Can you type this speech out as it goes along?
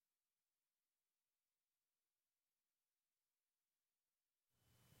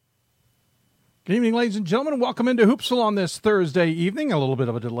Good evening, ladies and gentlemen. Welcome into Hoopsville on this Thursday evening. A little bit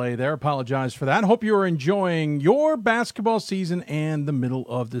of a delay there. Apologize for that. Hope you are enjoying your basketball season and the middle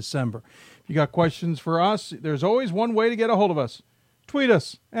of December. If you got questions for us, there's always one way to get a hold of us. Tweet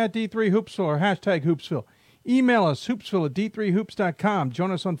us at D3Hoopsville or hashtag Hoopsville. Email us, hoopsville at d3hoops.com. Join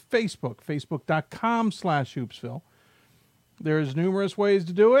us on Facebook, facebook.com/Hoopsville. There's numerous ways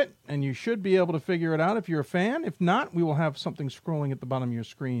to do it, and you should be able to figure it out if you're a fan. If not, we will have something scrolling at the bottom of your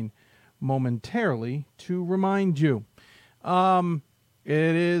screen momentarily to remind you. It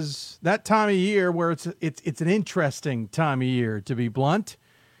is that time of year where it's an interesting time of year, to be blunt.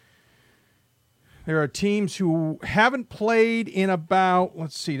 There are teams who haven't played in about,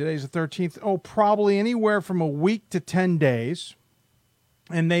 let's see, today's the 13th, probably anywhere from a week to 10 days.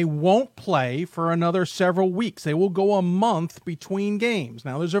 And they won't play for another several weeks. They will go a month between games.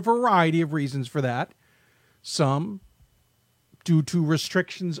 Now, there's a variety of reasons for that. Some due to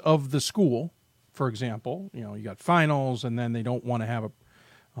restrictions of the school, for example. You know, you got finals, and then they don't want to have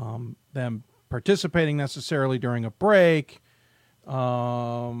them participating necessarily during a break,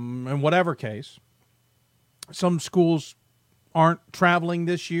 in whatever case. Some schools aren't traveling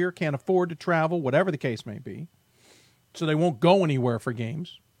this year, can't afford to travel, whatever the case may be. So they won't go anywhere for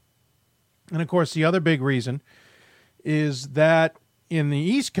games. And, of course, the other big reason is that in the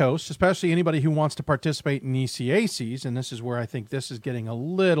East Coast, especially anybody who wants to participate in ECACs, and this is where I think this is getting a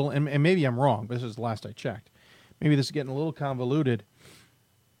little, and maybe I'm wrong, but this is the last I checked, maybe this is getting a little convoluted.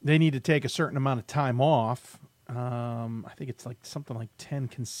 They need to take a certain amount of time off. I think it's like something like 10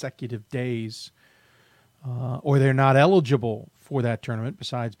 consecutive days, or they're not eligible for that tournament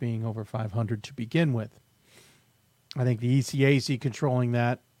besides being over 500 to begin with. I think the ECAC controlling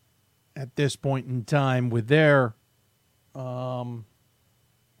that at this point in time with their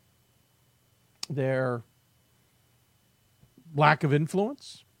lack of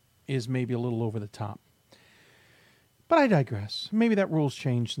influence is maybe a little over the top. But I digress. Maybe that rule's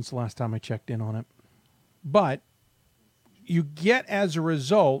changed since the last time I checked in on it. But you get, as a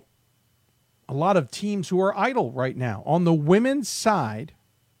result, a lot of teams who are idle right now. On the women's side,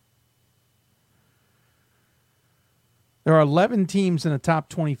 there are 11 teams in the top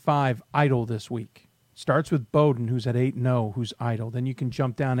 25 idle this week. Starts with Bowdoin, who's at 8-0, who's idle. Then you can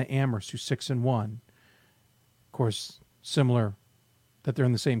jump down to Amherst, who's 6-1. Of course, similar that they're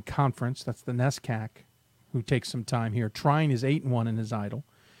in the same conference. That's the NESCAC, who takes some time here. Trine is 8-1 and is idle.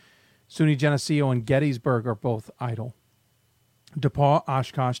 SUNY Geneseo and Gettysburg are both idle. DePaul,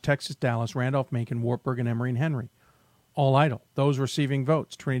 Oshkosh, Texas, Dallas, Randolph-Macon, Wartburg, and Emory and Henry, all idle. Those receiving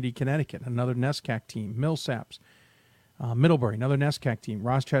votes: Trinity, Connecticut, another NESCAC team. Millsaps, Middlebury, another NESCAC team.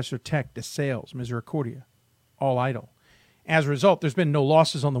 Rochester Tech, DeSales, Misericordia, all idle. As a result, there's been no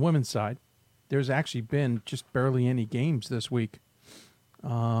losses on the women's side. There's actually been just barely any games this week.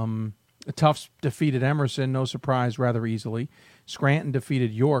 Tufts defeated Emerson, no surprise, rather easily. Scranton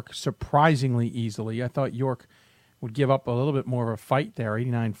defeated York surprisingly easily. I thought York would give up a little bit more of a fight there,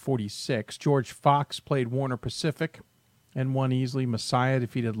 89-46. George Fox played Warner Pacific and won easily. Messiah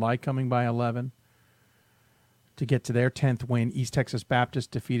defeated Lycoming by 11 to get to their 10th win. East Texas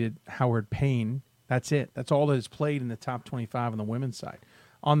Baptist defeated Howard Payne. That's it. That's all that is played in the top 25 on the women's side.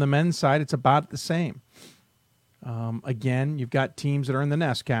 On the men's side, it's about the same. Again, you've got teams that are in the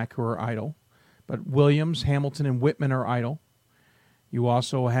NESCAC who are idle, but Williams, Hamilton, and Whitman are idle. You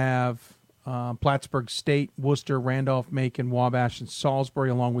also have Plattsburgh State, Worcester, Randolph-Macon, Wabash, and Salisbury,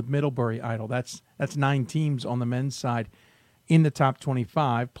 along with Middlebury idle. That's 9 teams on the men's side in the top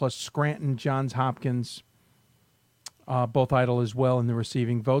 25, plus Scranton, Johns Hopkins, both idle as well in the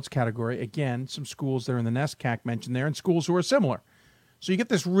receiving votes category. Again, some schools that are in the NESCAC mentioned there, and schools who are similar. So you get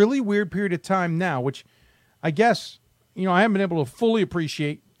this really weird period of time now, which I guess, I haven't been able to fully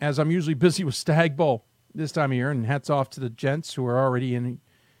appreciate, as I'm usually busy with Stag Bowl this time of year, and hats off to the gents who are already in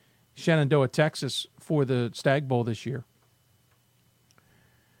Shenandoah, Texas for the Stag Bowl this year.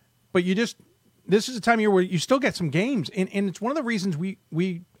 But this is a time of year where you still get some games, and it's one of the reasons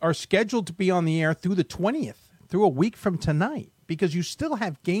we are scheduled to be on the air through the 20th, through a week from tonight, because you still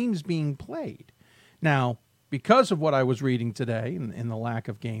have games being played. Now, because of what I was reading today and the lack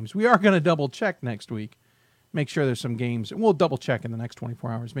of games, we are going to double-check next week, make sure there's some games, and we'll double-check in the next 24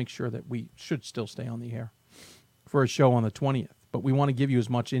 hours, make sure that we should still stay on the air for a show on the 20th. But we want to give you as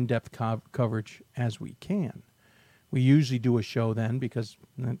much in-depth coverage as we can. We usually do a show then because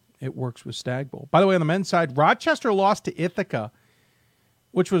it works with Stag Bowl. By the way, on the men's side, Rochester lost to Ithaca,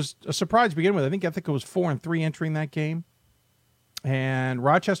 which was a surprise to begin with. I think Ithaca was 4-3 entering that game. And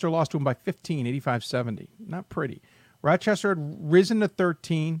Rochester lost to them by 15, 85-70. Not pretty. Rochester had risen to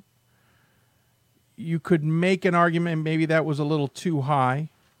 13. You could make an argument maybe that was a little too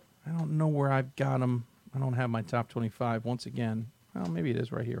high. I don't know where I've got them. I don't have my top 25 once again. Well, maybe it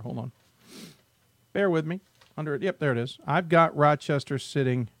is right here. Hold on. Bear with me. Under it. Yep, there it is. I've got Rochester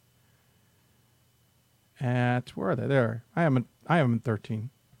sitting at, where are they? There. I have them 13.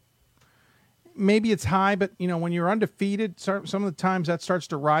 Maybe it's high, but when you're undefeated, some of the times that starts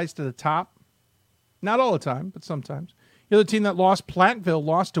to rise to the top. Not all the time, but sometimes. The other team that lost, Platteville,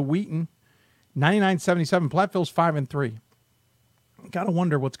 lost to Wheaton, 99-77. Platteville's 5-3. Got to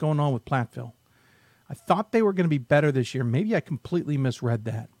wonder what's going on with Platteville. I thought they were going to be better this year. Maybe I completely misread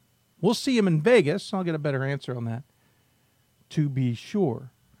that. We'll see them in Vegas. I'll get a better answer on that, to be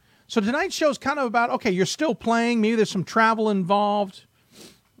sure. So tonight's show is kind of about, okay, you're still playing. Maybe there's some travel involved.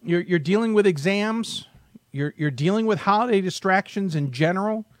 You're dealing with exams. You're dealing with holiday distractions in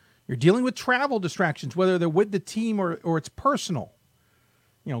general. You're dealing with travel distractions, whether they're with the team or it's personal,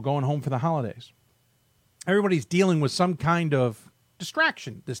 going home for the holidays. Everybody's dealing with some kind of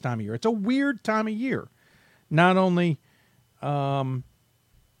distraction this time of year. It's a weird time of year. Not only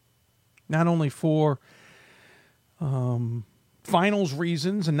for finals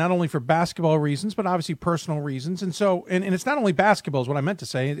reasons and not only for basketball reasons, but obviously personal reasons. And so, and it's not only basketball is what I meant to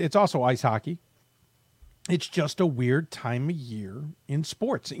say. It's also ice hockey. It's just a weird time of year in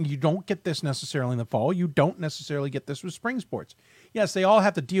sports. And you don't get this necessarily in the fall. You don't necessarily get this with spring sports. Yes, they all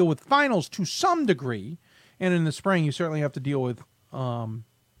have to deal with finals to some degree. And in the spring, you certainly have to deal with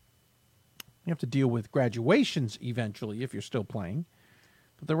graduations eventually if you're still playing.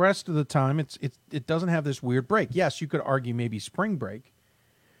 But the rest of the time, it doesn't have this weird break. Yes, you could argue maybe spring break,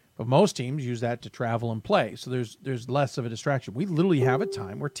 but most teams use that to travel and play. So there's less of a distraction. We literally have a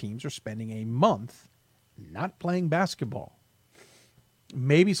time where teams are spending a month not playing basketball.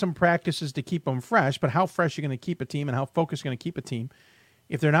 Maybe some practices to keep them fresh, but how fresh are you going to keep a team and how focused are you going to keep a team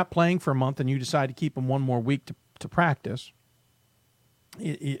if they're not playing for a month and you decide to keep them one more week to practice?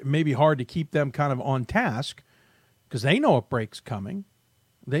 It may be hard to keep them kind of on task because they know a break's coming.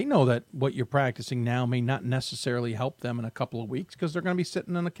 They know that what you're practicing now may not necessarily help them in a couple of weeks because they're going to be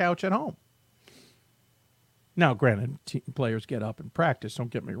sitting on the couch at home. Now, granted, players get up and practice, don't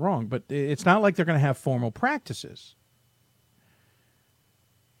get me wrong, but it's not like they're going to have formal practices.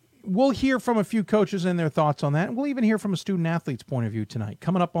 We'll hear from a few coaches and their thoughts on that, and we'll even hear from a student-athlete's point of view tonight.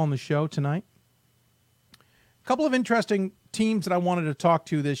 Coming up on the show tonight, a couple of interesting teams that I wanted to talk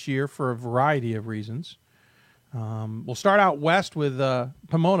to this year for a variety of reasons. We'll start out west with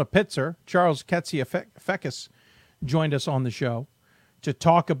Pomona Pitzer. Charles Ketsiafekis joined us on the show to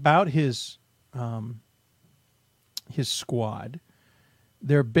talk about his squad,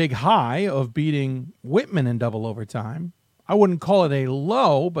 their big high of beating Whitman in double overtime. I wouldn't call it a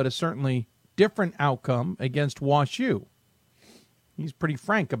low, but a certainly different outcome against WashU. He's pretty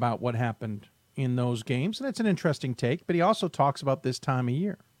frank about what happened in those games, and it's an interesting take, but he also talks about this time of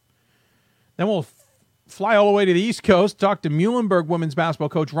year. Then we'll fly all the way to the East Coast, talk to Muhlenberg women's basketball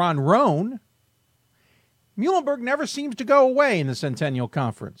coach Ron Roan. Muhlenberg never seems to go away in the Centennial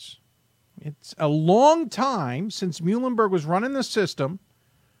Conference. It's a long time since Muhlenberg was running the system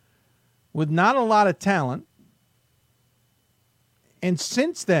with not a lot of talent. And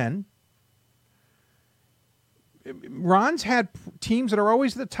since then, Ron's had teams that are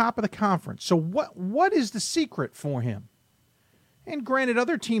always at the top of the conference. So what is the secret for him? And granted,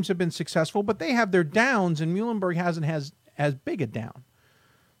 other teams have been successful, but they have their downs, and Muhlenberg hasn't has as big a down.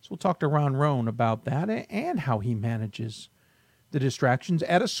 So we'll talk to Ron Roan about that and how he manages the distractions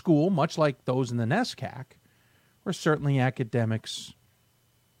at a school, much like those in the NESCAC, where certainly academics,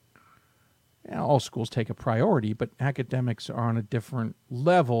 all schools take a priority, but academics are on a different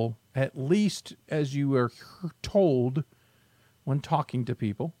level, at least as you are told when talking to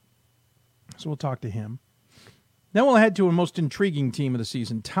people. So we'll talk to him. Then we'll head to a most intriguing team of the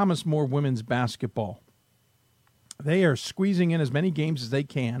season, Thomas More women's basketball. They are squeezing in as many games as they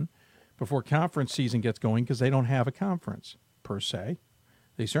can before conference season gets going because they don't have a conference, per se.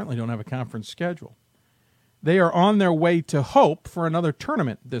 They certainly don't have a conference schedule. They are on their way to hope for another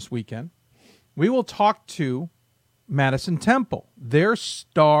tournament this weekend. We will talk to Madison Temple, their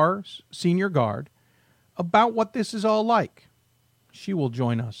star senior guard, about what this is all like. She will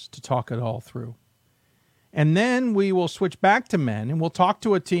join us to talk it all through. And then we will switch back to men, and we'll talk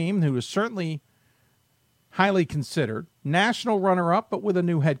to a team who is certainly highly considered, national runner-up, but with a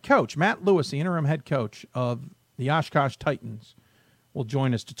new head coach. Matt Lewis, the interim head coach of the Oshkosh Titans, will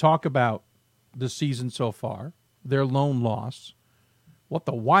join us to talk about the season so far, their lone loss, what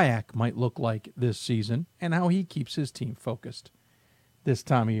the WIAC might look like this season, and how he keeps his team focused this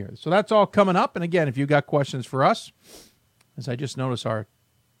time of year. So that's all coming up. And again, if you got questions for us, as I just noticed our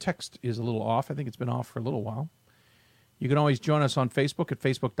text is a little off. I think it's been off for a little while. You can always join us on Facebook at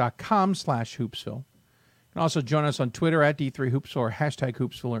facebook.com/hoopsville. You can also join us on Twitter at D3Hoopsville or hashtag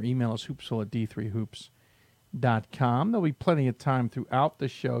Hoopsville, or email us hoopsville at D3Hoops.com. There'll be plenty of time throughout the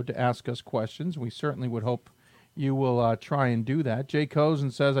show to ask us questions. We certainly would hope you will try and do that. Jay Cozen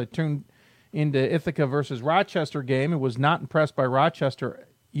says, I tuned into Ithaca versus Rochester game and was not impressed by Rochester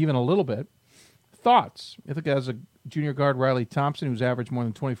even a little bit. Thoughts? Ithaca has a junior guard, Riley Thompson, who's averaged more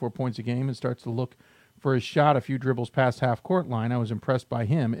than 24 points a game and starts to look for his shot a few dribbles past half-court line. I was impressed by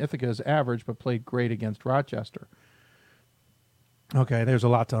him. Ithaca is average but played great against Rochester. Okay, there's a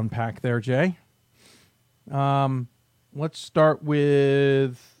lot to unpack there, Jay. Let's start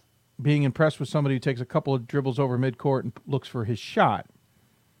with being impressed with somebody who takes a couple of dribbles over midcourt and looks for his shot.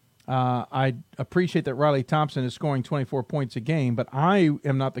 I appreciate that Riley Thompson is scoring 24 points a game, but I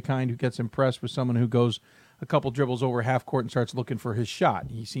am not the kind who gets impressed with someone who goes a couple dribbles over half court and starts looking for his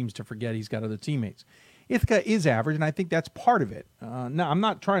shot. He seems to forget he's got other teammates. Ithaca is average, and I think that's part of it. Now, I'm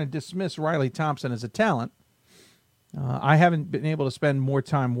not trying to dismiss Riley Thompson as a talent. I haven't been able to spend more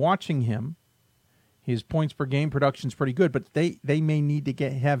time watching him. His points per game production is pretty good, but they may need to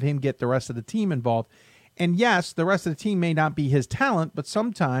have him get the rest of the team involved. And yes, the rest of the team may not be his talent, but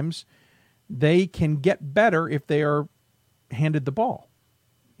sometimes they can get better if they are handed the ball.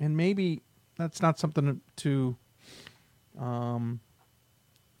 And maybe that's not something to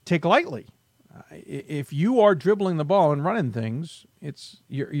take lightly. If you are dribbling the ball and running things,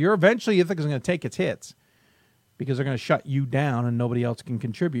 you're eventually Ithaca's going to take its hits because they're going to shut you down and nobody else can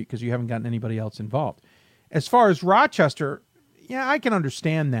contribute because you haven't gotten anybody else involved. As far as Rochester, yeah, I can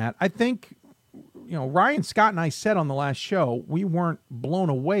understand that. I think, Ryan Scott and I said on the last show, we weren't blown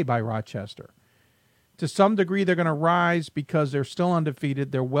away by Rochester. To some degree, they're going to rise because they're still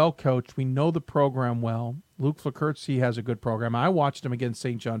undefeated. They're well coached. We know the program well. Luke Flakurtsy has a good program. I watched him against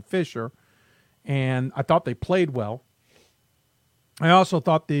St. John Fisher, and I thought they played well. I also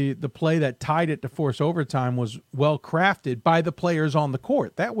thought the play that tied it to force overtime was well crafted by the players on the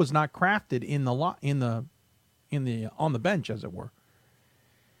court. That was not crafted on the bench, as it were.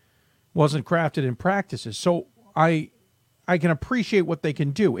 Wasn't crafted in practices. So I can appreciate what they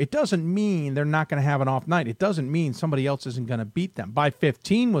can do. It doesn't mean they're not going to have an off night. It doesn't mean somebody else isn't going to beat them. By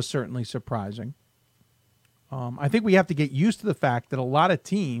 15 was certainly surprising. I think we have to get used to the fact that a lot of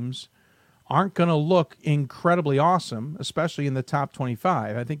teams aren't going to look incredibly awesome, especially in the top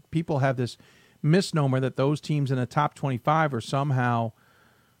 25. I think people have this misnomer that those teams in the top 25 are somehow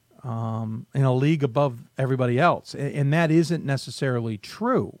in a league above everybody else, and that isn't necessarily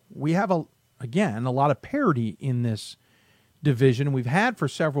true. We have, a lot of parity in this division. We've had for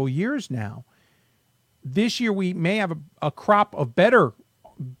several years now. This year we may have a crop of better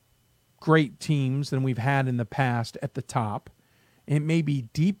great teams than we've had in the past at the top. It may be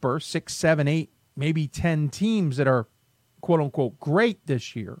deeper, 6, 7, 8, maybe 10 teams that are quote-unquote great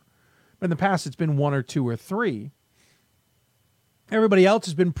this year. But in the past, it's been 1 or 2 or 3. Everybody else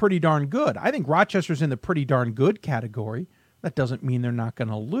has been pretty darn good. I think Rochester's in the pretty darn good category. That doesn't mean they're not going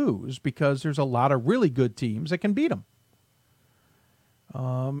to lose because there's a lot of really good teams that can beat them.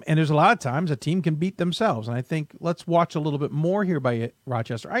 And there's a lot of times a team can beat themselves. And I think let's watch a little bit more here by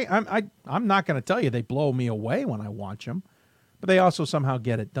Rochester. I'm not going to tell you they blow me away when I watch them, but they also somehow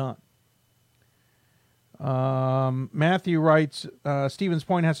get it done. Matthew writes, Stevens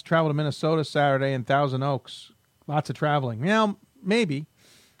Point has to travel to Minnesota Saturday and Thousand Oaks. Lots of traveling. Yeah, maybe.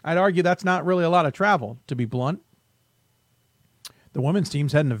 I'd argue that's not really a lot of travel, to be blunt. The women's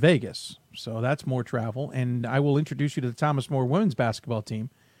team's heading to Vegas, so that's more travel. And I will introduce you to the Thomas More women's basketball team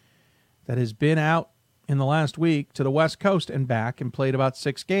that has been out in the last week to the West Coast and back and played about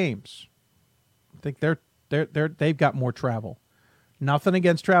 6 games. I think they've got more travel. Nothing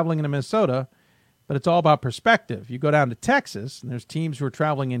against traveling into Minnesota, but it's all about perspective. You go down to Texas, and there's teams who are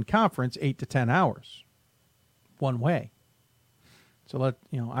traveling in conference 8 to 10 hours one way. So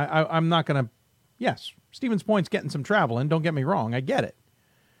I'm not going to. Yes, Stevens Point's getting some travel, and don't get me wrong, I get it,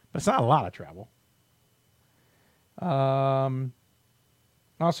 but it's not a lot of travel. Also,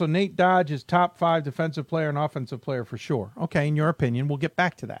 Nate Dodge is top 5 defensive player and offensive player for sure. Okay, in your opinion, we'll get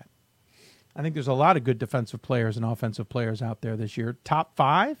back to that. I think there's a lot of good defensive players and offensive players out there this year. Top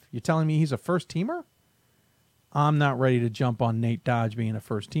 5? You're telling me he's a first-teamer? I'm not ready to jump on Nate Dodge being a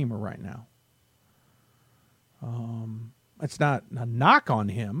first-teamer right now. It's not a knock on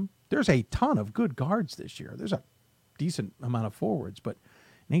him. There's a ton of good guards this year. There's a decent amount of forwards, but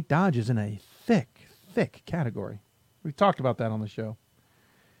Nate Dodge is in a thick category. We've talked about that on the show.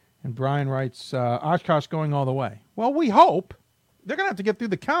 And Brian writes, Oshkosh going all the way. Well, we hope. They're going to have to get through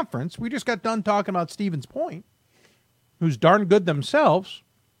the conference. We just got done talking about Stevens Point, who's darn good themselves.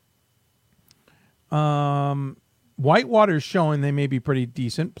 What Whitewater's showing they may be pretty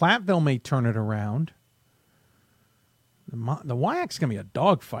decent. Platteville may turn it around. The WIAC's going to be a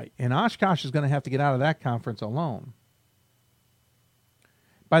dogfight, and Oshkosh is going to have to get out of that conference alone.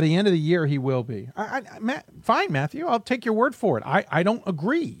 By the end of the year, he will be. Fine, Matthew. I'll take your word for it. I don't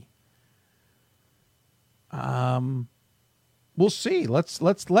agree. We'll see.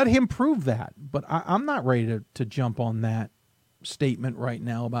 Let's let him prove that. But I'm not ready to jump on that statement right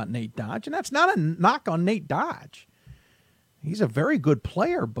now about Nate Dodge. And that's not a knock on Nate Dodge. He's a very good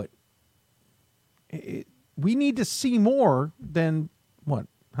player, but we need to see more than what?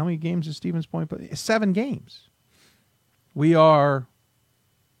 How many games is Stevens Point play? 7 games. We are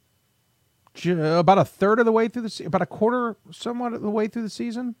about a third of the way through about a quarter, somewhat of the way through the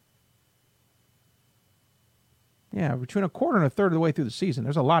season. Yeah, between a quarter and a third of the way through the season.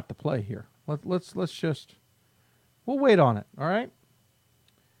 There's a lot to play here. Let's just, we'll wait on it. All right.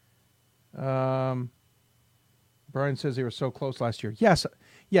 Brian says they were so close last year.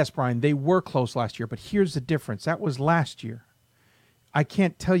 Yes, Brian, they were close last year, but here's the difference. That was last year. I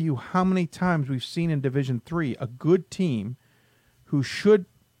can't tell you how many times we've seen in Division III a good team who should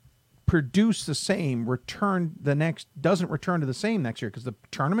produce the same doesn't return to the same next year because the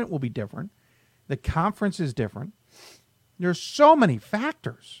tournament will be different. The conference is different. There's so many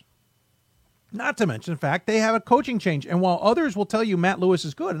factors. Not to mention the fact they have a coaching change. And while others will tell you Matt Lewis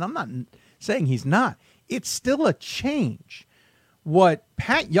is good, and I'm not saying he's not, it's still a change. What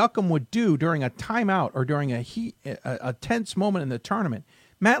Pat Yuckham would do during a timeout or during a tense moment in the tournament,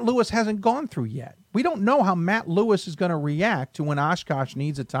 Matt Lewis hasn't gone through yet. We don't know how Matt Lewis is going to react to when Oshkosh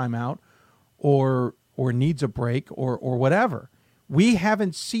needs a timeout or needs a break or whatever. We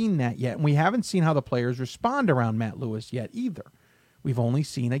haven't seen that yet, and we haven't seen how the players respond around Matt Lewis yet either. We've only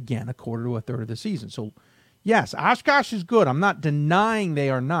seen, again, a quarter to a third of the season. So, yes, Oshkosh is good. I'm not denying they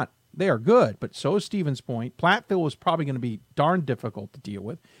are not. They are good, but so is Stevens Point. Platteville is probably going to be darn difficult to deal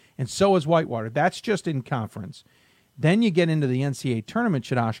with, and so is Whitewater. That's just in conference. Then you get into the NCAA tournament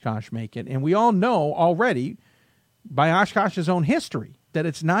should Oshkosh make it, and we all know already by Oshkosh's own history that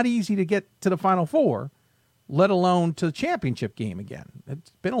it's not easy to get to the Final Four, let alone to the championship game again.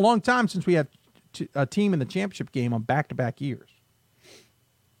 It's been a long time since we had a team in the championship game on back-to-back years.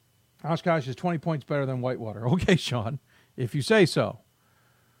 Oshkosh is 20 points better than Whitewater. Okay, Sean, if you say so.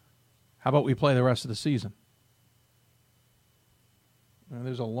 How about we play the rest of the season?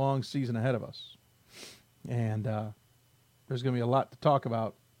 There's a long season ahead of us. And there's going to be a lot to talk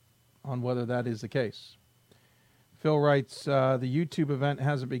about on whether that is the case. Phil writes, the YouTube event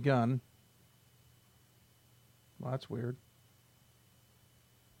hasn't begun. Well, that's weird.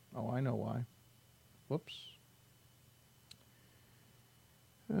 Oh, I know why. Whoops.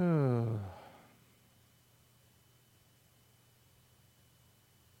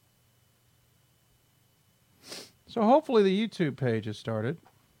 So hopefully the YouTube page has started.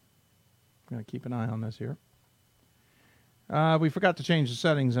 I'm going to keep an eye on this here. We forgot to change the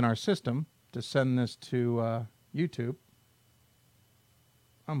settings in our system to send this to YouTube.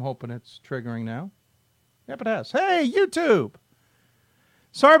 I'm hoping it's triggering now. Yep, it has. Hey, YouTube!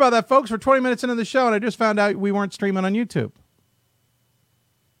 Sorry about that, folks. We're 20 minutes into the show, and I just found out we weren't streaming on YouTube.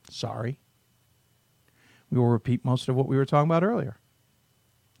 Sorry. We will repeat most of what we were talking about earlier,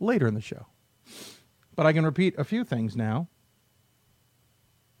 later in the show. But I can repeat a few things now.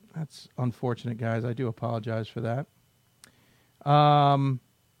 That's unfortunate, guys. I do apologize for that.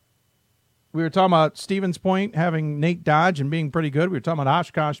 We were talking about Stevens Point having Nate Dodge and being pretty good. We were talking about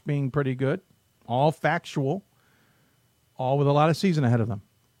Oshkosh being pretty good. All factual. All with a lot of season ahead of them.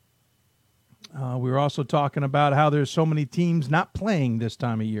 We were also talking about how there's so many teams not playing this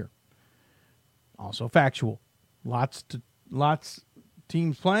time of year. Also factual. Lots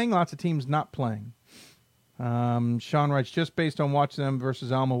teams playing, lots of teams not playing. Sean writes, just based on watching them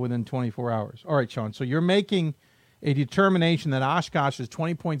versus Alma within 24 hours. All right, Sean, so you're making a determination that Oshkosh is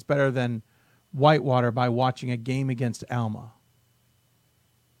 20 points better than Whitewater by watching a game against Alma.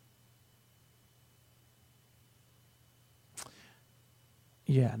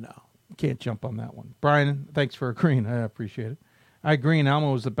 Yeah, no. Can't jump on that one. Brian, thanks for agreeing. I appreciate it. I agree, and Alma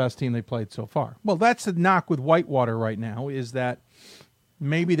was the best team they played so far. Well, that's the knock with Whitewater right now, is that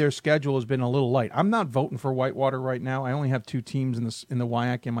maybe their schedule has been a little light. I'm not voting for Whitewater right now. I only have 2 teams in the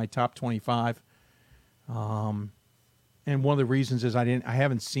WIAC in my top 25. And one of the reasons is I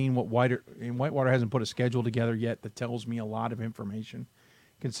haven't seen what Whitewater hasn't put a schedule together yet that tells me a lot of information.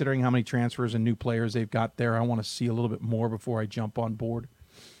 Considering how many transfers and new players they've got there, I want to see a little bit more before I jump on board.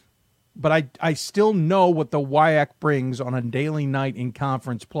 But I still know what the WIAC brings on a daily night in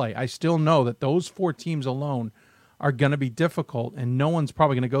conference play. I still know that those 4 teams alone are going to be difficult, and no one's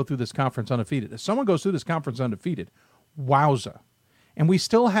probably going to go through this conference undefeated. If someone goes through this conference undefeated, wowza. And we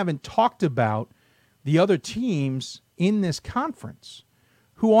still haven't talked about the other teams in this conference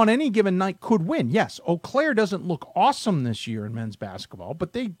who on any given night could win. Yes, Eau Claire doesn't look awesome this year in men's basketball,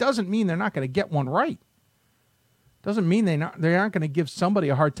 but doesn't mean they're not going to get one right. Doesn't mean they aren't going to give somebody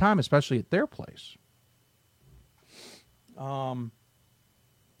a hard time, especially at their place. The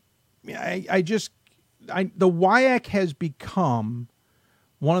WIAC has become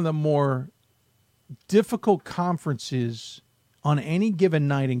one of the more difficult conferences on any given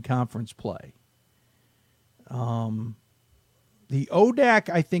night in conference play. The ODAC,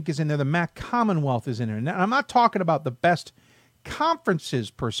 I think, is in there. The MAC Commonwealth is in there. Now, I'm not talking about the best conferences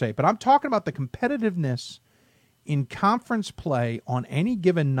per se, but I'm talking about the competitiveness in conference play on any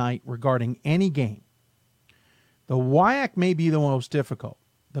given night regarding any game. The WIAC may be the most difficult.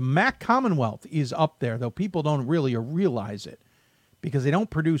 The MAC Commonwealth is up there, though people don't really realize it because they don't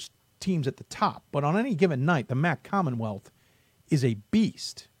produce teams at the top. But on any given night, the MAC Commonwealth is a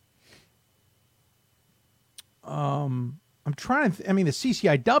beast. I'm trying to, the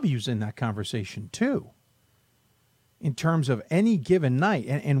CCIW's in that conversation too, in terms of any given night.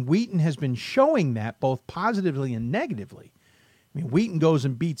 And Wheaton has been showing that both positively and negatively. Wheaton goes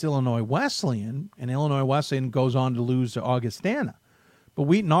and beats Illinois Wesleyan, and Illinois Wesleyan goes on to lose to Augustana. But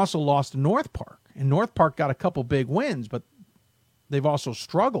Wheaton also lost to North Park, and North Park got a couple big wins, but they've also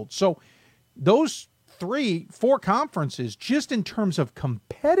struggled. So those 4 conferences, just in terms of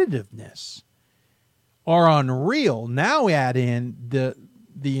competitiveness, are unreal. Now add in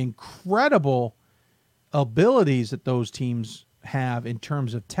the incredible abilities that those teams have in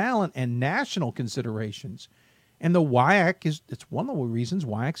terms of talent and national considerations. And the WIAC it's one of the reasons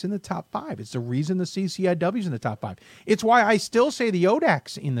WIAC's in the top 5. It's the reason the CCIW's in the top 5. It's why I still say the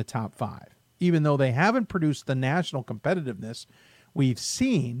ODAC's in the top 5, even though they haven't produced the national competitiveness we've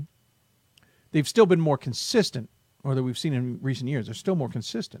seen. They've still been more consistent, or that we've seen in recent years. They're still more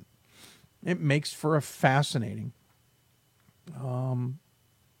consistent. It makes for a fascinating time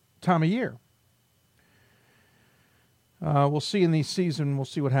of year. We'll see in the season. We'll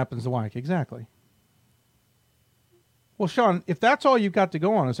see what happens to WIAC. Exactly. Well, Sean, if that's all you've got to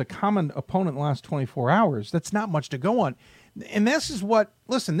go on is a common opponent in the last 24 hours, that's not much to go on. And this is why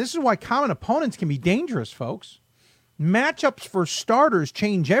common opponents can be dangerous, folks. Matchups for starters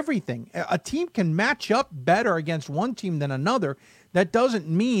change everything. A team can match up better against one team than another. That doesn't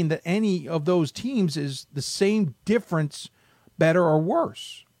mean that any of those teams is the same difference, better or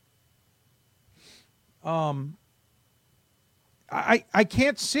worse. I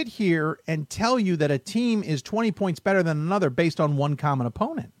can't sit here and tell you that a team is 20 points better than another based on one common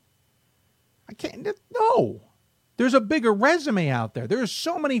opponent. I can't. No. There's a bigger resume out there. There's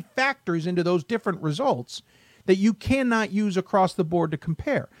so many factors into those different results that you cannot use across the board to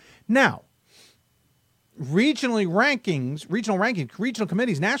compare. Now, regional committees,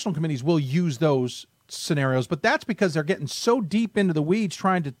 national committees will use those scenarios, but that's because they're getting so deep into the weeds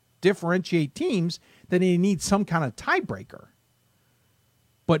trying to differentiate teams that they need some kind of tiebreaker.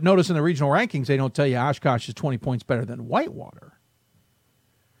 But notice in the regional rankings, they don't tell you Oshkosh is 20 points better than Whitewater.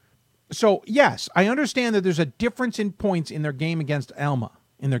 So, yes, I understand that there's a difference in points in their game against Alma,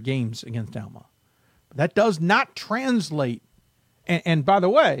 in their games against Alma. But that does not translate. And by the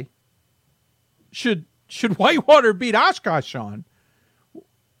way, should Whitewater beat Oshkosh, Sean,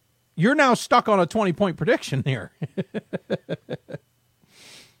 you're now stuck on a 20-point prediction here.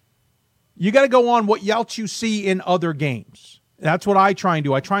 You got to go on what else you see in other games. That's what I try and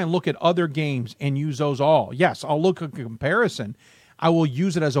do. I try and look at other games and use those all. Yes, I'll look at a comparison. I will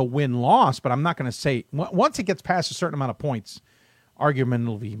use it as a win-loss, but I'm not going to say, once it gets past a certain amount of points, argument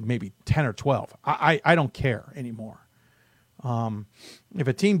will be maybe 10 or 12. I don't care anymore. If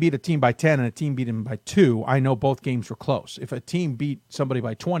a team beat a team by 10 and a team beat them by 2, I know both games were close. If a team beat somebody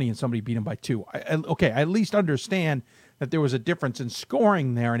by 20 and somebody beat them by 2, I at least understand that there was a difference in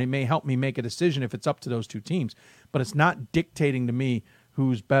scoring there, and it may help me make a decision if it's up to those two teams. But it's not dictating to me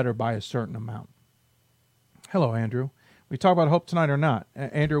who's better by a certain amount. Hello, Andrew. We talk about hope tonight or not?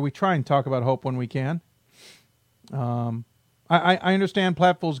 Andrew, we try and talk about hope when we can. I understand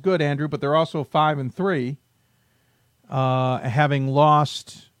Platteville's good, Andrew, but they're also 5-3. Having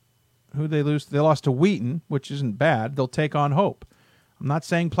lost, who they lose? They lost to Wheaton, which isn't bad. They'll take on Hope. I'm not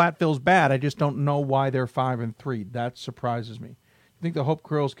saying Platteville's bad. I just don't know why they're 5-3. That surprises me. I think the Hope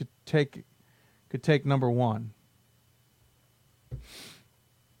Girls could take number 1.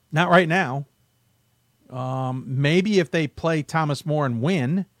 Not right now. Maybe if they play Thomas More and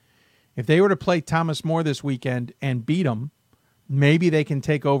win, if they were to play Thomas More this weekend and beat them, maybe they can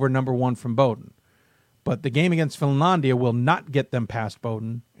take over number 1 from Bowdoin. But the game against Finlandia will not get them past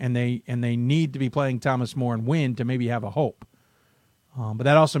Bowdoin, and they need to be playing Thomas More and win to maybe have a hope. But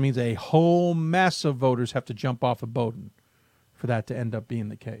that also means a whole mess of voters have to jump off of Bowdoin for that to end up being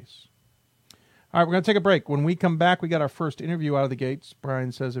the case. All right, we're going to take a break. When we come back, we got our first interview out of the gates.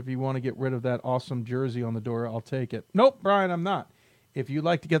 Brian says, if you want to get rid of that awesome jersey on the door, I'll take it. Nope, Brian, I'm not. If you'd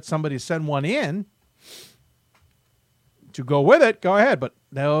like to get somebody to send one in to go with it, go ahead. But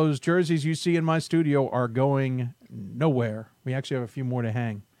those jerseys you see in my studio are going nowhere. We actually have a few more to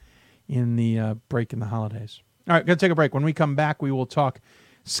hang in the break in the holidays. All right, going to take a break. When we come back, we will talk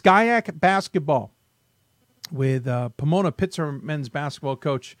SCIAC basketball with Pomona Pitzer men's basketball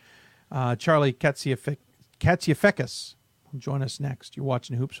coach Charlie Katsiafekis will join us next. You're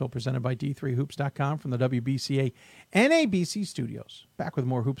watching Hoopsville, presented by D3Hoops.com from the WBCA and ABC studios. Back with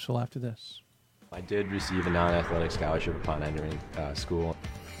more Hoopsville after this. I did receive a non-athletic scholarship upon entering school.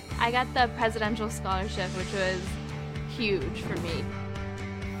 I got the presidential scholarship, which was huge for me.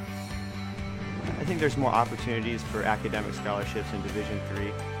 I think there's more opportunities for academic scholarships in Division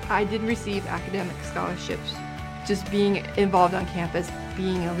III. I did receive academic scholarships. Just being involved on campus,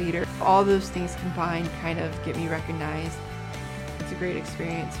 being a leader, all those things combined kind of get me recognized. It's a great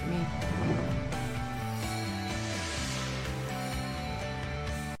experience for me.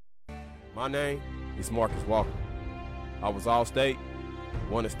 My name is Marcus Walker. I was All-State,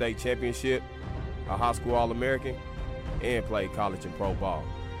 won a state championship, a high school All-American, and played college and pro ball.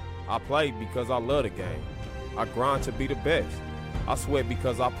 I played because I love the game. I grind to be the best. I sweat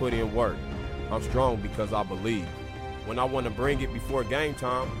because I put in work. I'm strong because I believe. When I want to bring it before game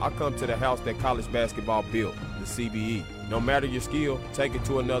time, I come to the house that college basketball built, the CBE. No matter your skill, take it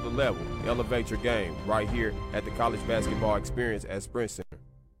to another level. Elevate your game right here at the College Basketball Experience at Sprint Center.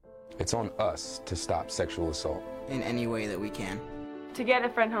 It's on us to stop sexual assault in any way that we can. To get a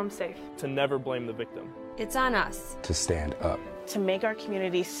friend home safe. To never blame the victim. It's on us. To stand up. To make our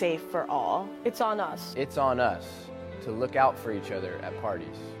community safe for all. It's on us. It's on us to look out for each other at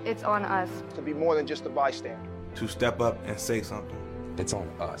parties. It's on us. To be more than just a bystander. To step up and say something. It's on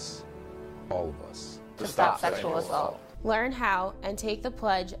us, all of us. To stop sexual assault. Learn how and take the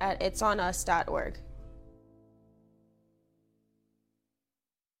pledge at itsonus.org.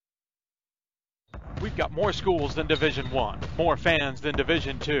 We've got more schools than Division I, more fans than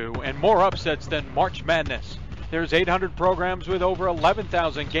Division II, and more upsets than March Madness. There's 800 programs with over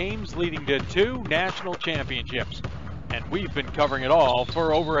 11,000 games leading to 2 national championships. And we've been covering it all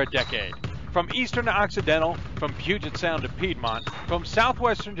for over a decade. From Eastern to Occidental, from Puget Sound to Piedmont, from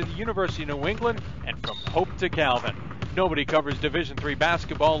Southwestern to the University of New England, and from Hope to Calvin. Nobody covers Division III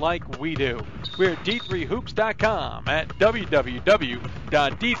basketball like we do. We're at D3Hoops.com at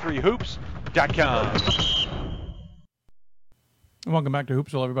www.d3hoops.com. Welcome back to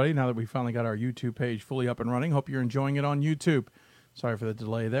Hoopsville, everybody. Now that we finally got our YouTube page fully up and running, hope you're enjoying it on YouTube. Sorry for the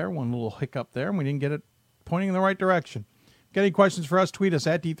delay there. One little hiccup there, and we didn't get it pointing in the right direction. Got any questions for us? Tweet us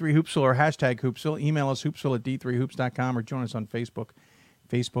at D3Hoopsville or hashtag Hoopsville. Email us hoopsville at D3Hoops.com or join us on Facebook,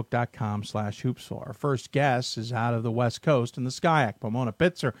 Facebook.com/Hoopsville. Our first guest is out of the West Coast in the SCIAC. Pomona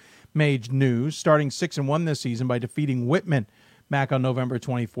Pitzer made news, starting 6-1 this season by defeating Whitman back on November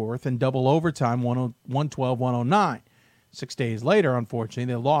 24th in double overtime, 112-109. 6 days later,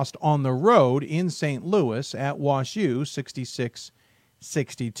 unfortunately, they lost on the road in St. Louis at WashU,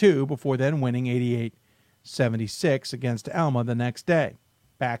 66-62, before then winning 88-76 against Alma the next day.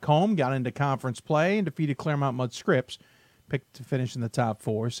 Back home, got into conference play and defeated Claremont Mudd Scripps, picked to finish in the top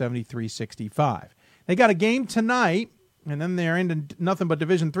 4, 73-65. They got a game tonight, and then they're into nothing but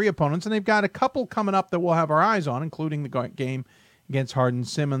Division III opponents, and they've got a couple coming up that we'll have our eyes on, including the game against Hardin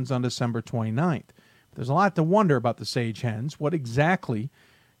Simmons on December 29th. But there's a lot to wonder about the Sage Hens. What exactly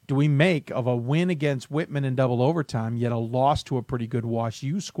do we make of a win against Whitman in double overtime, yet a loss to a pretty good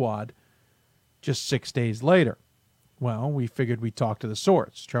WashU squad just 6 days later? Well, we figured we'd talk to the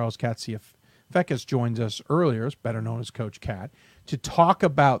source. Charles Katsiafekis joins us earlier, better known as Coach Cat, to talk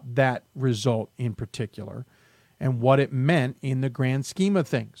about that result in particular and what it meant in the grand scheme of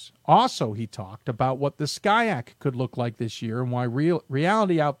things. Also, he talked about what the SCIAC could look like this year and why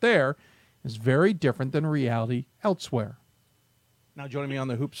reality out there is very different than reality elsewhere. Now joining me on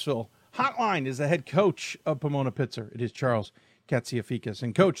the Hoopsville hotline is the head coach of Pomona Pitzer. It is Charles Katsiafekis.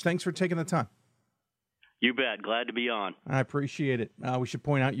 And, Coach, thanks for taking the time. You bet. Glad to be on. I appreciate it. We should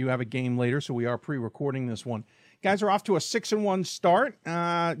point out you have a game later, so we are pre-recording this one. Guys are off to a 6-1 start.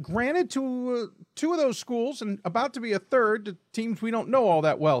 Granted to two of those schools and about to be a third to teams we don't know all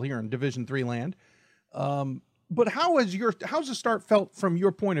that well here in Division III land. But how's the start felt from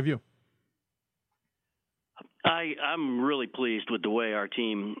your point of view? I'm really pleased with the way our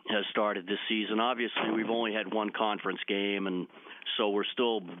team has started this season. Obviously, we've only had one conference game, and so we're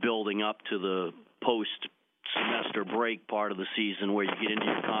still building up to the post-semester break part of the season where you get into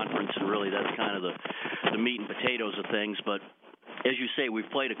your conference, and really that's kind of the meat and potatoes of things. But as you say, we've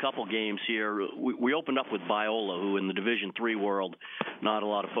played a couple games here. We opened up with Biola, who in the Division III world not a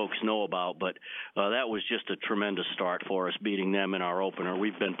lot of folks know about, but that was just a tremendous start for us, beating them in our opener.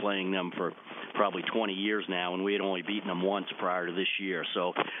 We've been playing them for probably 20 years now, and we had only beaten them once prior to this year.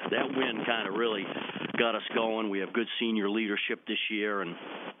 So that win kind of really got us going. We have good senior leadership this year, and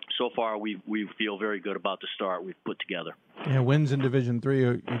so far we feel very good about the start we've put together. Yeah, wins in Division III.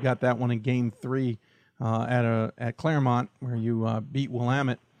 You got that one in Game 3. At Claremont, where you beat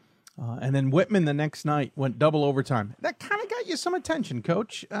Willamette. And then Whitman the next night went double overtime. That kind of got you some attention,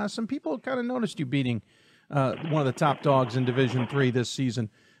 Coach. Some people kind of noticed you beating one of the top dogs in Division III this season,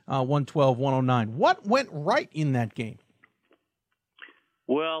 112-109. What went right in that game?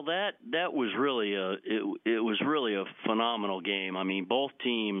 Well, that was really it was really a phenomenal game. I mean, both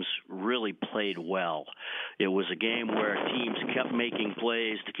teams really played well. It was a game where teams kept making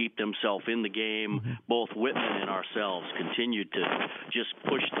plays to keep themselves in the game. Mm-hmm. Both Whitman and ourselves continued to just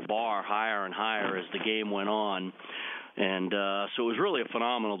push the bar higher and higher as the game went on. And so it was really a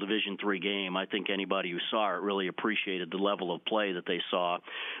phenomenal Division III game. I think anybody who saw it really appreciated the level of play that they saw.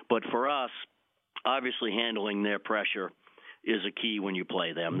 But for us, obviously handling their pressure is a key when you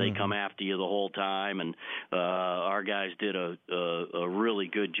play them. They come after you the whole time, and our guys did a really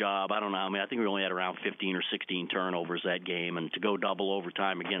good job. I don't know. I mean, I think we only had around 15 or 16 turnovers that game, and to go double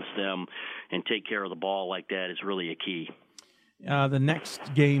overtime against them and take care of the ball like that is really a key. The next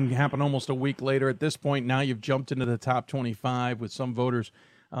game happened almost a week later. At this point, now you've jumped into the top 25 with some voters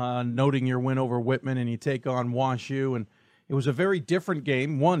noting your win over Whitman, and you take on WashU. And it was a very different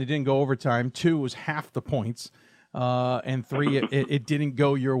game. One, it didn't go overtime. Two, it was half the points. And three, it didn't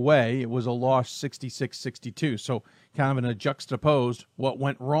go your way. It was a loss 66-62. So kind of in a juxtaposed what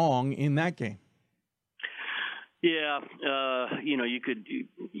went wrong in that game. Yeah, you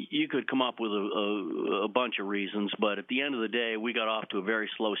could come up with a bunch of reasons, but at the end of the day, we got off to a very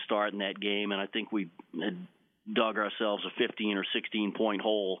slow start in that game, and I think we had dug ourselves a 15 or 16 point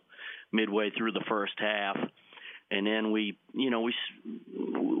hole midway through the first half, and then we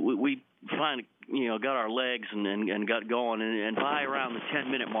finally got our legs and got going, and by around the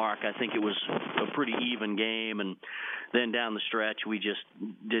 10-minute mark, I think it was a pretty even game, and then down the stretch, we just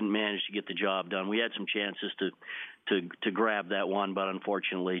didn't manage to get the job done. We had some chances to grab that one, but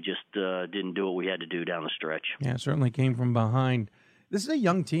unfortunately just didn't do what we had to do down the stretch. Yeah, certainly came from behind. This is a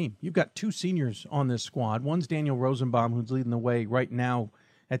young team. You've got two seniors on this squad. One's Daniel Rosenbaum, who's leading the way right now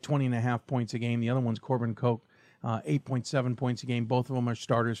at 20.5 points a game. The other one's Corbin Koch, 8.7 points a game. Both of them are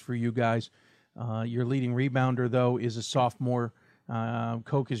starters for you guys. Your leading rebounder, though, is a sophomore.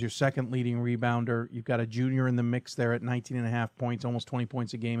 Koch is your second leading rebounder. You've got a junior in the mix there at 19.5 points, almost 20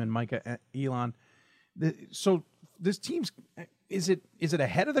 points a game, and Micah Elon. So this team's is it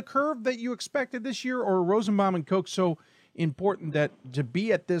ahead of the curve that you expected this year, or are Rosenbaum and Koch so important that to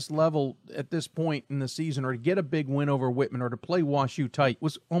be at this level at this point in the season, or to get a big win over Whitman, or to play WashU tight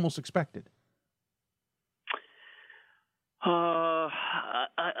was almost expected?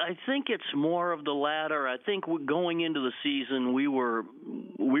 I think it's more of the latter. I think going into the season, we were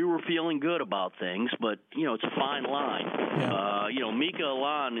feeling good about things, but it's a fine line. Yeah. Mika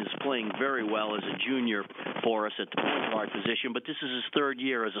Elan is playing very well as a junior for us at the point guard position, but this is his third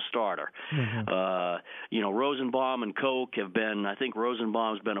year as a starter. Mm-hmm. Rosenbaum and Koch have been. I think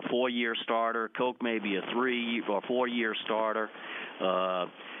Rosenbaum's been a 4-year starter. Koch maybe a 3 or 4-year starter.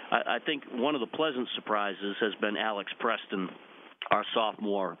 I think one of the pleasant surprises has been Alex Preston, our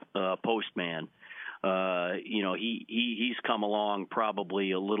sophomore postman. He's come along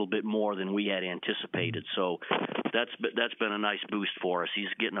probably a little bit more than we had anticipated. So that's been a nice boost for us.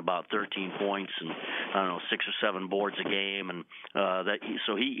 He's getting about 13 points and 6 or 7 boards a game, and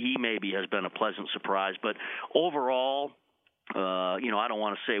so he maybe has been a pleasant surprise. But overall, I don't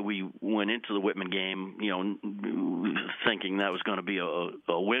want to say we went into the Whitman game, thinking that was going to be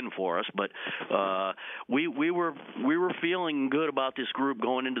a win for us, but we were feeling good about this group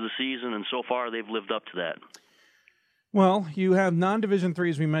going into the season, and so far they've lived up to that. Well, you have non-Division III,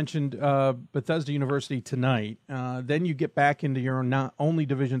 as we mentioned, Bethesda University tonight. Then you get back into your not only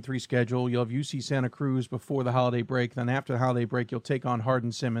Division III schedule. You'll have UC Santa Cruz before the holiday break. Then after the holiday break, you'll take on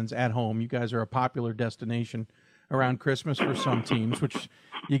Hardin-Simmons at home. You guys are a popular destination around Christmas for some teams, which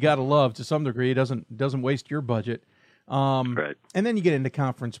you got to love to some degree. It doesn't waste your budget. Right. And then you get into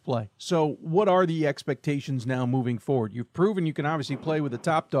conference play. So what are the expectations now moving forward? You've proven you can obviously play with the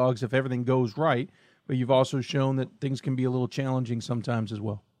top dogs if everything goes right, but you've also shown that things can be a little challenging sometimes as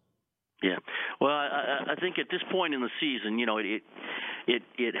well. Yeah. Well, I think at this point in the season,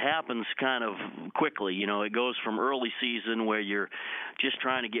 it happens kind of quickly. It goes from early season where you're just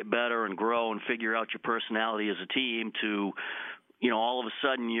trying to get better and grow and figure out your personality as a team to, all of a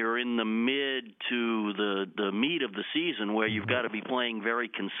sudden you're in the mid to the meat of the season where you've got to be playing very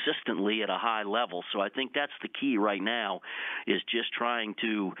consistently at a high level. So I think that's the key right now, is just trying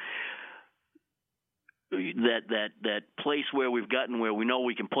to that place where we've gotten where we know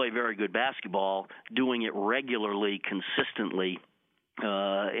we can play very good basketball, doing it regularly, consistently.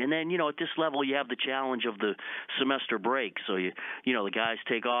 And then, at this level, you have the challenge of the semester break. So, the guys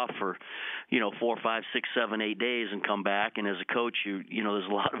take off for, 4, 5, 6, 7, 8 days and come back. And as a coach, there's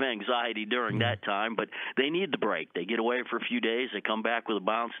a lot of anxiety during that time, but they need the break. They get away for a few days. They come back with a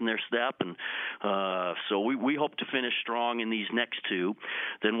bounce in their step. And so we hope to finish strong in these next two.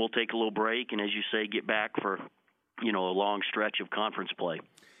 Then we'll take a little break and, as you say, get back for, a long stretch of conference play.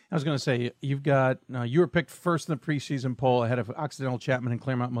 I was going to say, you've got you were picked first in the preseason poll ahead of Occidental, Chapman, and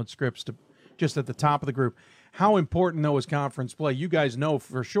Claremont Mudd Scripps, just at the top of the group. How important, though, is conference play? You guys know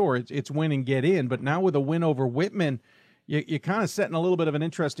for sure it's win and get in, but now with a win over Whitman, you're kind of setting a little bit of an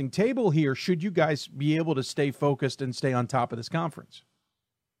interesting table here. Should you guys be able to stay focused and stay on top of this conference?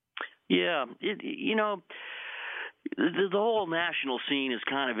 Yeah, the whole national scene is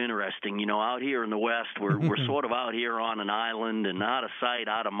kind of interesting. Out here in the West, we're sort of out here on an island and out of sight,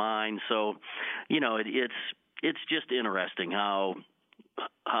 out of mind. So, it's just interesting how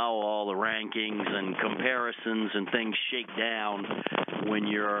all the rankings and comparisons and things shake down when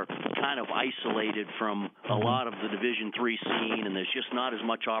you're kind of isolated from a lot of the Division III scene, and there's just not as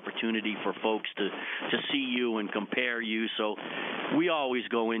much opportunity for folks to see you and compare you. So we always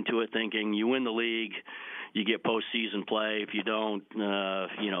go into it thinking you win the league, you get postseason play. If you don't,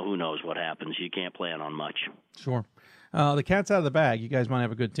 who knows what happens. You can't plan on much. Sure. The cat's out of the bag. You guys might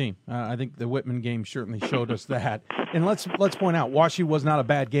have a good team. I think the Whitman game certainly showed us that. And let's point out, Waukesha was not a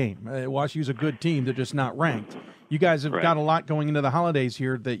bad game. Waukesha's a good team. They're just not ranked. You guys have got a lot going into the holidays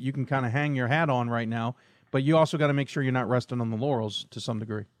here that you can kind of hang your hat on right now, but you also got to make sure you're not resting on the laurels to some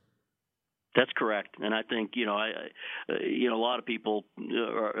degree. That's correct, and I think a lot of people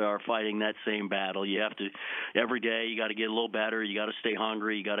are fighting that same battle. You have to every day. You got to get a little better. You got to stay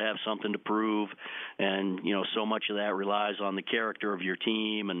hungry. You got to have something to prove, and so much of that relies on the character of your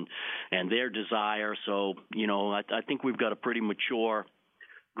team and their desire. So I think we've got a pretty mature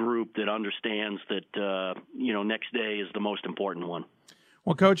group that understands that next day is the most important one.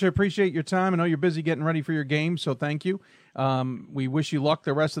 Well, Coach, I appreciate your time. I know you're busy getting ready for your game, so thank you. We wish you luck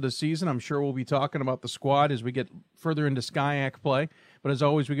the rest of the season. I'm sure we'll be talking about the squad as we get further into SCIAC play. But as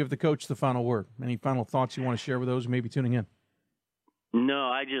always, we give the coach the final word. Any final thoughts you want to share with those who may be tuning in? No,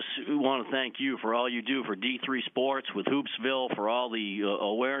 I just want to thank you for all you do for D3 Sports with Hoopsville, for all the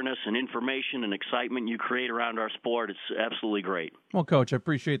awareness and information and excitement you create around our sport. It's absolutely great. Well, Coach, I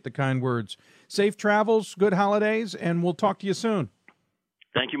appreciate the kind words. Safe travels, good holidays, and we'll talk to you soon.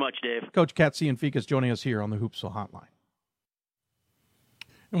 Thank you much, Dave. Coach Kat Cienfuegos joining us here on the Hoopsville Hotline.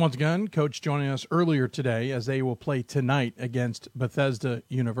 And once again, Coach joining us earlier today as they will play tonight against Bethesda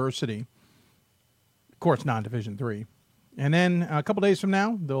University. Of course, non-Division III. And then a couple days from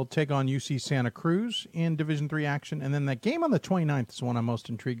now, they'll take on UC Santa Cruz in Division III action. And then that game on the 29th is the one I'm most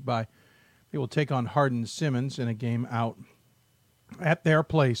intrigued by. They will take on Hardin-Simmons in a game out at their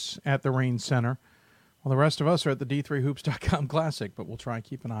place at the Reign Center. Well, the rest of us are at the D3Hoops.com Classic, but we'll try and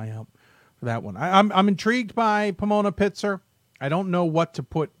keep an eye out for that one. I'm intrigued by Pomona Pitzer. I don't know what to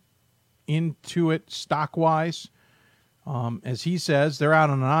put into it stock-wise. As he says, they're out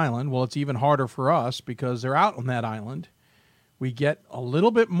on an island. Well, it's even harder for us because they're out on that island. We get a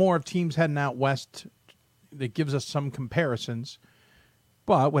little bit more of teams heading out west that gives us some comparisons,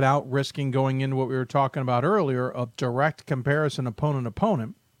 but without risking going into what we were talking about earlier of direct comparison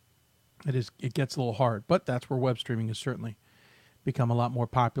opponent. It gets a little hard, but that's where web streaming has certainly become a lot more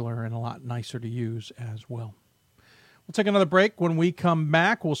popular and a lot nicer to use as well. We'll take another break. When we come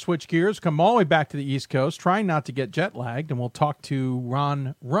back, we'll switch gears, come all the way back to the East Coast, trying not to get jet lagged, and we'll talk to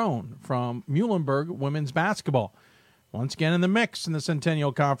Ron Roan from Muhlenberg Women's Basketball. Once again in the mix in the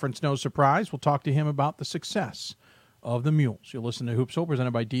Centennial Conference, no surprise. We'll talk to him about the success of the Mules. You'll listen to Hoopsville,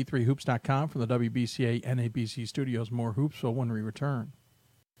 presented by D3Hoops.com from the WBCA NABC studios. More Hoopsville when we return.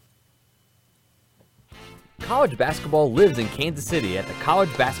 College basketball lives in Kansas City at the College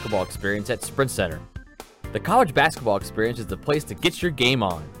Basketball Experience at Sprint Center. The College Basketball Experience is the place to get your game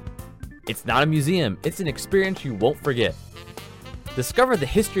on. It's not a museum, it's an experience you won't forget. Discover the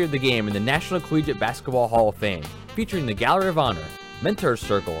history of the game in the National Collegiate Basketball Hall of Fame, featuring the Gallery of Honor, Mentor's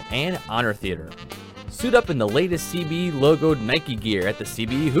Circle, and Honor Theater. Suit up in the latest CBE logoed Nike gear at the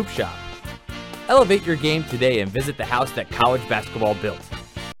CBE Hoop Shop. Elevate your game today and visit the house that college basketball built.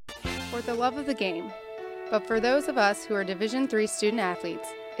 For the love of the game. But for those of us who are Division III student athletes,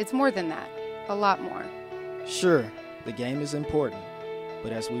 it's more than that. A lot more. Sure, the game is important.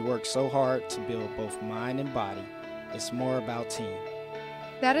 But as we work so hard to build both mind and body, it's more about team.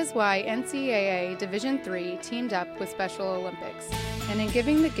 That is why NCAA Division III teamed up with Special Olympics. And in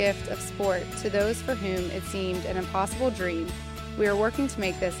giving the gift of sport to those for whom it seemed an impossible dream, we are working to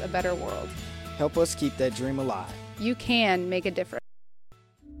make this a better world. Help us keep that dream alive. You can make a difference.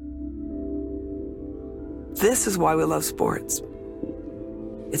 This is why we love sports.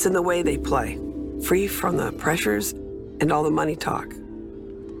 It's in the way they play, free from the pressures and all the money talk.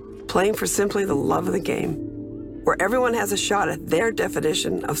 Playing for simply the love of the game, where everyone has a shot at their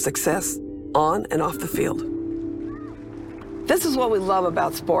definition of success on and off the field. This is what we love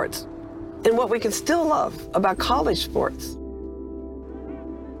about sports, and what we can still love about college sports.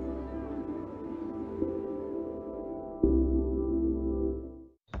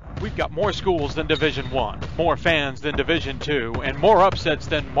 We've got more schools than Division I, more fans than Division II, and more upsets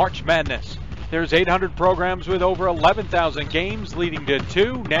than March Madness. There's 800 programs with over 11,000 games leading to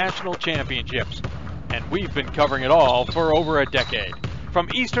 2 national championships. And we've been covering it all for over a decade. From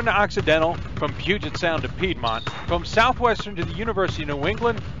Eastern to Occidental, from Puget Sound to Piedmont, from Southwestern to the University of New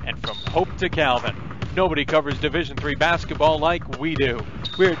England, and from Hope to Calvin. Nobody covers Division III basketball like we do.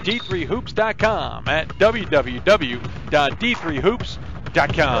 We're at D3Hoops.com at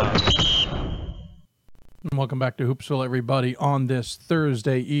www.d3hoops.com. And welcome back to Hoopsville, everybody, on this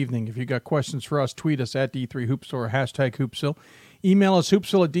Thursday evening. If you got questions for us, tweet us at D3Hoops or hashtag Hoopsville. Email us,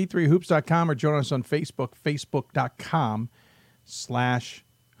 hoopsville at d3hoops.com, or join us on Facebook,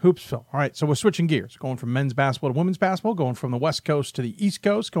 facebook.com/Hoopsville. All right, so we're switching gears, going from men's basketball to women's basketball, going from the West Coast to the East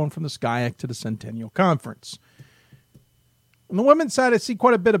Coast, going from the SCIAC to the Centennial Conference. On the women's side, I see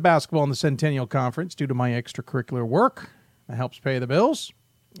quite a bit of basketball in the Centennial Conference due to my extracurricular work. That helps pay the bills.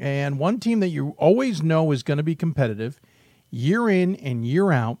 And one team that you always know is going to be competitive year in and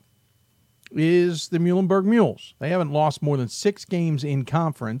year out is the Muhlenberg Mules. They haven't lost more than 6 games in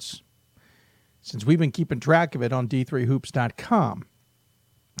conference since we've been keeping track of it on D3Hoops.com,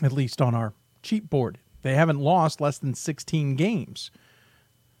 at least on our cheat board. They haven't lost less than 16 games.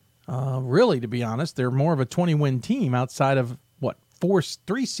 Really, to be honest, they're more of a 20-win team outside of,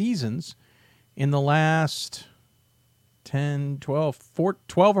 3 seasons in the last 10, 12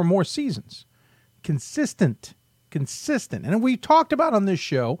 or more seasons. Consistent. And we talked about on this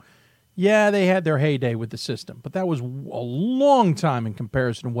show, yeah, they had their heyday with the system, but that was a long time in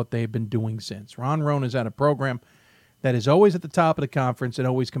comparison to what they've been doing since. Ron Rohn is at a program that is always at the top of the conference and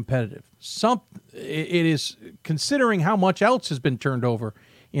always competitive. It is, considering how much else has been turned over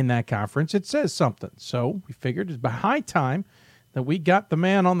in that conference, it says something. So we figured it's high time that we got the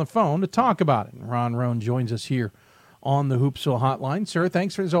man on the phone to talk about it. And Ron Rohn joins us here on the Hoopsville Hotline. Sir,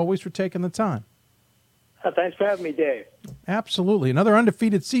 thanks as always for taking the time. Thanks for having me, Dave. Absolutely. Another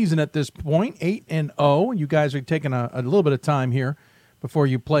undefeated season at this point, 8-0. You guys are taking a little bit of time here before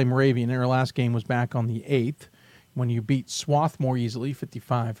you play Moravian. Their last game was back on the 8th when you beat Swarthmore easily,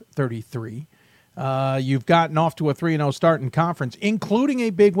 55-33. You've gotten off to a 3-0 start in conference, including a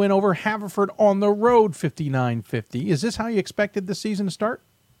big win over Haverford on the road, 59-50. Is this how you expected the season to start?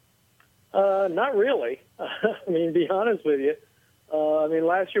 Not really. To be honest with you.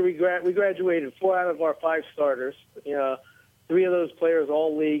 Last year we graduated 4 out of our 5 starters. 3 of those players,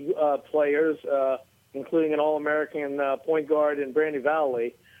 all-league players, including an All-American point guard in Brandy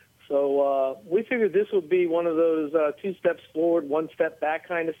Valley. So we figured this would be one of those 2 steps forward, 1 step back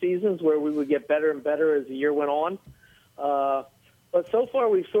kind of seasons where we would get better and better as the year went on. But so far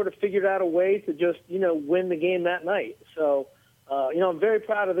we've sort of figured out a way to just, win the game that night. So, I'm very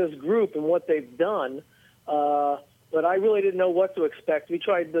proud of this group and what they've done. But I really didn't know what to expect. We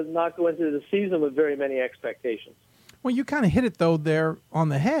tried to not go into the season with very many expectations. Well, you kind of hit it, though, there on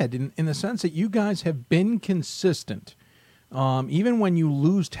the head in the sense that you guys have been consistent. Even when you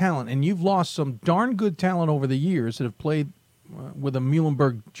lose talent, and you've lost some darn good talent over the years that have played with a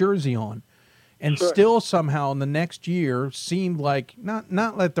Muhlenberg jersey on, and Sure. still somehow in the next year seemed like, not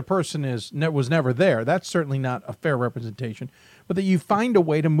that the person was never there. That's certainly not a fair representation, but that you find a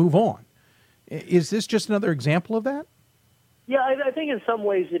way to move on. Is this just another example of that? Yeah, I think in some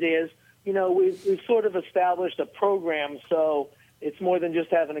ways it is. We've sort of established a program, so it's more than just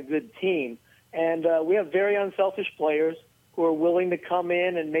having a good team. And we have very unselfish players who are willing to come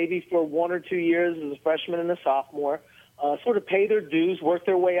in and maybe for 1 or 2 years as a freshman and a sophomore, sort of pay their dues, work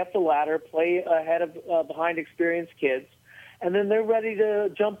their way up the ladder, play ahead of behind experienced kids. and then they're ready to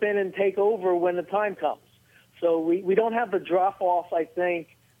jump in and take over when the time comes. So we don't have the drop-off, I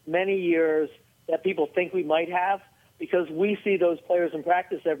think, many years that people think we might have, because we see those players in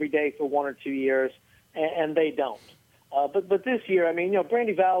practice every day for 1 or 2 years, and they don't. But this year, I mean,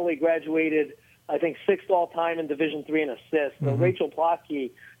 Brandy Valley graduated, I think, 6th all-time in Division III in assists. Rachel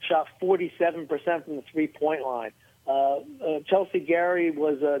Plotke shot 47% from the three-point line. Chelsea Gary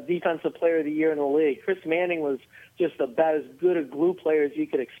was a Defensive Player of the Year in the league. Chris Manning was just about as good a glue player as you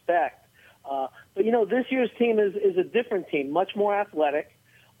could expect. But, this year's team is a different team, much more athletic,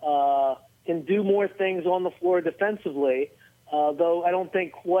 can do more things on the floor defensively, though I don't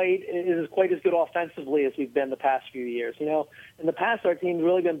think it is quite as good offensively as we've been the past few years. In the past, our team's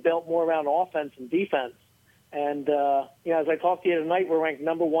really been built more around offense and defense. And, as I talked to you tonight, we're ranked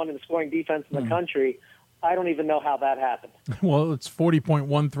number 1 in scoring defense in the country. I don't even know how that happened. Well, it's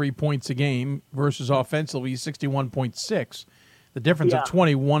 40.13 points a game versus offensively 61.6. The difference of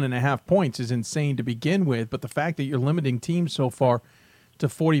 21.5 points is insane to begin with, but the fact that you're limiting teams so far to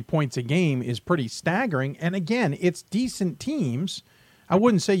 40 points a game is pretty staggering. And again, it's decent teams. I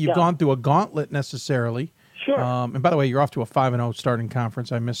wouldn't say you've gone through a gauntlet necessarily. Sure. And by the way, you're off to a 5-0 starting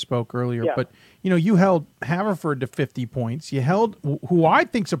conference. I misspoke earlier. Yeah. But, you held Haverford to 50 points. You held who I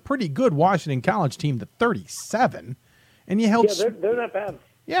think's a pretty good Washington College team to 37. And you held... Yeah, they're not bad.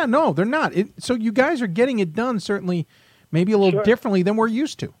 Yeah, no, they're not. So you guys are getting it done, certainly, maybe a little differently than we're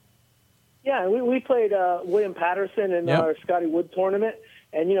used to. Yeah, we played William Patterson in our Scotty Wood tournament.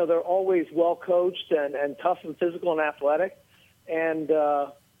 And, they're always well-coached and tough and physical and athletic. And...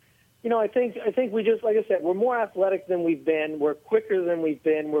 I think we just, like I said, we're more athletic than we've been. We're quicker than we've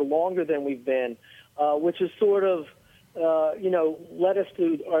been. We're longer than we've been, which is sort of, led us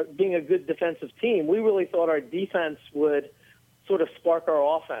to being a good defensive team. We really thought our defense would sort of spark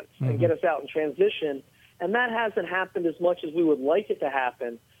our offense and get us out in transition. And that hasn't happened as much as we would like it to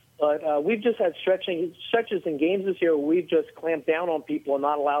happen. But we've just had stretches in games this year where we've just clamped down on people and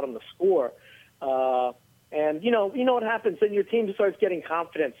not allowed them to score. And, you know what happens? Then your team starts getting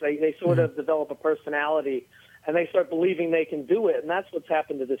confidence. They sort of develop a personality, and they start believing they can do it, and that's what's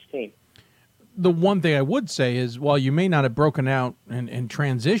happened to this team. The one thing I would say is, while you may not have broken out and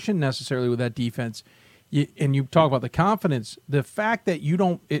transitioned necessarily with that defense, and you talk about the confidence, the fact that you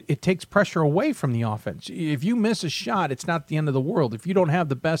don't, it takes pressure away from the offense. If you miss a shot, it's not the end of the world. If you don't have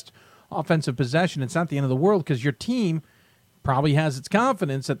the best offensive possession, it's not the end of the world, because your team probably has its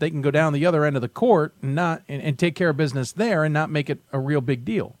confidence that they can go down the other end of the court and take care of business there and not make it a real big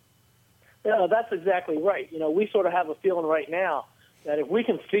deal. Yeah, that's exactly right. We sort of have a feeling right now that if we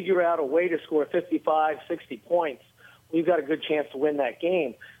can figure out a way to score 55, 60 points, we've got a good chance to win that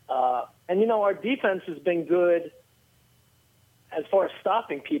game. And our defense has been good as far as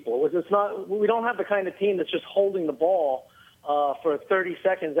stopping people. We don't have the kind of team that's just holding the ball for 30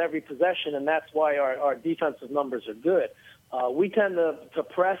 seconds every possession, and that's why our defensive numbers are good. We tend to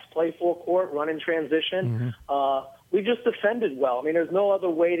press, play full court, run in transition. We've just defended well. I mean, there's no other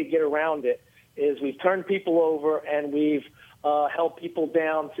way to get around it. We've turned people over and we've held people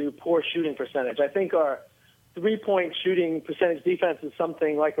down to poor shooting percentage. I think our three-point shooting percentage defense is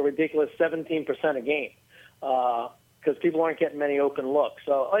something like a ridiculous 17% a game because people aren't getting many open looks.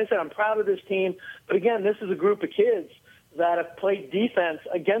 So, like I said, I'm proud of this team. But, again, this is a group of kids that have played defense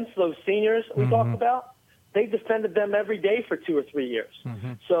against those seniors we talked about. They defended them every day for 2 or 3 years.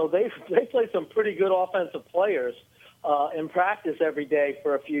 So they played some pretty good offensive players in practice every day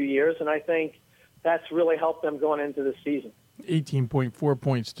for a few years, and I think that's really helped them going into this season. 18.4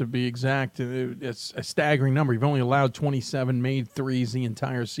 points to be exact. It's a staggering number. You've only allowed 27 made threes the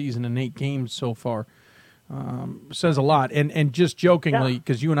entire season in 8 games so far. Says a lot. And just jokingly,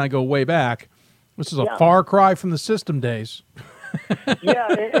 because you and I go way back, this is a far cry from the system days.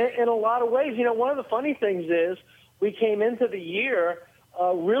 Yeah, in a lot of ways. One of the funny things is we came into the year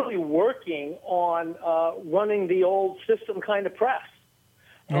really working on running the old system kind of press.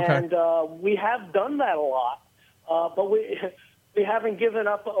 Okay. And we have done that a lot, but we haven't given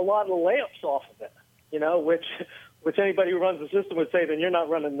up a lot of the layups off of it, which anybody who runs the system would say, then you're not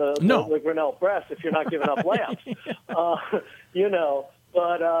running the Grinnell press if you're not giving up layups.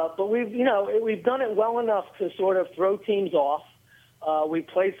 But we've done it well enough to sort of throw teams off. We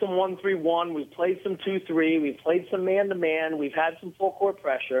played some 1-3-1. We've played some 2-3. We've played some man-to-man. We've had some full-court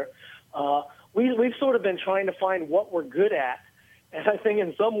pressure. We've sort of been trying to find what we're good at. And I think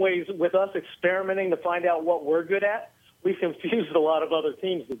in some ways, with us experimenting to find out what we're good at, we've confused a lot of other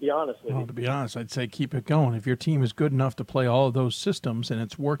teams, to be honest with you. To be honest, I'd say keep it going. If your team is good enough to play all of those systems and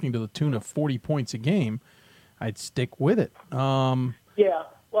it's working to the tune of 40 points a game, I'd stick with it. Yeah.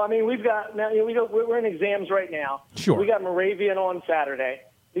 Well, I mean, we've got now. We're in exams right now. Sure. We got Moravian on Saturday.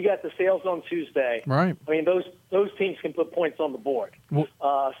 We got DeSales on Tuesday. Right. I mean, those teams can put points on the board. Well,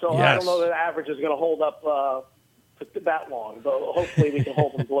 so yes. I don't know that the average is going to hold up that long, but hopefully we can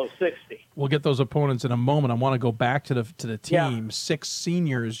hold them below 60. We'll get those opponents in a moment. I want to go back to the team. Yeah. 6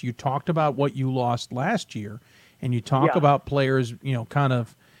 seniors. You talked about what you lost last year, and you talk about players, kind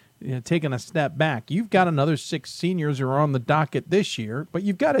of taking a step back. You've got another 6 seniors who are on the docket this year, but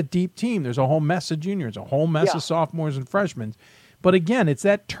you've got a deep team. There's a whole mess of juniors, a whole mess of sophomores and freshmen. But again, it's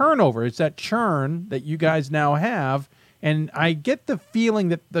that turnover. It's that churn that you guys now have. And I get the feeling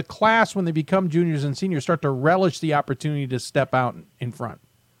that the class, when they become juniors and seniors, start to relish the opportunity to step out in front.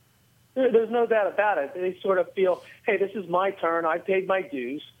 There's no doubt about it. They sort of feel, hey, this is my turn. I paid my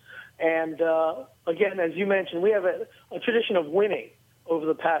dues. And, again, as you mentioned, we have a tradition of winning over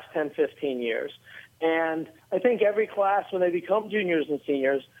the past 10, 15 years. And I think every class, when they become juniors and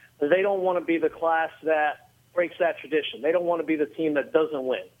seniors, they don't want to be the class that breaks that tradition. They don't want to be the team that doesn't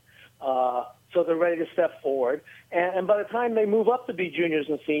win. So they're ready to step forward. And by the time they move up to be juniors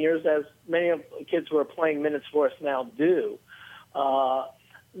and seniors, as many of the kids who are playing minutes for us now do,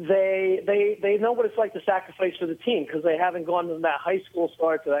 they know what it's like to sacrifice for the team because they haven't gone from that high school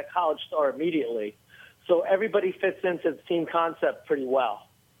star to that college star immediately. So everybody fits into the team concept pretty well.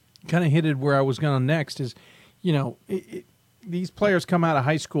 Kind of hit it where I was going next is, these players come out of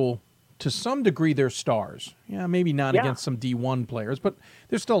high school, to some degree they're stars. Yeah, maybe not against some D1 players, but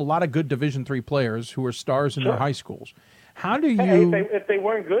there's still a lot of good Division III players who are stars in their high schools. How do you... If they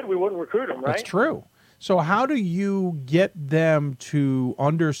weren't good, we wouldn't recruit them, right? That's true. So how do you get them to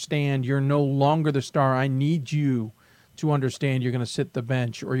understand you're no longer the star? I need you to understand you're going to sit the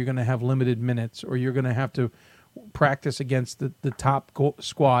bench, or you're going to have limited minutes, or you're going to have to practice against the top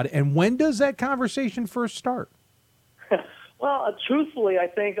squad. And when does that conversation first start? Well, truthfully, I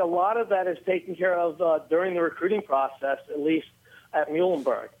think a lot of that is taken care of during the recruiting process, at least at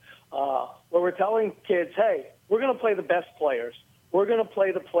Muhlenberg, where we're telling kids, hey, we're going to play the best players. We're going to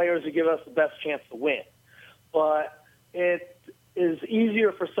play the players who give us the best chance to win. But it is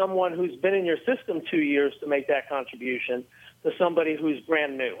easier for someone who's been in your system 2 years to make that contribution to somebody who's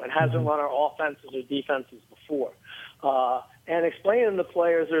brand new and hasn't run our offenses or defenses before. And explaining to the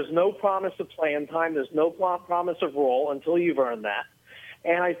players there's no promise of playing time, there's no promise of role until you've earned that.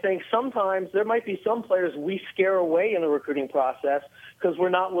 And I think sometimes there might be some players we scare away in the recruiting process because we're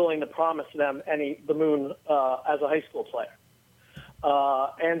not willing to promise them the moon as a high school player.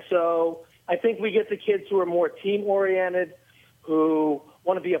 And so I think we get the kids who are more team-oriented, who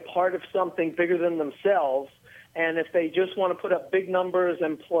want to be a part of something bigger than themselves. And if they just want to put up big numbers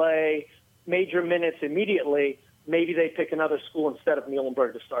and play major minutes immediately, maybe they pick another school instead of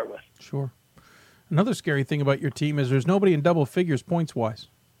Muhlenberg to start with. Sure. Another scary thing about your team is there's nobody in double figures points-wise.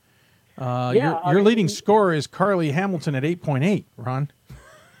 Your leading scorer is Carly Hamilton at 8.8, Ron.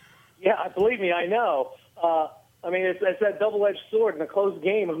 Yeah, believe me, I know. It's that double-edged sword in a close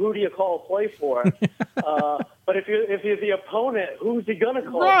game. Who do you call a play for? But if you're the opponent, who's he going to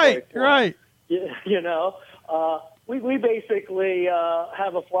call a play for? Right. We basically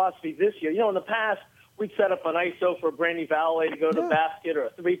have a philosophy this year. In the past, we'd set up an ISO for Brandy Valley to go to the basket or a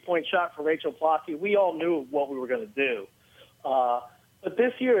three-point shot for Rachel Plocky. We all knew what we were going to do. But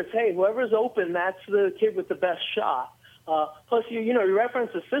this year, it's, hey, whoever's open, that's the kid with the best shot. Plus, you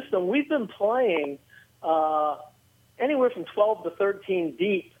reference the system. We've been playing anywhere from 12 to 13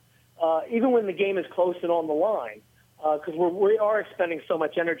 deep, even when the game is close and on the line, because we are expending so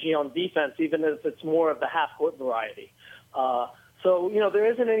much energy on defense, even if it's more of the half-court variety. So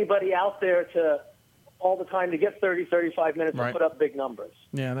there isn't anybody out there to all the time to get 30, 35 minutes and put up big numbers.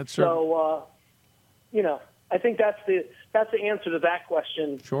 Yeah, that's true. So, I think that's the answer to that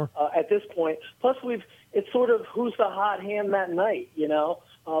question. Sure. At this point. Plus, it's sort of who's the hot hand that night.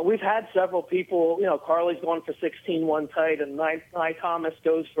 We've had several people. Carly's gone for 16 one night, and Nye Thomas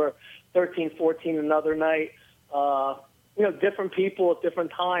goes for 13, 14 another night. Different people at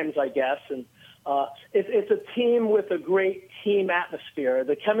different times, I guess, and it's a team with a great team atmosphere.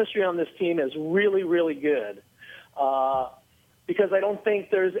 The chemistry on this team is really, really good. Because I don't think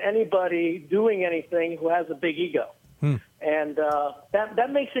there's anybody doing anything who has a big ego. And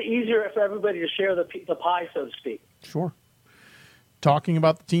that makes it easier for everybody to share the pie, so to speak. Sure. Talking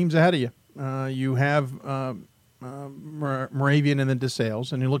about the teams ahead of you, you have Moravian and then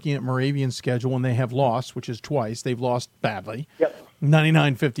DeSales, and you're looking at Moravian's schedule, and they have lost, which is twice. They've lost badly. Yep.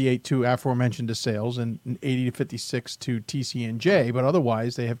 99-58 to aforementioned DeSales and 80-56 to TCNJ, but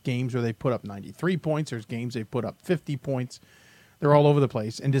otherwise they have games where they put up 93 points. There's games they put up 50 points. They're all over the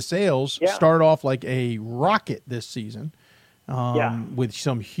place. And DeSales started off like a rocket this season. with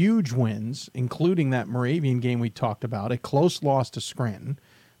some huge wins, including that Moravian game we talked about, a close loss to Scranton,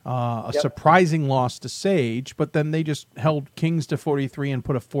 a surprising loss to Sage, but then they just held Kings to 43 and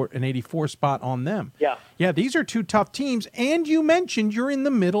put an 84 spot on them. Yeah, these are two tough teams, and you mentioned you're in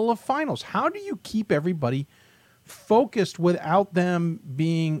the middle of finals. How do you keep everybody focused without them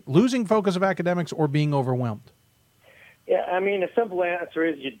losing focus of academics or being overwhelmed? Yeah, I mean, the simple answer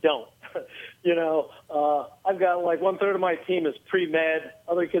is you don't. I've got like 1/3 of my team is pre-med.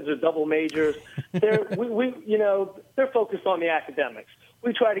 Other kids are double majors. They're focused on the academics.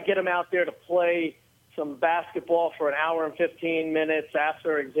 We try to get them out there to play some basketball for an hour and 15 minutes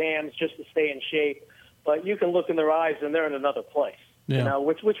after exams just to stay in shape. But you can look in their eyes and they're in another place,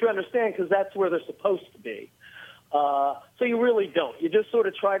 which we understand because that's where they're supposed to be. So you really don't. You just sort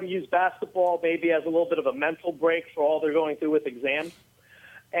of try to use basketball maybe as a little bit of a mental break for all they're going through with exams.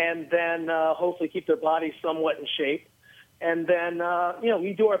 And then hopefully keep their bodies somewhat in shape. And then,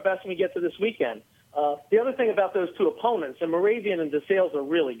 we do our best when we get to this weekend. The other thing about those two opponents, and Moravian and DeSales are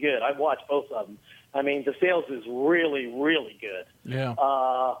really good. I've watched both of them. I mean, DeSales is really, really good. Yeah.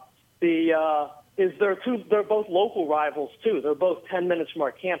 They're both local rivals, too. They're both 10 minutes from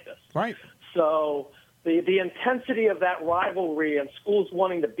our campus. Right. So the intensity of that rivalry and schools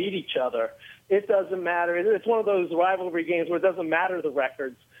wanting to beat each other, it doesn't matter. It's one of those rivalry games where it doesn't matter the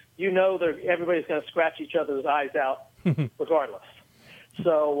records. Everybody's going to scratch each other's eyes out regardless.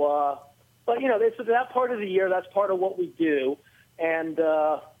 So, it's that part of the year. That's part of what we do. And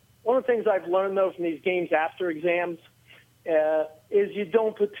one of the things I've learned, though, from these games after exams is you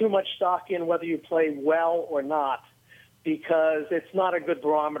don't put too much stock in whether you play well or not, because it's not a good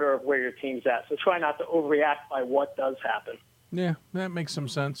barometer of where your team's at. So try not to overreact by what does happen. Yeah, that makes some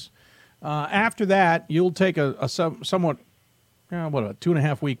sense. After that, you'll take a somewhat, a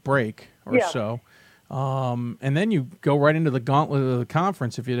 2.5 week break or so. And then you go right into the gauntlet of the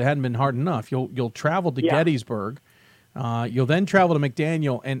conference. If it hadn't been hard enough, you'll travel to Gettysburg. You'll then travel to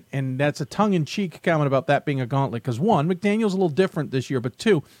McDaniel, and that's a tongue-in-cheek comment about that being a gauntlet, because one, McDaniel's a little different this year, but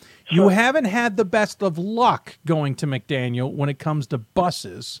two, you haven't had the best of luck going to McDaniel when it comes to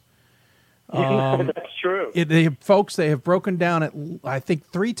buses. That's true. They have broken down at, I think,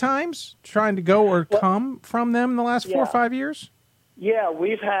 3 times trying to go or come from them in the last 4 or 5 years. Yeah,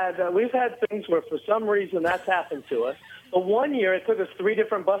 we've had things where for some reason that's happened to us. But one year it took us 3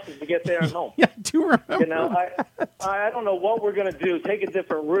 different buses to get there and home. Yeah, I do remember. I don't know what we're going to do. Take a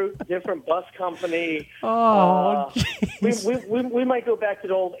different route, different bus company. We might go back to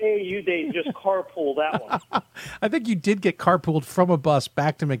the old AAU days, just carpool that one. I think you did get carpooled from a bus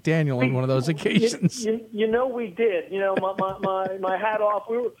back to McDaniel on one of those occasions. We did. My hat off.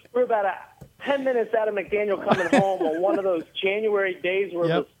 We're about 10 minutes out of McDaniel coming home on one of those January days where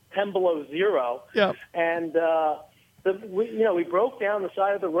it was 10 below zero. Yep. And we broke down the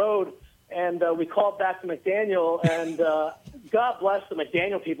side of the road, and we called back to McDaniel, and God bless the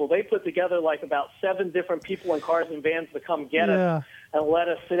McDaniel people. They put together like about 7 different people in cars and vans to come get us and let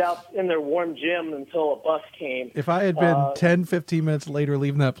us sit out in their warm gym until a bus came. If I had been 10, 15 minutes later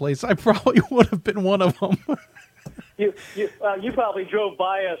leaving that place, I probably would have been one of them. You probably drove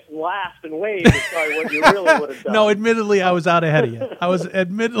by us, laughed, and waved. Is probably what you really would have done. No, admittedly, I was out ahead of you.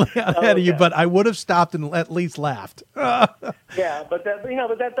 Ahead of you, but I would have stopped and at least laughed. Yeah, but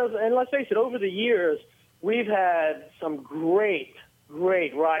that doesn't. And let's face it, over the years, we've had some great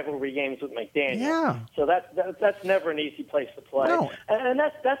rivalry games with McDaniel. Yeah. So that's never an easy place to play. No. And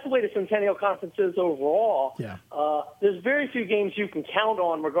that's the way the Centennial Conference is overall. Yeah. There's very few games you can count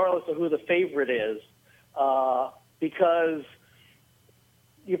on, regardless of who the favorite is. Because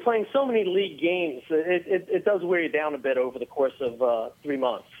you're playing so many league games, it does wear you down a bit over the course of 3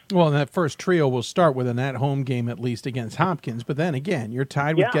 months. Well, and that first trio will start with an at-home game at least against Hopkins, but then again, you're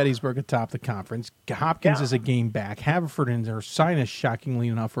tied with Gettysburg atop the conference. Hopkins is a game back. Haverford and Ursinus, shockingly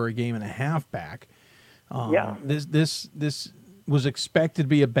enough, are a game and a half back. This was expected to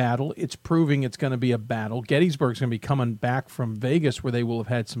be a battle. It's proving it's going to be a battle. Gettysburg's going to be coming back from Vegas, where they will have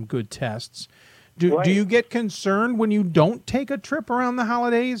had some good tests. Do you get concerned when you don't take a trip around the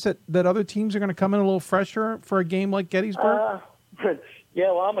holidays that other teams are going to come in a little fresher for a game like Gettysburg?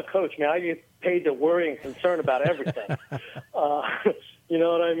 Yeah, well, I'm a coach, man. I get paid to worry and concern about everything. You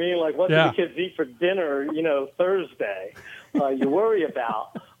know what I mean? Like, what do the kids eat for dinner, Thursday? You worry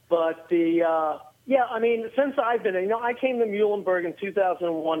about. But I mean, since I've been, I came to Muhlenberg in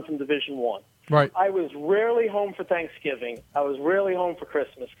 2001 from Division I. Right. I was rarely home for Thanksgiving. I was rarely home for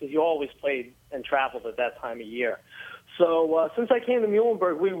Christmas because you always played and traveled at that time of year. So since I came to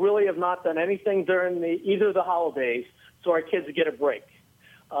Muhlenberg, we really have not done anything during either of the holidays so our kids get a break.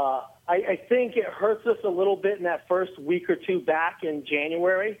 I think it hurts us a little bit in that first week or two back in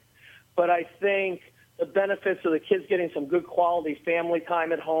January, but I think the benefits of the kids getting some good quality family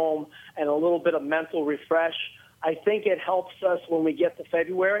time at home and a little bit of mental refresh, I think it helps us when we get to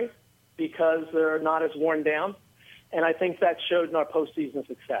February because they're not as worn down, and I think that showed in our postseason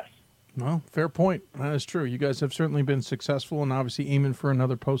success. Well, fair point. That is true. You guys have certainly been successful and obviously aiming for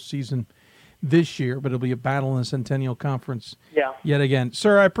another postseason this year, but it'll be a battle in the Centennial Conference yet again.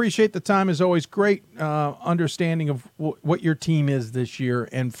 Sir, I appreciate the time as always. Great understanding of what your team is this year,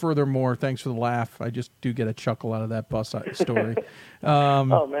 and furthermore, thanks for the laugh. I just do get a chuckle out of that bus story.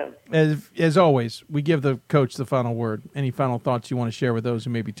 Oh, man. As always, we give the coach the final word. Any final thoughts you want to share with those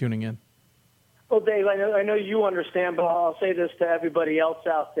who may be tuning in? Well, Dave, I know you understand, but I'll say this to everybody else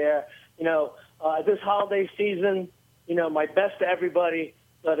out there. This holiday season, my best to everybody,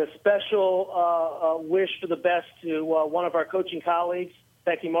 but a special wish for the best to one of our coaching colleagues,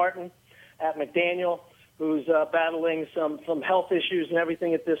 Becky Martin at McDaniel, who's battling some health issues and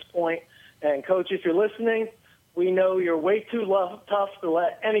everything at this point. And, Coach, if you're listening, we know you're way too tough to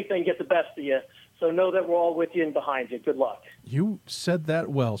let anything get the best of you. So know that we're all with you and behind you. Good luck. You said that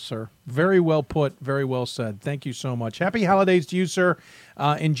well, sir. Very well put. Very well said. Thank you so much. Happy holidays to you, sir.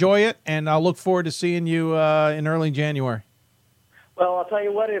 Enjoy it, and I'll look forward to seeing you in early January. Well, I'll tell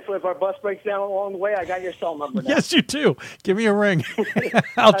you what, if our bus breaks down along the way, I got your cell number now. Yes, you do. Give me a ring.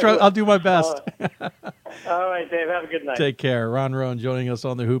 I'll do my best. All right, Dave. Have a good night. Take care. Ron Roan joining us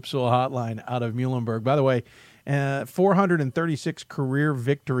on the Hoopsville Hotline out of Muhlenberg. By the way, 436 career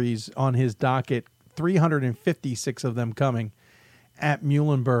victories on his docket, 356 of them coming at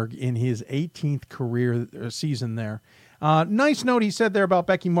Muhlenberg in his 18th career season there. Nice note he said there about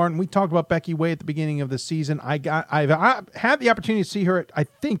Becky Martin. We talked about Becky way at the beginning of the season. I've had the opportunity to see her at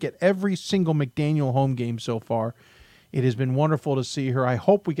every single McDaniel home game so far. It has been wonderful to see her. I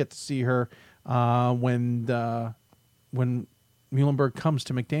hope we get to see her when Muhlenberg comes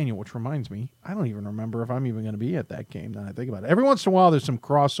to McDaniel, which reminds me, I don't even remember if I'm even going to be at that game now that I think about it. Every once in a while there's some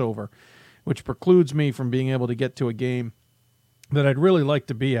crossover, which precludes me from being able to get to a game that I'd really like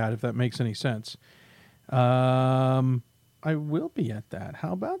to be at, if that makes any sense. I will be at that.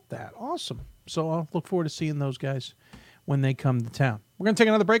 How about that? Awesome. So I'll look forward to seeing those guys when they come to town. We're going to take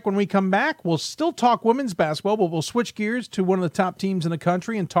another break. When we come back, we'll still talk women's basketball, but we'll switch gears to one of the top teams in the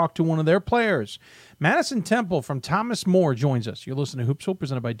country and talk to one of their players. Madison Temple from Thomas More joins us. You're listening to Hoopsville,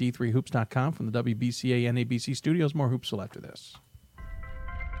 presented by D3Hoops.com from the WBCA NABC studios. More Hoopsville after this.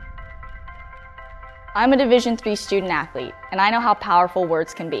 I'm a Division III student athlete, and I know how powerful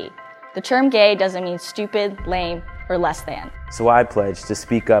words can be. The term gay doesn't mean stupid, lame, or less than. So I pledge to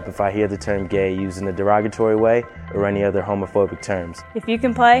speak up if I hear the term gay used in a derogatory way or any other homophobic terms. If you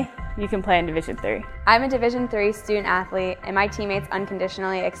can play in Division III. I'm a Division III student athlete, and my teammates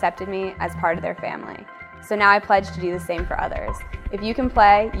unconditionally accepted me as part of their family. So now I pledge to do the same for others. If you can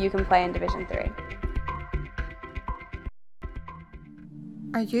play in Division III.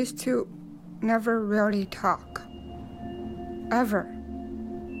 I used to never really talk. Ever.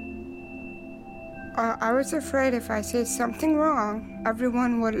 I was afraid if I said something wrong,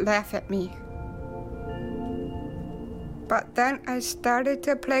 everyone would laugh at me. But then I started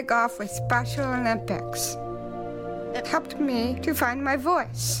to play golf with Special Olympics. It helped me to find my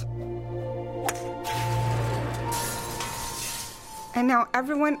voice. And now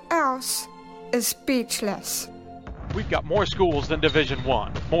everyone else is speechless. We've got more schools than Division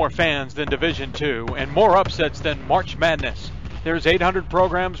I, more fans than Division II, and more upsets than March Madness. There's 800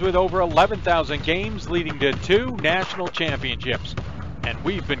 programs with over 11,000 games leading to 2 national championships. And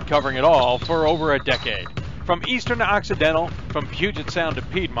we've been covering it all for over a decade. From Eastern to Occidental, from Puget Sound to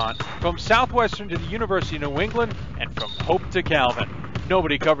Piedmont, from Southwestern to the University of New England, and from Hope to Calvin.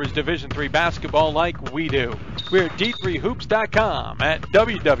 Nobody covers Division III basketball like we do. We're at D3Hoops.com at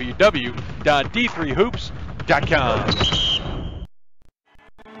www.D3Hoops.com.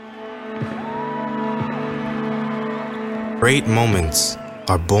 Great moments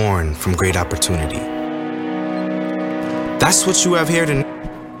are born from great opportunity. That's what you have here tonight.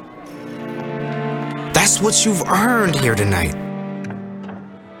 That's what you've earned here tonight.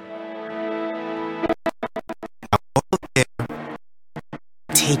 Now go there,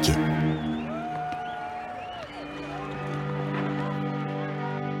 take it.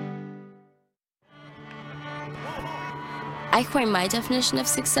 I coined my definition of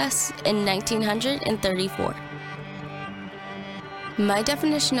success in 1934. My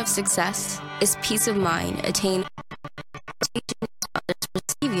definition of success is peace of mind attained others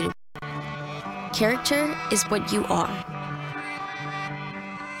perceive you to be. Character is what you are.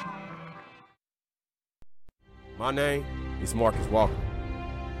 My name is Marcus Walker.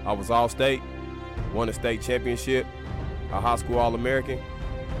 I was All-State, won a state championship, a high school All-American,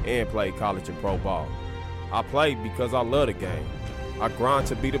 and played college and pro ball. I played because I love the game. I grind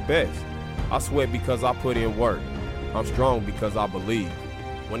to be the best. I sweat because I put in work. I'm strong because I believe.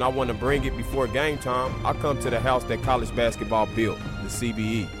 When I want to bring it before game time, I come to the house that college basketball built, the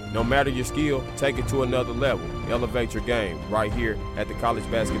CBE. No matter your skill, take it to another level. Elevate your game right here at the College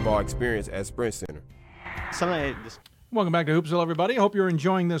Basketball Experience at Sprint Center. Welcome back to Hoopsville, everybody. I hope you're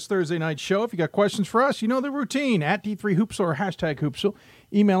enjoying this Thursday night show. If you got questions for us, you know the routine, at D3Hoopsville or hashtag Hoopsville.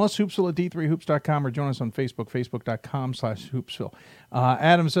 Email us, hoopsville@d3hoops.com, or join us on Facebook, facebook.com/Hoopsville.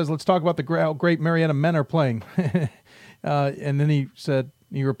 Adam says, let's talk about how great Marietta men are playing. And then he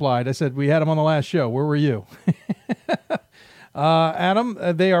replied, I said, we had them on the last show. Where were you? Adam,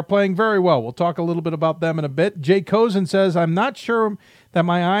 they are playing very well. We'll talk a little bit about them in a bit. Jay Cozen says, I'm not sure that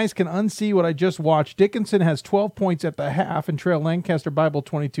my eyes can unsee what I just watched. Dickinson has 12 points at the half and trail Lancaster Bible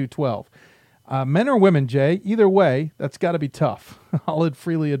 22-12. Men or women, Jay, either way, that's got to be tough. I'll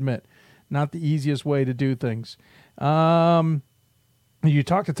freely admit. Not the easiest way to do things. You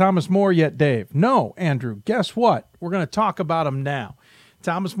talked to Thomas More yet, Dave? No, Andrew. Guess what? We're going to talk about him now.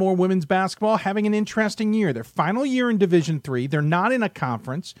 Thomas More women's basketball having an interesting year. Their final year in Division III. They're not in a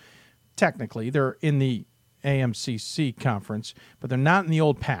conference. Technically, they're in the AMCC conference, but they're not in the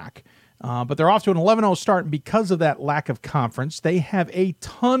old pack. But they're off to an 11-0 start, and because of that lack of conference, they have a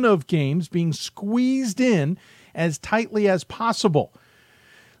ton of games being squeezed in as tightly as possible.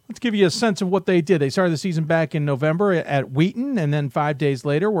 Let's give you a sense of what they did. They started the season back in November at Wheaton, and then 5 days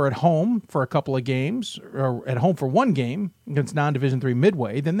later were at home for a couple of games, or at home for one game against non-Division III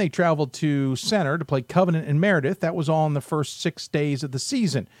Midway. Then they traveled to Center to play Covenant and Meredith. That was all in the first 6 days of the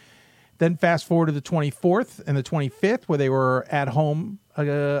season. Then fast forward to the 24th and the 25th, where they were at home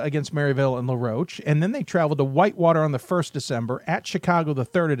against Maryville and LaRoche. And then they traveled to Whitewater on the 1st of December, at Chicago the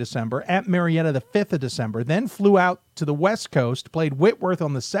 3rd of December, at Marietta the 5th of December, then flew out to the West Coast, played Whitworth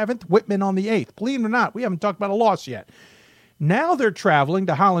on the 7th, Whitman on the 8th. Believe it or not, we haven't talked about a loss yet. Now they're traveling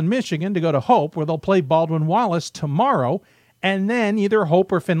to Holland, Michigan to go to Hope, where they'll play Baldwin Wallace tomorrow, and then either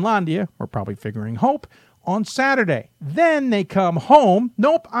Hope or Finlandia, we're probably figuring Hope, on Saturday. Then they come home.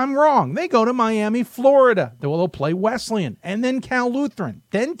 Nope, I'm wrong. They go to Miami, Florida. They'll play Wesleyan and then Cal Lutheran.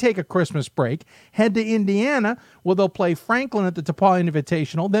 Then take a Christmas break, head to Indiana, where they'll play Franklin at the DePaul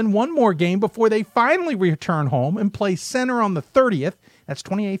Invitational. Then one more game before they finally return home and play Center on the 30th. That's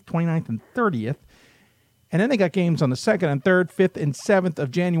 28th, 29th, and 30th. And then they got games on the 2nd and 3rd, 5th, and 7th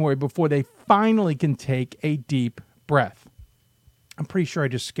of January before they finally can take a deep breath. I'm pretty sure I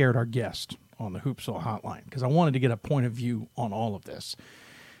just scared our guest on the Hoopsville hotline because I wanted to get a point of view on all of this.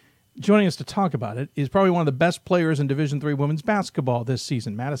 Joining us to talk about it is probably one of the best players in Division III women's basketball this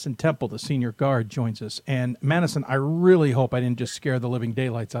season. Madison Temple, the senior guard, joins us. And Madison, I really hope I didn't just scare the living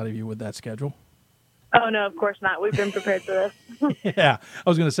daylights out of you with that schedule. Oh, no, of course not. We've been prepared for this. Yeah, I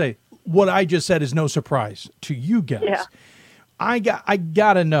was going to say, what I just said is no surprise to you guys. Yeah. I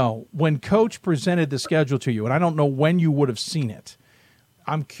got to know, when Coach presented the schedule to you, and I don't know when you would have seen it,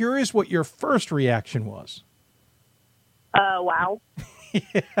 I'm curious what your first reaction was. Wow.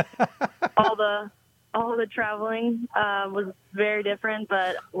 All the traveling was very different,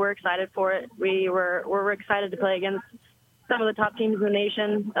 but we're excited for it. We're excited to play against some of the top teams in the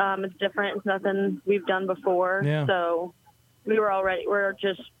nation. It's different. It's nothing we've done before. Yeah. So we're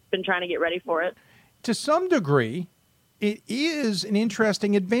just been trying to get ready for it. To some degree, it is an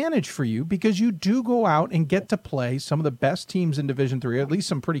interesting advantage for you because you do go out and get to play some of the best teams in Division III, at least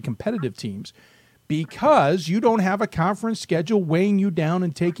some pretty competitive teams, because you don't have a conference schedule weighing you down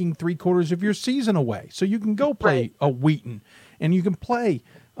and taking 3/4 of your season away. So you can go play a Wheaton, and you can play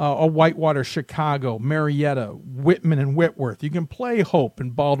a Whitewater, Chicago, Marietta, Whitman, and Whitworth. You can play Hope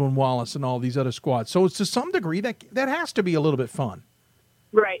and Baldwin Wallace and all these other squads. So it's to some degree that has to be a little bit fun.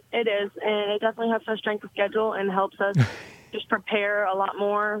 Right, it is, and it definitely helps our strength of schedule and helps us just prepare a lot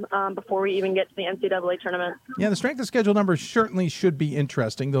more before we even get to the NCAA tournament. Yeah, the strength of schedule numbers certainly should be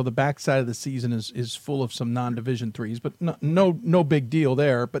interesting, though the backside of the season is full of some non-Division threes, but no big deal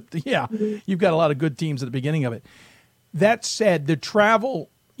there. But yeah, you've got a lot of good teams at the beginning of it. That said, the travel,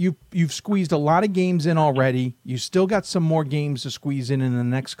 you've squeezed a lot of games in already. You still got some more games to squeeze in the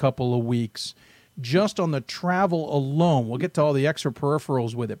next couple of weeks. Just on the travel alone, we'll get to all the extra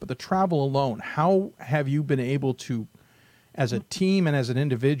peripherals with it, but the travel alone, how have you been able to, as a team and as an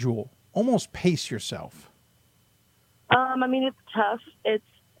individual, almost pace yourself? I mean, it's tough.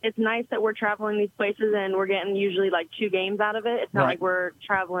 It's nice that we're traveling these places and we're getting usually like 2 games out of it. It's not like we're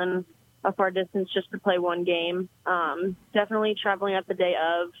traveling a far distance just to play one game. Definitely traveling up the day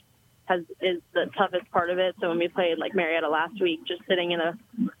of is the toughest part of it. So when we played like Marietta last week, just sitting in a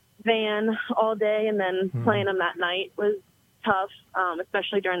van all day, and then playing them that night was tough,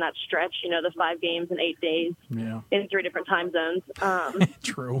 especially during that stretch, the 5 games in 8 days in 3 different time zones.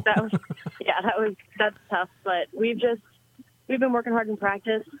 True. That's tough, but we've been working hard in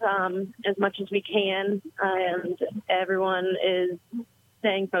practice as much as we can, and everyone is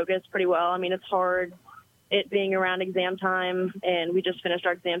staying focused pretty well. I mean, it's hard, it being around exam time, and we just finished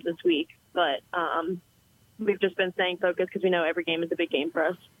our exams this week, but we've just been staying focused because we know every game is a big game for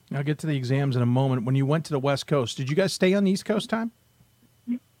us. I'll get to the exams in a moment. When you went to the West Coast, did you guys stay on the East Coast time?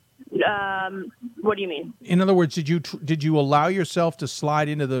 What do you mean? In other words, did you allow yourself to slide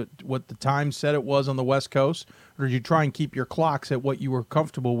into what the time said it was on the West Coast, or did you try and keep your clocks at what you were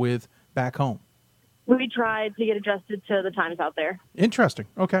comfortable with back home? We tried to get adjusted to the times out there. Interesting.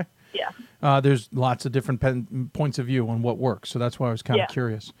 Okay. Yeah. There's lots of different points of view on what works, so that's why I was kind of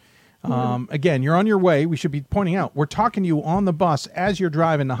curious. Again, you're on your way. We should be pointing out, we're talking to you on the bus as you're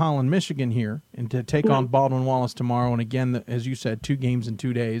driving to Holland, Michigan here, and to take on Baldwin Wallace tomorrow. And again, as you said, 2 games in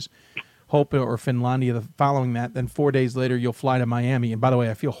 2 days. Hope or Finlandia following that. Then 4 days later, you'll fly to Miami. And by the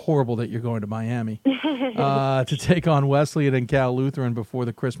way, I feel horrible that you're going to Miami to take on Wesleyan and Cal Lutheran before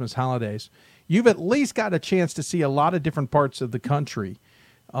the Christmas holidays. You've at least got a chance to see a lot of different parts of the country.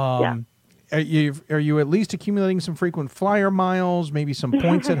 Are you at least accumulating some frequent flyer miles, maybe some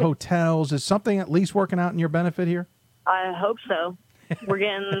points at hotels? Is something at least working out in your benefit here? I hope so.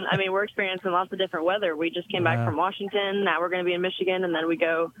 We're experiencing lots of different weather. We just came back from Washington. Now we're going to be in Michigan, and then we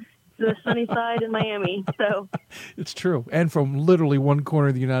go to the sunny side in Miami. So it's true. And from literally one corner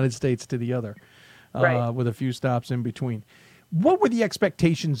of the United States to the other, with a few stops in between. What were the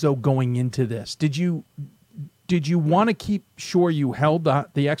expectations, though, going into this? Did you want to keep sure you held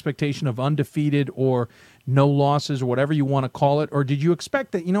the expectation of undefeated or no losses or whatever you want to call it? Or did you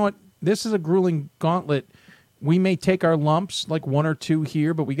expect that, this is a grueling gauntlet. We may take our lumps, like 1 or 2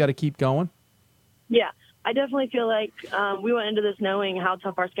 here, but we got to keep going? Yeah, I definitely feel like we went into this knowing how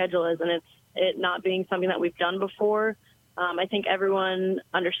tough our schedule is, and it not being something that we've done before. I think everyone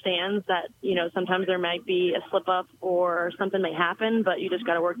understands that, sometimes there might be a slip-up or something may happen, but you just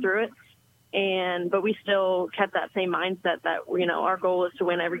got to work through it. But we still kept that same mindset that, our goal is to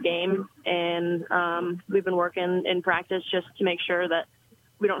win every game. And we've been working in practice just to make sure that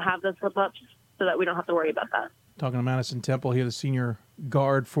we don't have the slip-ups so that we don't have to worry about that. Talking to Madison Temple here, the senior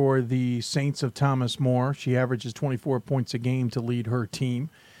guard for the Saints of Thomas More. She averages 24 points a game to lead her team.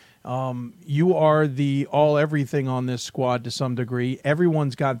 You are the all-everything on this squad to some degree.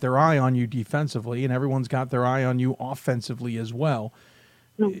 Everyone's got their eye on you defensively, and everyone's got their eye on you offensively as well.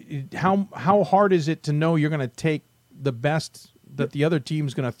 How hard is it to know you're going to take the best that the other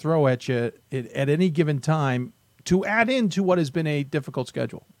team's going to throw at you at any given time to add into what has been a difficult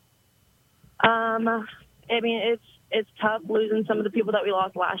schedule? It's tough losing some of the people that we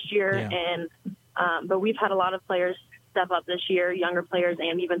lost last year, and but we've had a lot of players step up this year, younger players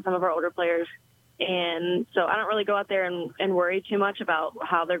and even some of our older players. And so I don't really go out there and worry too much about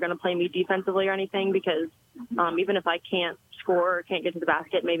how they're going to play me defensively or anything, because even if I can't score or can't get to the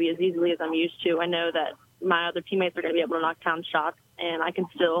basket maybe as easily as I'm used to, I know that my other teammates are going to be able to knock down shots, and I can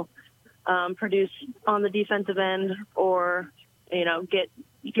still produce on the defensive end, or get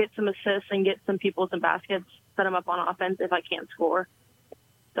some assists and get some people some baskets, set them up on offense if I can't score.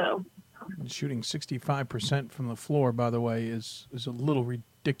 So shooting 65% from the floor, by the way, is a little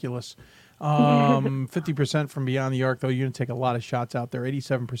ridiculous. 50% from beyond the arc, though. You're going to take a lot of shots out there.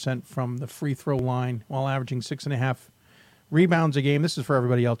 87% from the free throw line, while averaging 6.5 rebounds a game. This is for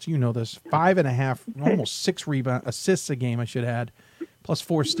everybody else. You know this. 5.5, almost 6 assists a game, I should add, plus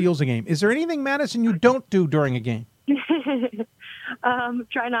 4 steals a game. Is there anything, Madison, you don't do during a game?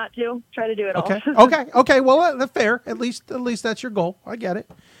 Try not to. Try to do it all. Okay. Well, that's fair. At least that's your goal. I get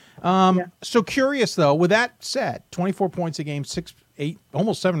it. So curious, though, with that said, 24 points a game, 8,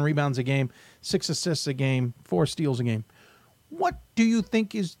 almost 7 rebounds a game, 6 assists a game, 4 steals a game. What do you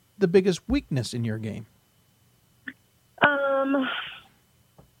think is the biggest weakness in your game?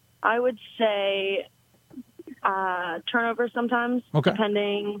 I would say turnovers sometimes,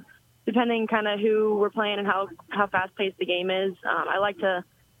 depending kind of who we're playing and how fast-paced the game is. I like to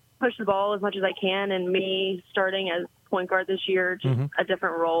push the ball as much as I can, and me starting as point guard this year, just a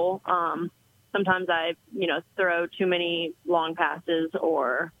different role. Sometimes I, throw too many long passes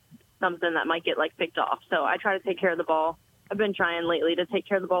or something that might get picked off. So I try to take care of the ball. I've been trying lately to take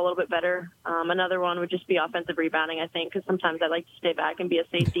care of the ball a little bit better. Another one would just be offensive rebounding, I think, because sometimes I like to stay back and be a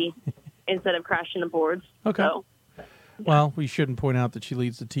safety instead of crashing the boards. Okay. So, well, we shouldn't point out that she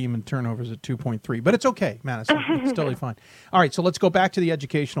leads the team in turnovers at 2.3, but it's okay, Madison. It's totally fine. All right, so let's go back to the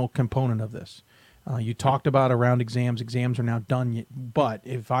educational component of this. You talked about around exams. Exams are now done, but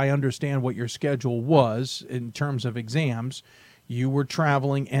if I understand what your schedule was in terms of exams, you were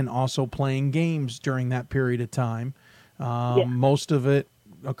traveling and also playing games during that period of time. Most of it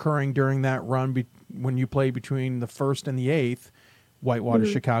occurring during that run when you played between the 1st and the 8th, Whitewater,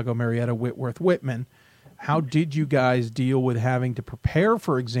 Chicago, Marietta, Whitworth, Whitman. How did you guys deal with having to prepare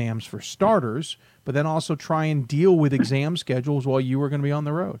for exams for starters, but then also try and deal with exam schedules while you were going to be on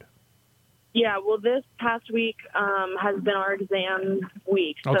the road? Yeah, well, this past week has been our exam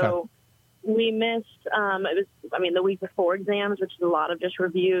week. So we missed, the week before exams, which is a lot of just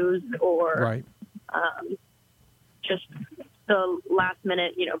reviews or just the last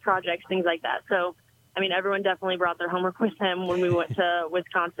minute, projects, things like that. So, everyone definitely brought their homework with them when we went to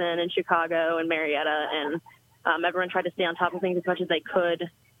Wisconsin and Chicago and Marietta, and everyone tried to stay on top of things as much as they could.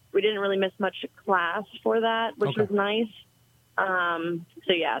 We didn't really miss much class for that, which was nice.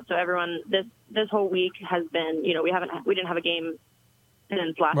 So everyone, this whole week has been, we didn't have a game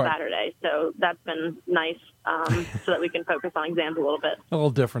since last Saturday, so that's been nice, so that we can focus on exams a little bit. A little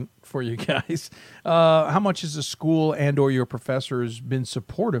different for you guys. How much has the school and or your professors been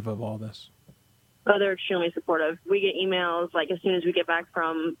supportive of all this? Oh, they're extremely supportive. We get emails, as soon as we get back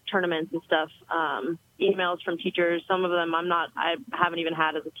from tournaments and stuff, emails from teachers. Some of them I haven't even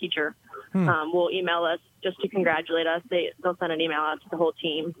had as a teacher. Will email us just to congratulate us. They'll send an email out to the whole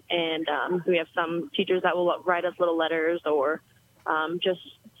team. And we have some teachers that will write us little letters or just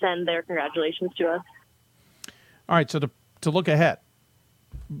send their congratulations to us. All right, so to look ahead,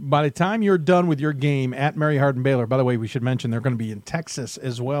 by the time you're done with your game at Mary Hardin Baylor, by the way, we should mention they're going to be in Texas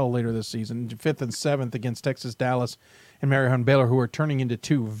as well later this season, 5th and 7th against Texas Dallas and Mary Hardin Baylor, who are turning into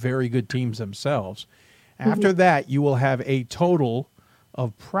two very good teams themselves. After that, you will have a total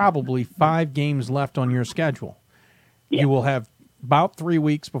of probably 5 games left on your schedule. You will have about 3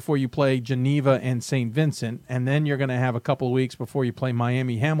 weeks before you play Geneva and St. Vincent, and then you're going to have a couple of weeks before you play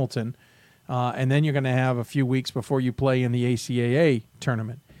Miami Hamilton. And then you're going to have a few weeks before you play in the ACAA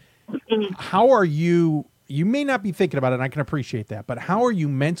tournament. How are you may not be thinking about it, and I can appreciate that, but how are you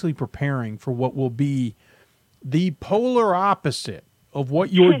mentally preparing for what will be the polar opposite of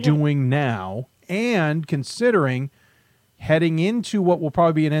what you're doing now, and considering heading into what will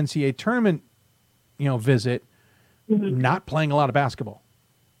probably be an NCAA tournament, visit, not playing a lot of basketball?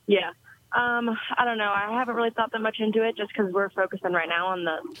 Yeah. I don't know. I haven't really thought that much into it just because we're focusing right now on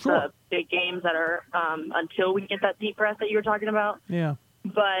the big games that are until we get that deep breath that you were talking about. Yeah.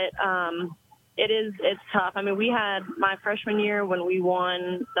 But it's tough. We had my freshman year when we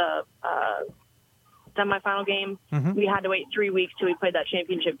won the semifinal game. We had to wait 3 weeks till we played that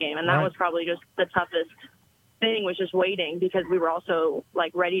championship game, and that was probably just the toughest thing, was just waiting, because we were also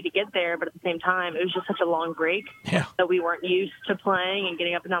ready to get there, but at the same time it was just such a long break that we weren't used to playing and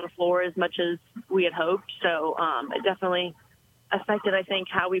getting up and down the floor as much as we had hoped. So it definitely affected, I think,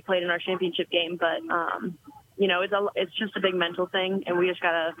 how we played in our championship game. But it's just a big mental thing, and we just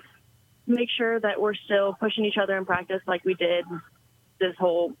gotta make sure that we're still pushing each other in practice like we did this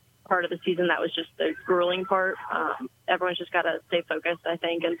whole part of the season. That was just the grueling part. Everyone's just gotta stay focused, I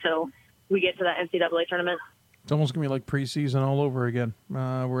think, until we get to that NCAA tournament. It's almost going to be like preseason all over again,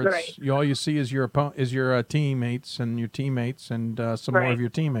 where it's all you see is your teammates and your teammates and some more of your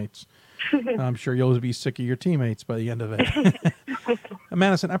teammates. I'm sure you'll be sick of your teammates by the end of it.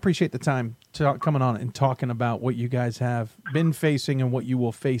 Madison, I appreciate the time coming on and talking about what you guys have been facing and what you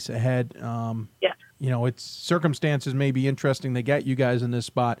will face ahead. It's circumstances may be interesting. They got you guys in this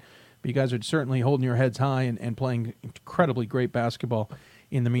spot, but you guys are certainly holding your heads high and playing incredibly great basketball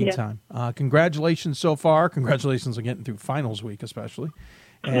in the meantime. Congratulations so far. Congratulations on getting through finals week, especially.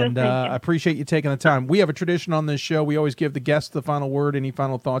 And I appreciate you taking the time. We have a tradition on this show. We always give the guests the final word. Any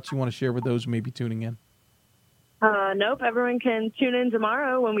final thoughts you want to share with those who may be tuning in? Nope. Everyone can tune in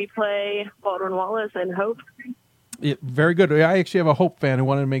tomorrow when we play Baldwin Wallace and Hope. Yeah, very good. I actually have a Hope fan who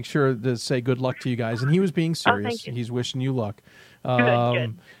wanted to make sure to say good luck to you guys, and he was being serious. He's wishing you luck.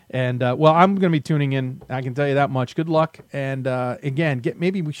 Good. And I'm going to be tuning in. I can tell you that much. Good luck. And again,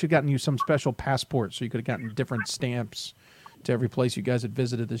 maybe we should have gotten you some special passports so you could have gotten different stamps to every place you guys had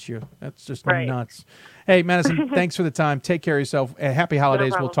visited this year. That's just nuts. Hey, Madison, thanks for the time. Take care of yourself. Happy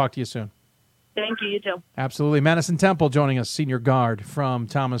holidays. We'll talk to you soon. Thank you. You too. Absolutely. Madison Temple joining us, senior guard from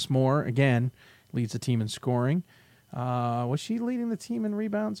Thomas More. Again, leads the team in scoring. Was she leading the team in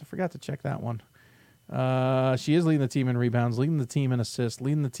rebounds? I forgot to check that one. She is leading the team in rebounds, leading the team in assists,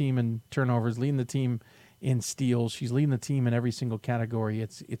 leading the team in turnovers, leading the team in steals. She's leading the team in every single category.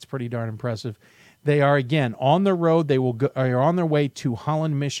 It's pretty darn impressive. They are, again, on the road. They are on their way to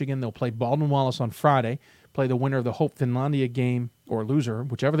Holland, Michigan. They'll play Baldwin Wallace on Friday. play the winner of the Hope-Finlandia game, or loser,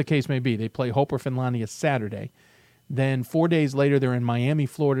 whichever the case may be. They play Hope or Finlandia Saturday. Then 4 days later, they're in Miami,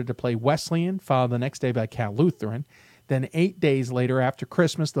 Florida to play Wesleyan, followed the next day by Cal Lutheran. Then 8 days later, after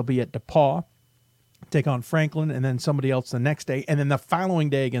Christmas, they'll be at DePaul, take on Franklin, and then somebody else the next day. And then the following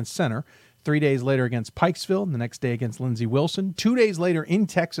day against Center. 3 days later against Pikesville, and the next day against Lindsey Wilson. 2 days later in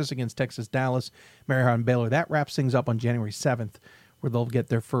Texas against Texas Dallas, Mary Hardin Baylor. That wraps things up on January 7th, where they'll get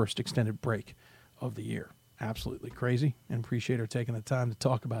their first extended break of the year. Absolutely crazy, and appreciate her taking the time to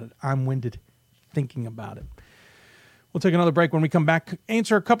talk about it. I'm winded thinking about it. We'll take another break. When we come back,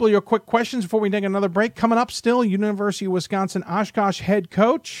 answer a couple of your quick questions before we take another break. Coming up still, University of Wisconsin Oshkosh head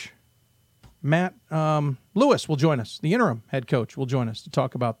coach Matt Lewis will join us. The interim head coach will join us to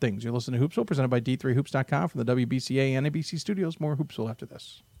talk about things. You're listening to Hoopsville, presented by D3Hoops.com from the WBCA and ABC studios. More Hoopsville after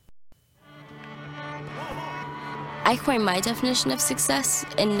this. I coined my definition of success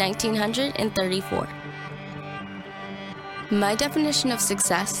in 1934. My definition of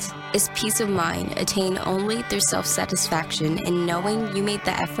success is peace of mind attained only through self-satisfaction in knowing you made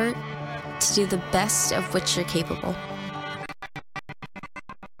the effort to do the best of which you're capable.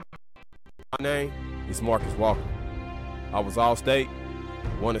 My name is Marcus Walker. I was All-State,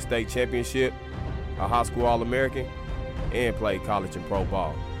 won a state championship, a high school All-American, and played college and pro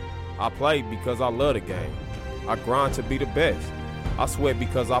ball. I played because I love the game. I grind to be the best. I sweat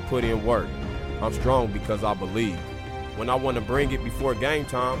because I put in work. I'm strong because I believe. When I want to bring it before game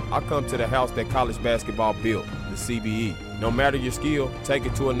time, I come to the house that college basketball built, the CBE. No matter your skill, take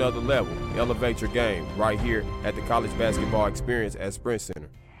it to another level. Elevate your game right here at the College Basketball Experience at Sprint Center.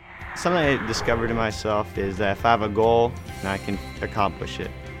 Something I discovered in myself is that if I have a goal, I can accomplish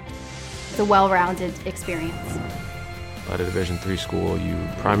it. It's a well-rounded experience. At a Division III school, you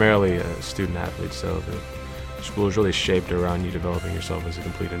primarily a student athlete, so the school is really shaped around you developing yourself as a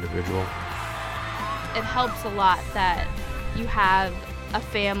complete individual. It helps a lot that you have a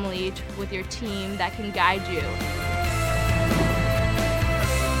family with your team that can guide you.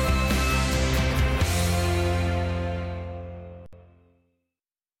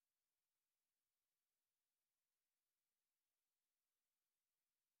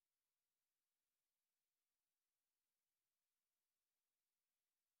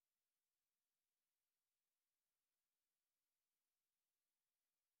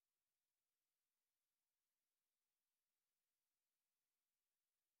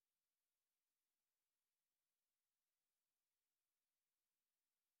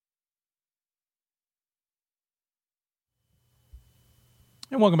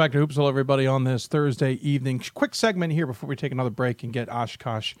 And welcome back to Hoopsville, everybody, on this Thursday evening. Quick segment here before we take another break and get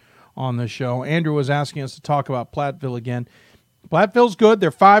Oshkosh on the show. Andrew was asking us to talk about Platteville again. Platteville's good.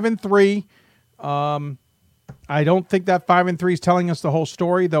 They're 5-3. I don't think that 5-3 is telling us the whole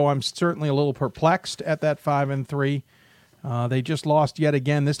story, though I'm certainly a little perplexed at that 5-3. They just lost yet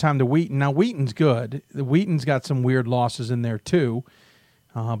again, this time to Wheaton. Now, Wheaton's good. The Wheaton's got some weird losses in there, too.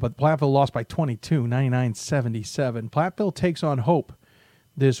 But Platteville lost by 22, 99-77. Platteville takes on Hope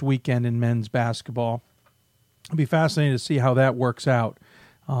this weekend in men's basketball. It'll be fascinating to see how that works out.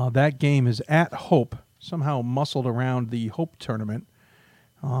 That game is at Hope, somehow muscled around the Hope tournament.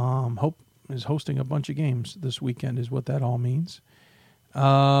 Hope is hosting a bunch of games this weekend is what that all means.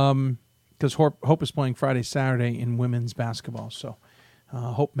 Because Hope is playing Friday, Saturday in women's basketball. So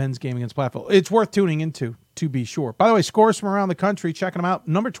Hope men's game against Platteville. It's worth tuning into, to be sure. By the way, scores from around the country, checking them out.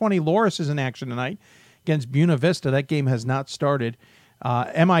 Number 20, Loris is in action tonight against Buena Vista. That game has not started.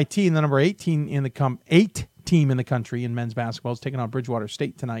 MIT, the number 18 in the 8 team in the country in men's basketball, is taking on Bridgewater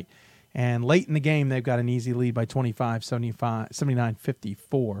State tonight. And late in the game, they've got an easy lead by 25,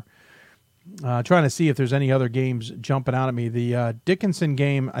 79-54. Trying to see if there's any other games jumping out at me. The Dickinson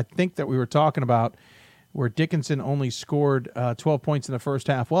game, I think that we were talking about, where Dickinson only scored 12 points in the first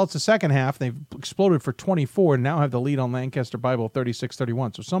half. Well, it's the second half. They've exploded for 24 and now have the lead on Lancaster Bible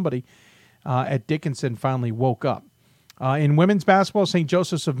 36-31. So somebody at Dickinson finally woke up. In women's basketball, St.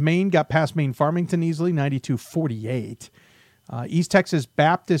 Joseph's of Maine got past Maine Farmington easily, 92-48. East Texas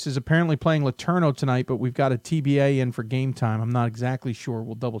Baptist is apparently playing Laterno tonight, but we've got a TBA in for game time. I'm not exactly sure.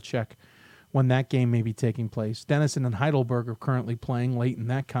 We'll double-check when that game may be taking place. Denison and Heidelberg are currently playing late in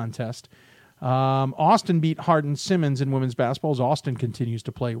that contest. Austin beat Hardin-Simmons in women's basketball as Austin continues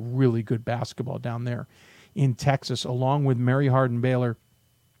to play really good basketball down there in Texas, along with Mary Hardin Baylor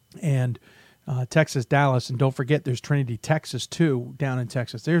and Texas Dallas. And don't forget, there's Trinity, Texas, too, down in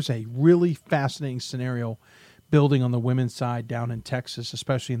Texas. There's a really fascinating scenario building on the women's side down in Texas,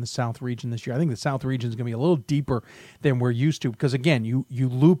 especially in the South region this year. I think the South region is going to be a little deeper than we're used to because, again, you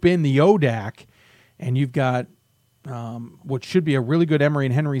loop in the ODAC, and you've got what should be a really good Emory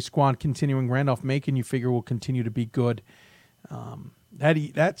and Henry squad continuing. Randolph-Macon, you figure, will continue to be good.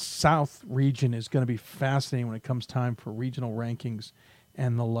 That South region is going to be fascinating when it comes time for regional rankings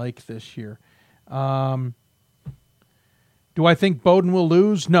and the like this year. Do I think Bowdoin will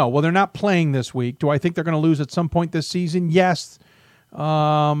lose? No. Well, they're not playing this week. Do I think they're going to lose at some point this season? Yes. They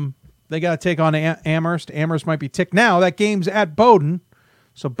got to take on Amherst. Amherst might be ticked. Now, that game's at Bowdoin,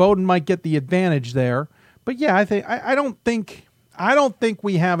 so Bowdoin might get the advantage there. But yeah, I don't think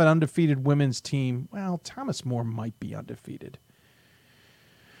we have an undefeated women's team. Well, Thomas More might be undefeated.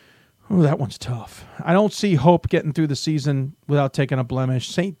 Oh, that one's tough. I don't see Hope getting through the season without taking a blemish.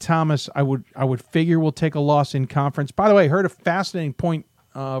 St. Thomas, I would figure will take a loss in conference. By the way, I heard a fascinating point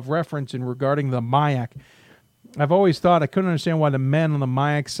of reference regarding the MIAC. I've always thought I couldn't understand why the men on the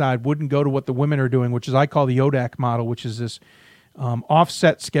MIAC side wouldn't go to what the women are doing, which is I call the ODAC model, which is this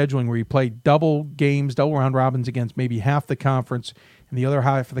offset scheduling where you play double games, double round robins against maybe half the conference, and the other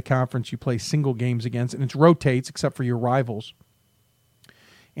half of the conference you play single games against, and it rotates except for your rivals.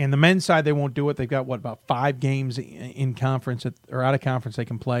 And the men's side, they won't do it. They've got, about 5 games in conference or out of conference they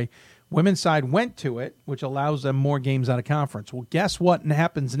can play. Women's side went to it, which allows them more games out of conference. Well, guess what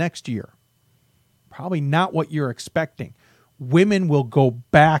happens next year? Probably not what you're expecting. Women will go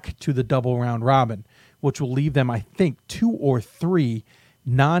back to the double round robin, which will leave them, I think, 2 or 3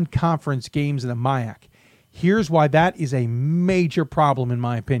 non-conference games in the MIAC. Here's why that is a major problem, in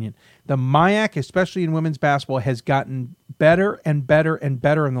my opinion. The MIAC, especially in women's basketball, has gotten better and better and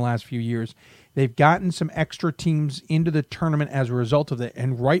better in the last few years. They've gotten some extra teams into the tournament as a result of it,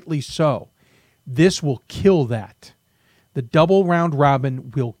 and rightly so. This will kill that. The double round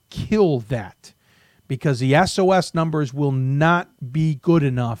robin will kill that because the SOS numbers will not be good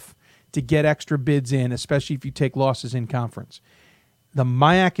enough to get extra bids in, especially if you take losses in conference. The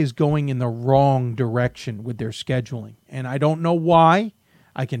MIAC is going in the wrong direction with their scheduling, and I don't know why.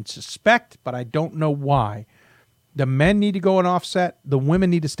 I can suspect, but I don't know why. The men need to go an offset. The women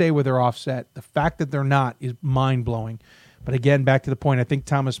need to stay with their offset. The fact that they're not is mind-blowing. But again, back to the point, I think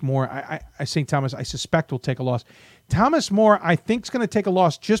Thomas More, I suspect will take a loss. Thomas More, I think, is going to take a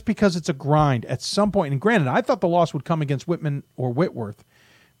loss just because it's a grind at some point. And granted, I thought the loss would come against Whitman or Whitworth,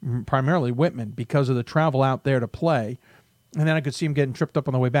 primarily Whitman, because of the travel out there to play. And then I could see him getting tripped up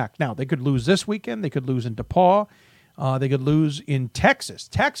on the way back. Now, they could lose this weekend. They could lose in DePaul. They could lose in Texas.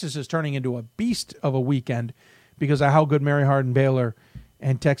 Texas is turning into a beast of a weekend because of how good Mary Hardin-Baylor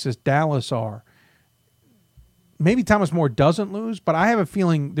and Texas Dallas are. Maybe Thomas More doesn't lose, but I have a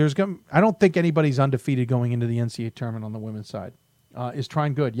feeling I don't think anybody's undefeated going into the NCAA tournament on the women's side. Is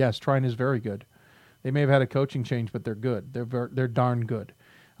Trine good? Yes, Trine is very good. They may have had a coaching change, but they're good. They're darn good.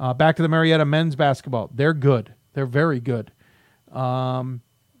 Back to the Marietta men's basketball. They're good. They're very good.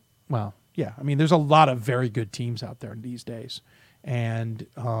 Well, yeah, I mean, there's a lot of very good teams out there these days, and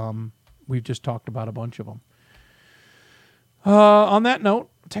we've just talked about a bunch of them. On that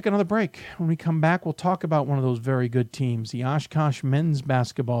note, take another break. When we come back, we'll talk about one of those very good teams, the Oshkosh men's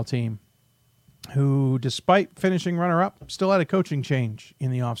basketball team, who, despite finishing runner-up, still had a coaching change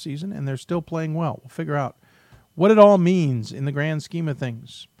in the offseason, and they're still playing well. We'll figure out what it all means in the grand scheme of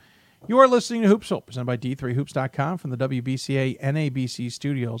things. You are listening to Hoopsville, presented by D3Hoops.com from the WBCA NABC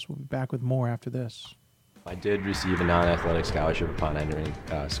studios. We'll be back with more after this. I did receive a non-athletic scholarship upon entering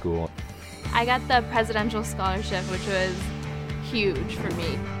school. I got the presidential scholarship, which was huge for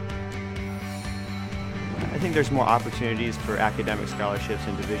me. I think there's more opportunities for academic scholarships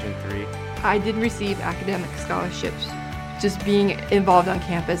in Division III. I did receive academic scholarships. Just being involved on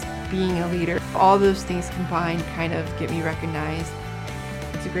campus, being a leader, all those things combined kind of get me recognized.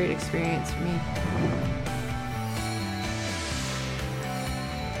 It's a great experience for me.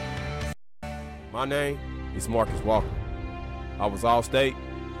 My name is Marcus Walker. I was All-State,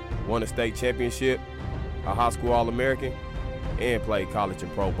 won a state championship, a high school All-American, and played college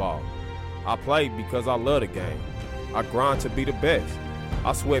and pro ball. I played because I love the game. I grind to be the best.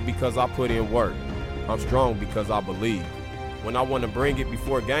 I sweat because I put in work. I'm strong because I believe. When I want to bring it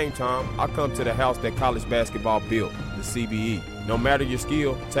before game time, I come to the house that college basketball built, the CBE. No matter your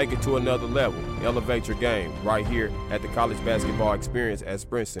skill, take it to another level. Elevate your game right here at the College Basketball Experience at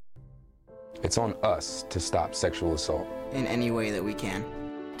Sprint Center. It's on us to stop sexual assault in any way that we can.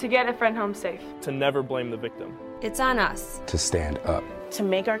 To get a friend home safe. To never blame the victim. It's on us. To stand up. To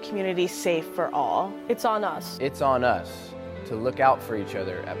make our community safe for all. It's on us. It's on us to look out for each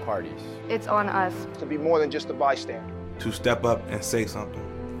other at parties. It's on us. To be more than just a bystander. To step up and say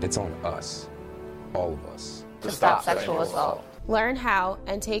something. It's on us, all of us. To stop sexual assault. Learn how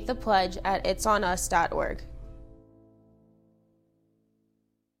and take the pledge at itsonus.org.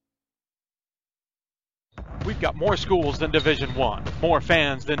 We've got more schools than Division I, more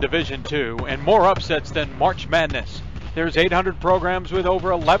fans than Division II, and more upsets than March Madness. There's 800 programs with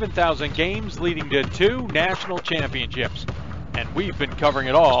over 11,000 games leading to 2 national championships. And we've been covering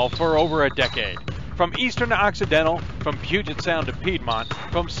it all for over a decade. From Eastern to Occidental, from Puget Sound to Piedmont,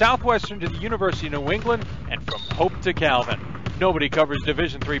 from Southwestern to the University of New England, and from Hope to Calvin. Nobody covers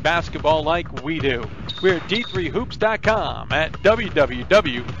Division III basketball like we do. We're at D3Hoops.com at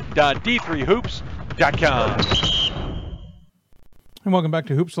www.D3Hoops.com. And welcome back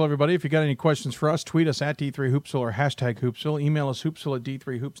to Hoopsville, everybody. If you got any questions for us, tweet us at D3Hoopsville or hashtag Hoopsville. Email us hoopsville at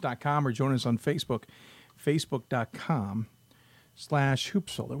D3Hoops.com or join us on Facebook,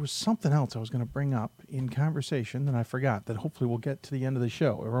 Facebook.com/Hoopsville. There was something else I was going to bring up in conversation that I forgot that hopefully we'll get to the end of the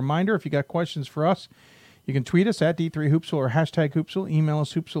show. A reminder, if you got questions for us, you can tweet us at D3Hoopsville or hashtag Hoopsville. Email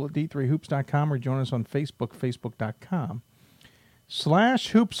us hoopsville at D3Hoops.com or join us on Facebook,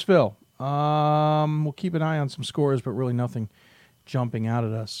 Facebook.com/Hoopsville. We'll keep an eye on some scores, but really nothing jumping out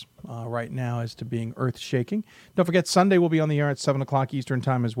at us right now as to being earth-shaking. Don't forget, Sunday we'll be on the air at 7 o'clock Eastern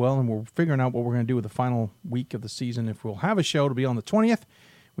Time as well, and we're figuring out what we're going to do with the final week of the season. If we'll have a show, it'll be on the 20th.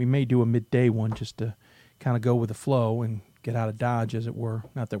 We may do a midday one just to kind of go with the flow and get out of Dodge, as it were.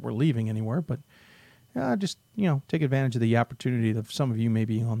 Not that we're leaving anywhere, but just, take advantage of the opportunity that some of you may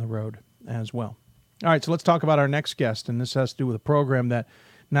be on the road as well. All right, so let's talk about our next guest, and this has to do with a program that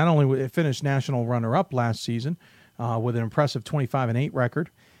not only finished national runner-up last season, with an impressive 25-8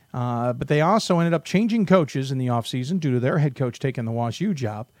 record. But they also ended up changing coaches in the offseason due to their head coach taking the WashU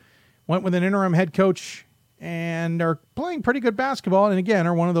job. Went with an interim head coach and are playing pretty good basketball, and again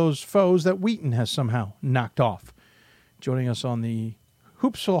are one of those foes that Wheaton has somehow knocked off. Joining us on the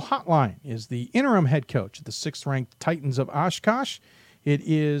Hoopsville hotline is the interim head coach of the 6th-ranked Titans of Oshkosh. It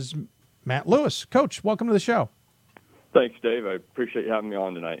is Matt Lewis. Coach, welcome to the show. Thanks, Dave. I appreciate you having me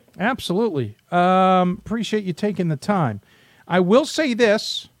on tonight. Absolutely. Appreciate you taking the time. I will say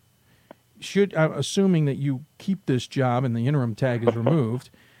this, assuming that you keep this job and the interim tag is removed,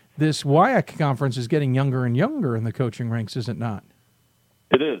 this WIAC conference is getting younger and younger in the coaching ranks, is it not?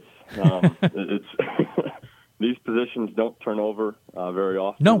 It is. It's these positions don't turn over very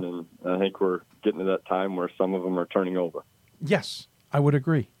often. No. And I think we're getting to that time where some of them are turning over. Yes, I would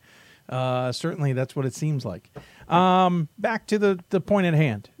agree. Certainly, that's what it seems like. Back to the point at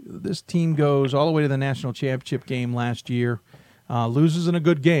hand. This team goes all the way to the national championship game last year. Loses in a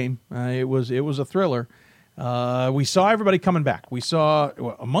good game. It was a thriller. We saw everybody coming back. We saw,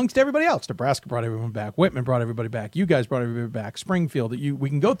 amongst everybody else, Nebraska brought everyone back. Whitman brought everybody back. You guys brought everybody back. Springfield. We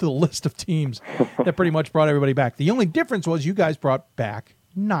can go through the list of teams that pretty much brought everybody back. The only difference was you guys brought back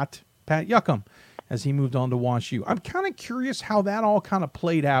not Pat Yuckham as he moved on to WashU. I'm kind of curious how that all kind of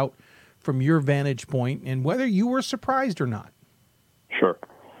played out from your vantage point, and whether you were surprised or not. Sure.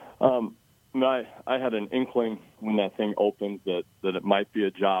 I had an inkling when that thing opened that it might be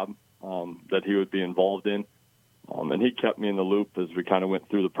a job that he would be involved in, and he kept me in the loop as we kind of went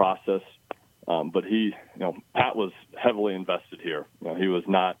through the process. But Pat was heavily invested here. He was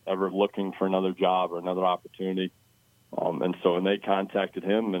not ever looking for another job or another opportunity, and so when they contacted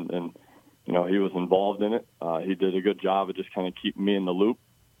him and he was involved in it, he did a good job of just kind of keeping me in the loop.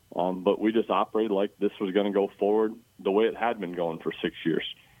 But we just operated like this was going to go forward the way it had been going for 6 years.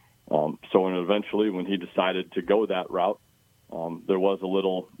 So eventually when he decided to go that route, there was a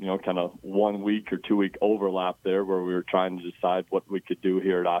little, kind of 1 week or 2 week overlap there where we were trying to decide what we could do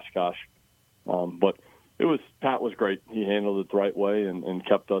here at Oshkosh. But Pat was great. He handled it the right way and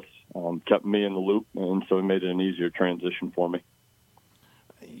kept me in the loop. And so it made it an easier transition for me.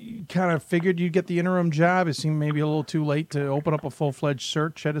 You kind of figured you'd get the interim job. It seemed maybe a little too late to open up a full-fledged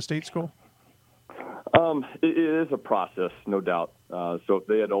search at a state school? It is a process, no doubt. So if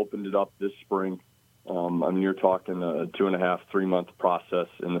they had opened it up this spring, you're talking a 2.5, 3 month process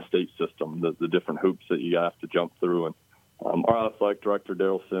in the state system, the different hoops that you have to jump through. And our athletic director,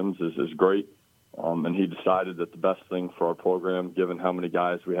 Daryl Sims, is great. And he decided that the best thing for our program, given how many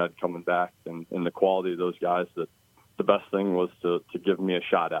guys we had coming back and the quality of those guys, that the best thing was to give me a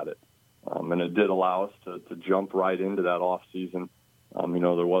shot at it. And it did allow us to jump right into that off season.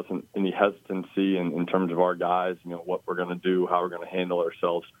 There wasn't any hesitancy in terms of our guys, what we're going to do, how we're going to handle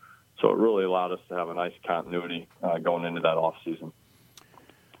ourselves. So it really allowed us to have a nice continuity going into that off season.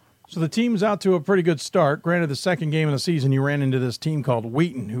 So the team's out to a pretty good start. Granted, the second game of the season, you ran into this team called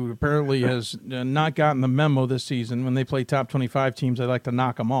Wheaton, who apparently has not gotten the memo this season. When they play top 25 teams, they like to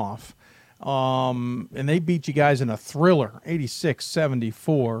knock them off. And they beat you guys in a thriller,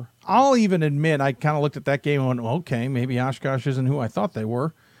 86-74. I'll even admit I kind of looked at that game and went, okay, maybe Oshkosh isn't who I thought they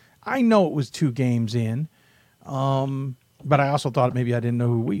were. I know it was 2 games in, but I also thought maybe I didn't know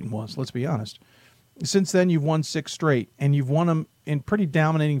who Wheaton was, let's be honest. Since then, you've won 6 straight, and you've won them in pretty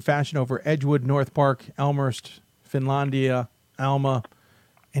dominating fashion over Edgewood, North Park, Elmhurst, Finlandia, Alma,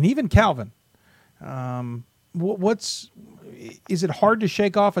 and even Calvin. Is it hard to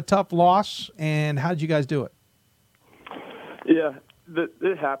shake off a tough loss, and how did you guys do it? Yeah,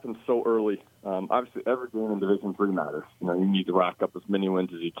 it happens so early. Obviously, every game in Division III matters. You need to rack up as many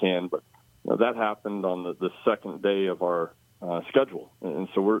wins as you can, but that happened on the second day of our schedule, and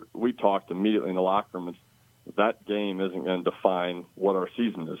so we talked immediately in the locker room. That game isn't going to define what our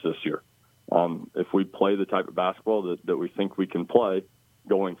season is this year. If we play the type of basketball that we think we can play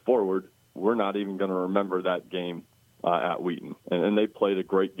going forward, we're not even going to remember that game at Wheaton. And they played a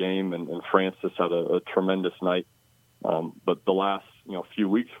great game, and Francis had a tremendous night. But the last few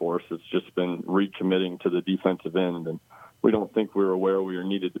weeks for us, it's just been recommitting to the defensive end, and we don't think we were where we were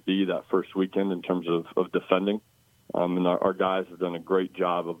needed to be that first weekend in terms of defending. And our guys have done a great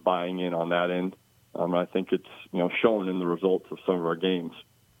job of buying in on that end. And I think it's shown in the results of some of our games.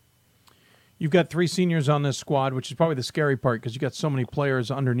 You've got 3 seniors on this squad, which is probably the scary part because you've got so many players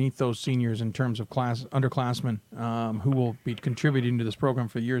underneath those seniors in terms of underclassmen who will be contributing to this program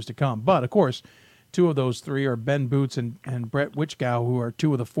for years to come. But, of course, 2 of those 3 are Ben Boots and Brett Wichkow, who are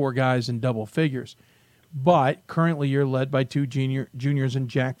 2 of the 4 guys in double figures. But currently you're led by 2 juniors in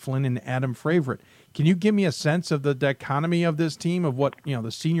Jack Flynn and Adam Favorite. Can you give me a sense of the dichotomy of this team, of what,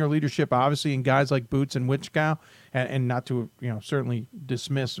 the senior leadership, obviously, in guys like Boots and Wichkow, and not to, certainly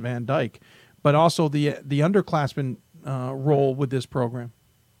dismiss Van Dyke, but also the underclassmen role with this program?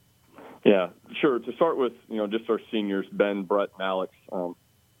 Yeah, sure. To start with, just our seniors, Ben, Brett, and Alex,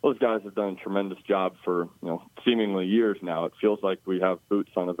 those guys have done a tremendous job for, seemingly years now. It feels like we have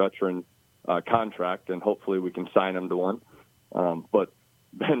Boots on a veteran contract, and hopefully we can sign him to one. But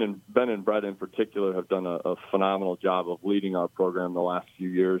Ben and Brett in particular have done a phenomenal job of leading our program the last few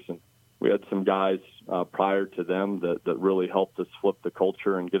years, and we had some guys prior to them that really helped us flip the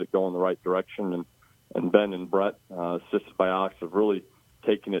culture and get it going the right direction. And Ben and Brett, assisted by Alex, have really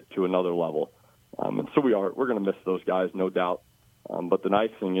taken it to another level. And so we're going to miss those guys, no doubt. But the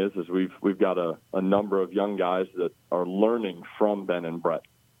nice thing is we've got a number of young guys that are learning from Ben and Brett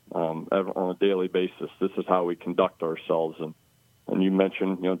on a daily basis. This is how we conduct ourselves. And you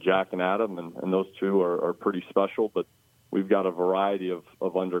mentioned, Jack and Adam, and those 2 are pretty special, but we've got a variety of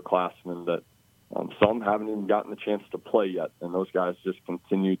underclassmen that some haven't even gotten the chance to play yet, and those guys just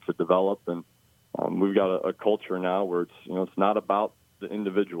continue to develop. And we've got a culture now where it's not about the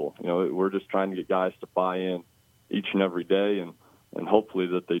individual. We're just trying to get guys to buy in each and every day, and hopefully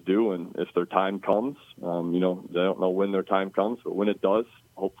that they do. And if their time comes, they don't know when their time comes, but when it does,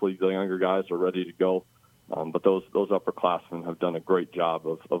 hopefully the younger guys are ready to go. But those upperclassmen have done a great job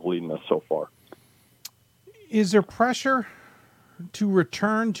of leading us so far. Is there pressure to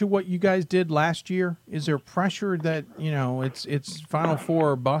return to what you guys did last year? Is there pressure that, it's Final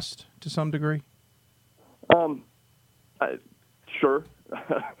Four or bust to some degree? Sure.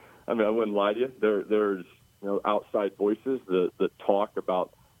 I mean, I wouldn't lie to you. There's outside voices that talk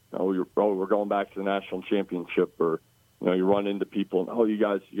about, we're going back to the national championship, or you run into people and,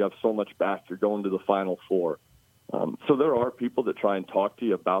 you have so much back, you're going to the Final Four. So there are people that try and talk to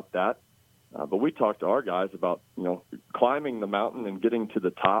you about that. But we talk to our guys about, climbing the mountain and getting to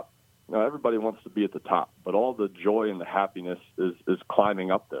the top. Everybody wants to be at the top, but all the joy and the happiness is climbing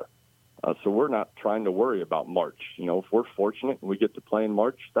up there. So we're not trying to worry about March. If we're fortunate and we get to play in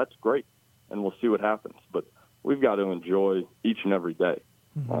March, that's great, and we'll see what happens. But we've got to enjoy each and every day.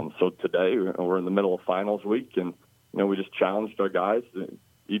 Mm-hmm. So today we're in the middle of finals week, and we just challenged our guys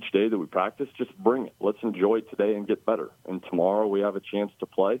each day that we practice, just bring it. Let's enjoy today and get better. And tomorrow we have a chance to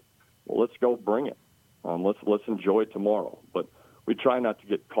play. Well, let's go bring it. Let's enjoy tomorrow. But we try not to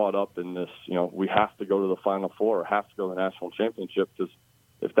get caught up in this, we have to go to the Final Four or have to go to the national championship, because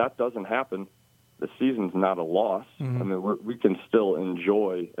if that doesn't happen, the season's not a loss. Mm-hmm. I mean, we can still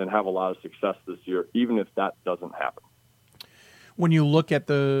enjoy and have a lot of success this year, even if that doesn't happen. When you look at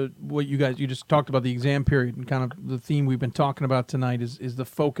what you just talked about, the exam period, and kind of the theme we've been talking about tonight is the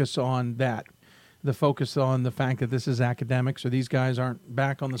focus on that, the focus on the fact that this is academics, or these guys aren't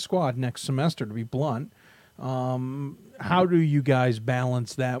back on the squad next semester, to be blunt. How do you guys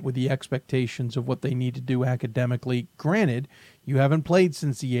balance that with the expectations of what they need to do academically? Granted, you haven't played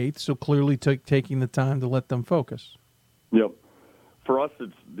since the 8th, so clearly taking the time to let them focus. Yep. For us,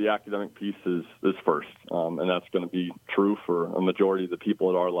 it's the academic piece is first, and that's going to be true for a majority of the people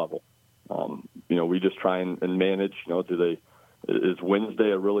at our level. We just try and manage, is Wednesday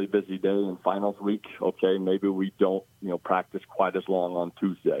a really busy day in finals week? Okay, maybe we don't, practice quite as long on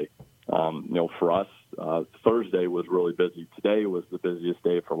Tuesday. For us, Thursday was really busy. Today was the busiest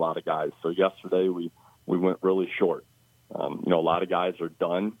day for a lot of guys. So yesterday we went really short. A lot of guys are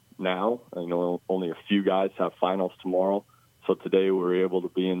done now. Only a few guys have finals tomorrow. So today we were able to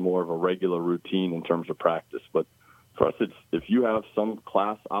be in more of a regular routine in terms of practice. But for us, it's if you have some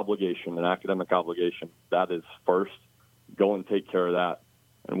class obligation, an academic obligation, that is first. Go and take care of that.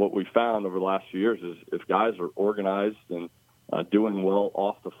 And what we found over the last few years is if guys are organized and doing well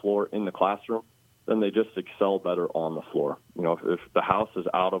off the floor in the classroom, then they just excel better on the floor. If the house is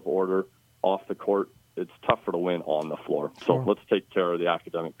out of order off the court, it's tougher to win on the floor. So let's take care of the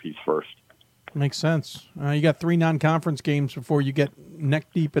academic piece first. Makes sense. You got 3 non-conference games before you get neck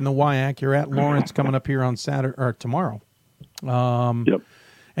deep in the WIAC. You're at Lawrence coming up here on Saturday or tomorrow. Yep.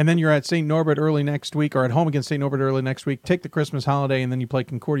 And then you're at St. Norbert early next week, or at home against St. Norbert early next week. Take the Christmas holiday, and then you play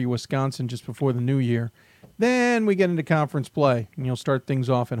Concordia, Wisconsin just before the new year. Then we get into conference play, and you'll start things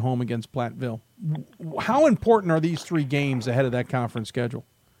off at home against Platteville. How important are these 3 games ahead of that conference schedule?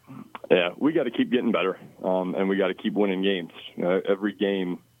 Yeah, we got to keep getting better, and we got to keep winning games. Every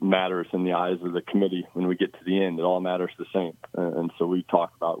game matters in the eyes of the committee. When we get to the end, it all matters the same. And so we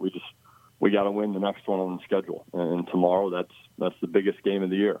talk about we got to win the next one on the schedule. And tomorrow, that's the biggest game of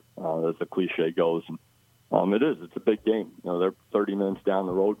the year, as the cliche goes. And it is. It's a big game. They're 30 minutes down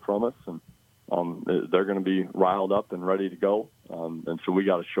the road from us, and they're going to be riled up and ready to go. And so we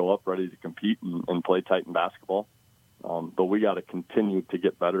got to show up ready to compete and play Titan basketball. But we got to continue to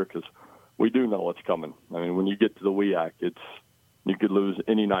get better because we do know what's coming. I mean, when you get to the WIAC, you could lose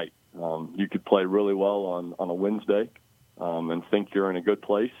any night. You could play really well on a Wednesday and think you're in a good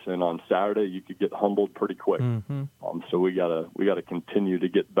place, and on Saturday you could get humbled pretty quick. Mm-hmm. So we gotta continue to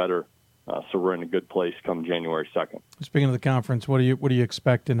get better, so we're in a good place come January 2nd. Speaking of the conference, what are you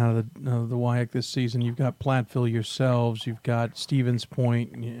expecting out of the WIAC this season? You've got Platteville yourselves, you've got Stevens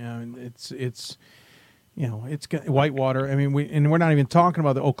Point. It's Whitewater. I mean, we're not even talking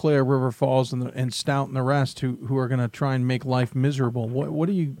about the Eau Claire, River Falls, and Stout and the rest who are going to try and make life miserable. What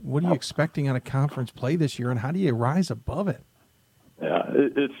are you expecting out of conference play this year, and how do you rise above it? Yeah,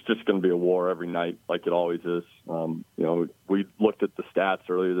 it's just going to be a war every night, like it always is. We looked at the stats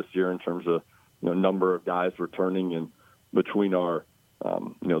earlier this year in terms of number of guys returning, and between our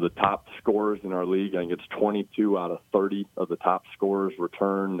the top scorers in our league, I think it's 22 out of 30 of the top scorers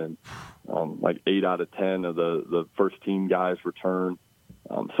return, and like 8 out of 10 of the first team guys return.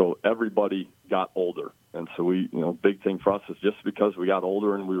 So everybody got older. And so big thing for us is just because we got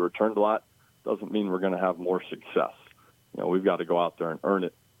older and we returned a lot doesn't mean we're going to have more success. We've got to go out there and earn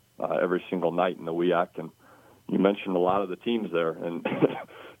it every single night in the WIAC. And you mentioned a lot of the teams there, and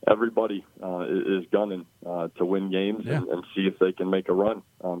everybody is gunning to win games and see if they can make a run.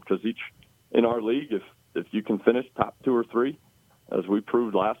 Because in our league, if you can finish top 2 or 3, as we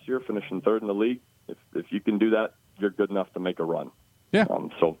proved last year, finishing 3rd in the league, if you can do that, you're good enough to make a run. Yeah.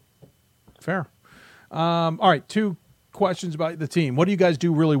 So fair. All right, 2 questions about the team. What do you guys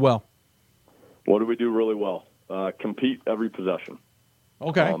do really well? What do we do really well? Compete every possession.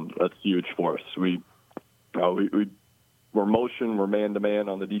 Okay. That's huge for us. We're motion, we're man-to-man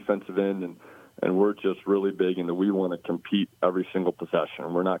on the defensive end, and we're just really big into we want to compete every single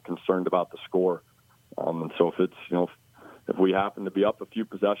possession. We're not concerned about the score. And so if it's, if we happen to be up a few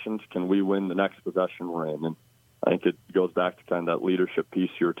possessions, can we win the next possession we're in? And I think it goes back to kind of that leadership piece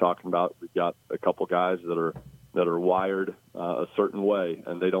you were talking about. We've got a couple guys that are wired a certain way,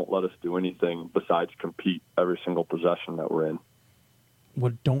 and they don't let us do anything besides compete every single possession that we're in.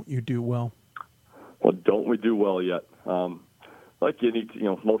 What don't you do well? What don't we do well yet? Like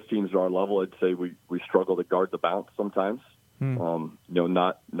most teams at our level, I'd say we struggle to guard the bounce sometimes.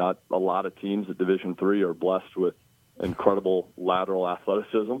 Not a lot of teams at Division III are blessed with incredible lateral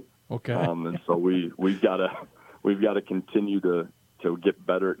athleticism. Okay. And so we've got to continue to get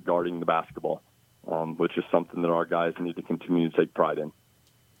better at guarding the basketball, which is something that our guys need to continue to take pride in.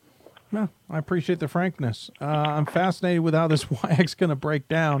 Well, I appreciate the frankness. I'm fascinated with how this WIAC's going to break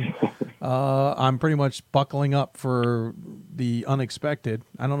down. I'm pretty much buckling up for the unexpected.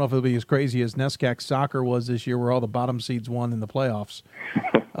 I don't know if it'll be as crazy as NESCAC soccer was this year, where all the bottom seeds won in the playoffs.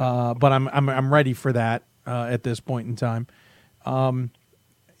 But I'm ready for that at this point in time.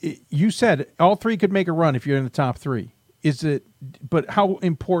 You said all 3 could make a run if you're in the top 3. But how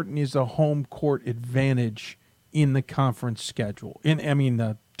important is the home court advantage in the conference schedule?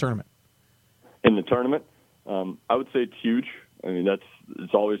 The tournament. In the tournament, I would say it's huge. I mean,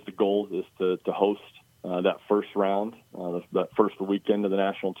 it's always the goal is to host that first round, that first weekend of the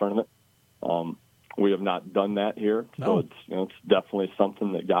national tournament. We have not done that here, so it's definitely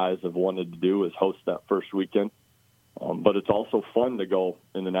something that guys have wanted to do is host that first weekend. But it's also fun to go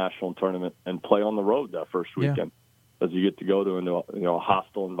in the national tournament and play on the road that first weekend, as you get to go to a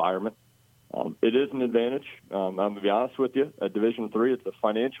hostile environment. It is an advantage. I'm going to be honest with you. At Division III, it's a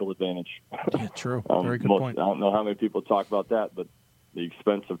financial advantage. Yeah, true. Very good point. I don't know how many people talk about that, but the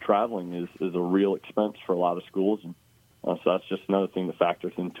expense of traveling is a real expense for a lot of schools. And so that's just another thing that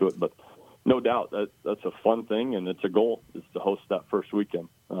factors into it. But no doubt that's a fun thing, and it's a goal is to host that first weekend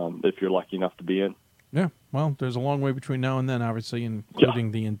if you're lucky enough to be in. Yeah, well, there's a long way between now and then, obviously,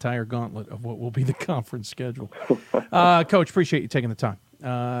 including the entire gauntlet of what will be the conference schedule. Coach, appreciate you taking the time.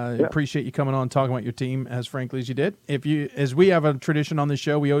 Appreciate you coming on and talking about your team as frankly as you did. As we have a tradition on this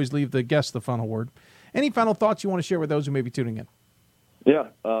show, we always leave the guests the final word. Any final thoughts you want to share with those who may be tuning in? Yeah,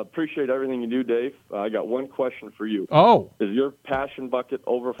 appreciate everything you do, Dave. I got one question for you. Oh. Is your passion bucket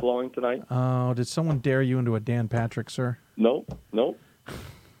overflowing tonight? Oh, did someone dare you into a Dan Patrick, sir? Nope.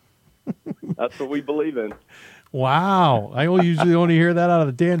 That's what we believe in. Wow. I usually only hear that out of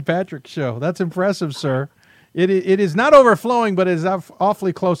the Dan Patrick show. That's impressive, sir. It is not overflowing, but it is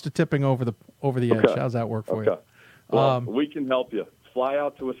awfully close to tipping over the edge. How's that work for you? Well, we can help you. Fly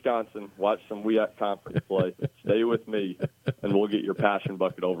out to Wisconsin, watch some WEAC conference play, stay with me, and we'll get your passion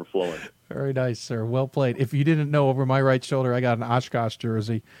bucket overflowing. Very nice, sir. Well played. If you didn't know, over my right shoulder, I got an Oshkosh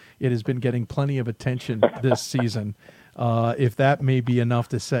jersey. It has been getting plenty of attention this season. If that may be enough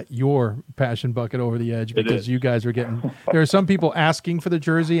to set your passion bucket over the edge, because you guys are getting – there are some people asking for the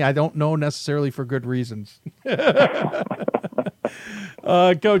jersey. I don't know necessarily for good reasons.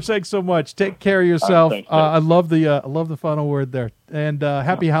 Coach, thanks so much. Take care of yourself. Thanks, I love the final word there. And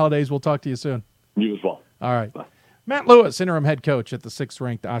happy holidays. We'll talk to you soon. You as well. All right. Bye. Matt Lewis, interim head coach at the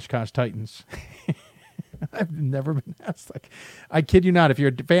 6th-ranked Oshkosh Titans. I've never been asked. I kid you not. If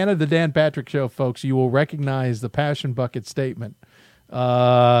you're a fan of the Dan Patrick Show, folks, you will recognize the passion bucket statement.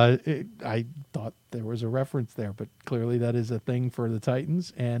 I thought there was a reference there, but clearly that is a thing for the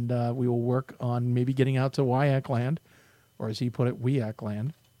Titans, and we will work on maybe getting out to WIAC land, or as he put it, WEAC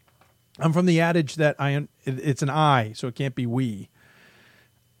land. I'm from the adage that it's an I, so it can't be we.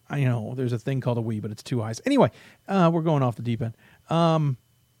 I know there's a thing called a we, but it's two I's. Anyway, we're going off the deep end.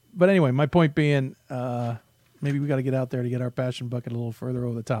 But anyway, my point being, maybe we got to get out there to get our passion bucket a little further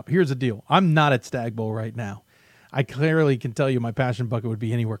over the top. Here's the deal. I'm not at Stag Bowl right now. I clearly can tell you my passion bucket would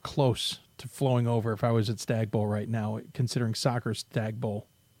be anywhere close to flowing over if I was at Stag Bowl right now, considering soccer Stag Bowl,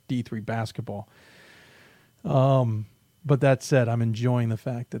 D3 basketball. But that said, I'm enjoying the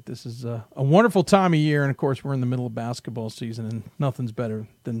fact that this is a wonderful time of year, and of course we're in the middle of basketball season, and nothing's better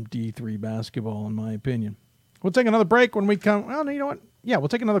than D3 basketball, in my opinion. We'll take another break when we come. Well, you know what? Yeah, we'll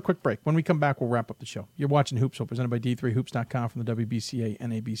take another quick break. When we come back, we'll wrap up the show. You're watching Hoops Hope, presented by D3Hoops.com from the WBCA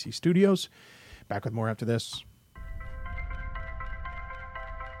NABC studios. Back with more after this.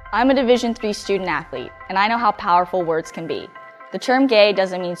 I'm a Division III student athlete, and I know how powerful words can be. The term gay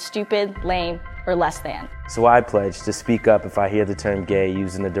doesn't mean stupid, lame, or less than. So I pledge to speak up if I hear the term gay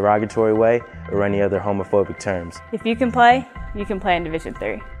used in a derogatory way or any other homophobic terms. If you can play in Division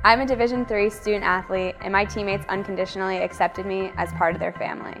III. I'm a Division III student athlete, and my teammates unconditionally accepted me as part of their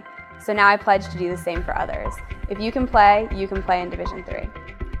family. So now I pledge to do the same for others. If you can play in Division III.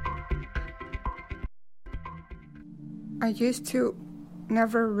 I used to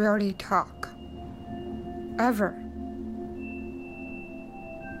never really talk. Ever.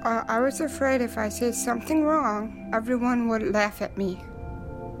 I was afraid if I said something wrong, everyone would laugh at me.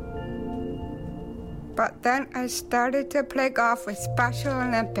 But then I started to play golf with Special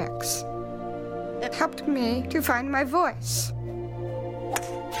Olympics. It helped me to find my voice.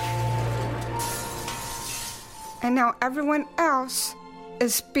 And now everyone else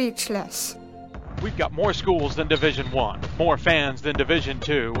is speechless. We've got more schools than Division I, more fans than Division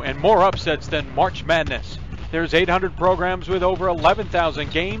II, and more upsets than March Madness. There's 800 programs with over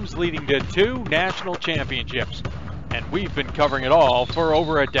 11,000 games leading to 2 national championships. And we've been covering it all for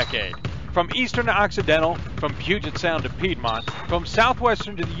over a decade. From Eastern to Occidental, from Puget Sound to Piedmont, from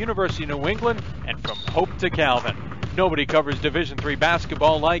Southwestern to the University of New England, and from Hope to Calvin. Nobody covers Division III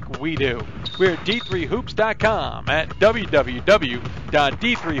basketball like we do. We're at D3Hoops.com at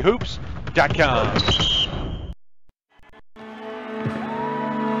www.D3Hoops.com.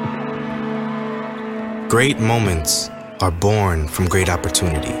 Great moments are born from great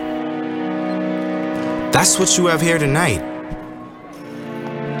opportunity. That's what you have here tonight.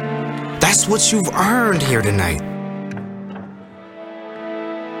 That's what you've earned here tonight.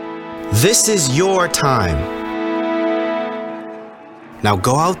 This is your time. Now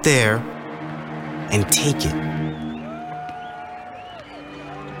go out there and take it.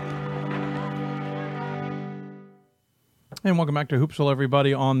 And welcome back to Hoopsville,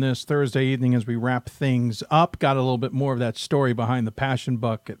 everybody, on this Thursday evening as we wrap things up. Got a little bit more of that story behind the passion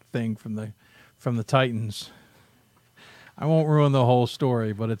bucket thing from the Titans. I won't ruin the whole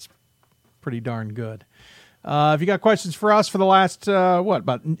story, but it's pretty darn good. If you got questions for us for the last,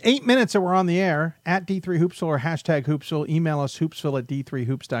 about 8 minutes that we're on the air, at D3Hoopsville or hashtag Hoopsville, email us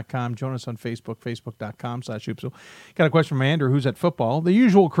hoopsville@d3hoops.com. Join us on Facebook, facebook.com/Hoopsville. Got a question from Andrew, who's at football. The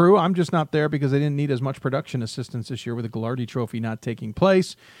usual crew. I'm just not there because they didn't need as much production assistance this year with the Ghilardi Trophy not taking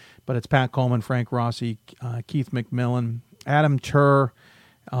place. But it's Pat Coleman, Frank Rossi, Keith McMillan, Adam Turr,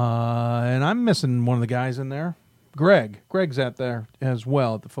 and I'm missing one of the guys in there. Greg's out there as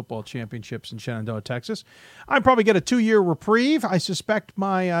well at the football championships in Shenandoah, Texas. I probably get a 2-year reprieve. I suspect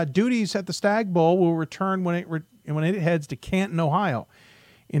my duties at the Stag Bowl will return when it heads to Canton, Ohio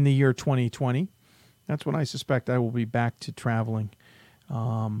in the year 2020. That's when I suspect I will be back to traveling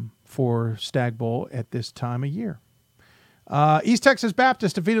for Stag Bowl at this time of year. East Texas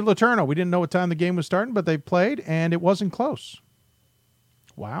Baptist defeated LeTourneau. We didn't know what time the game was starting, but they played, and it wasn't close.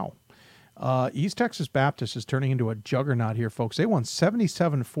 Wow. East Texas Baptist is turning into a juggernaut here, folks. They won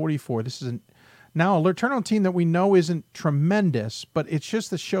 77-44. This is now a LeTourneau team that we know isn't tremendous, but it's just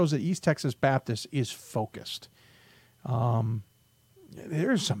that shows that East Texas Baptist is focused.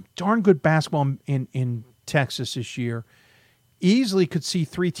 There's some darn good basketball in Texas this year. Easily could see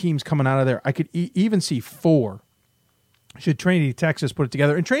 3 teams coming out of there. I could even see 4. Should Trinity Texas put it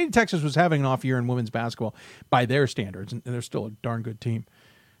together. And Trinity Texas was having an off year in women's basketball by their standards, and they're still a darn good team.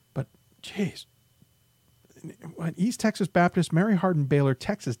 Jeez, what East Texas Baptist, Mary Hardin Baylor,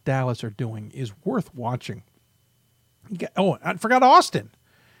 Texas Dallas are doing is worth watching. I forgot Austin.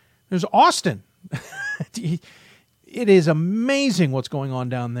 There's Austin. It is amazing what's going on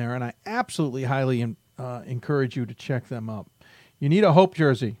down there, and I absolutely highly encourage you to check them up. You need a Hope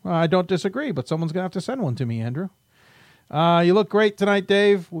jersey. Well, I don't disagree, but someone's going to have to send one to me, Andrew. You look great tonight,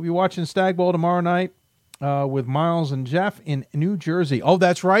 Dave. We'll be watching Stag Bowl tomorrow night. With Miles and Jeff in New Jersey. Oh,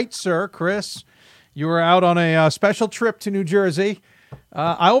 that's right, sir. Chris, you were out on a special trip to New Jersey.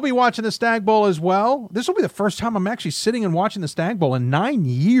 I will be watching the Stag Bowl as well. This will be the first time I'm actually sitting and watching the Stag Bowl in 9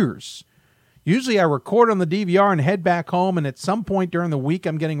 years. Usually I record on the DVR and head back home, and at some point during the week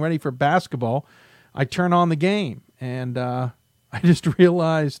I'm getting ready for basketball. I turn on the game, and I just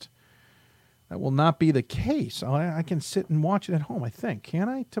realized that will not be the case. I can sit and watch it at home, I think. Can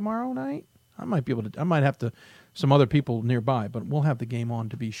I tomorrow night? I might be able to. I might have to. Some other people nearby, but we'll have the game on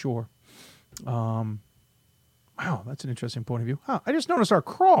to be sure. Wow, that's an interesting point of view. I just noticed our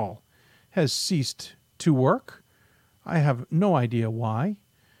crawl has ceased to work. I have no idea why.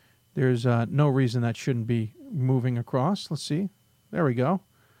 There's no reason that shouldn't be moving across. Let's see. There we go.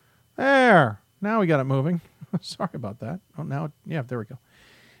 There. Now we got it moving. Sorry about that. Oh, now, yeah, there we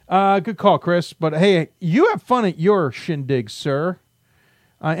go. Good call, Chris. But hey, you have fun at your shindig, sir.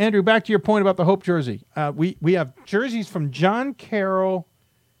 Andrew, back to your point about the Hope jersey. We have jerseys from John Carroll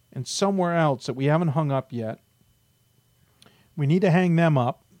and somewhere else that we haven't hung up yet. We need to hang them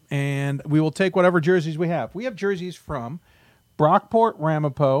up, and we will take whatever jerseys we have. We have jerseys from Brockport,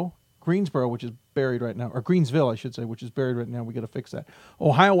 Ramapo, Greensboro, which is buried right now, or Greensville, I should say, which is buried right now. We got to fix that.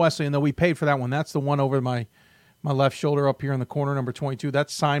 Ohio Wesleyan, though, we paid for that one. That's the one over my left shoulder up here in the corner, number 22.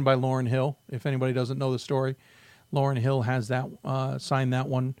 That's signed by Lauren Hill, if anybody doesn't know the story. Lauren Hill has that signed that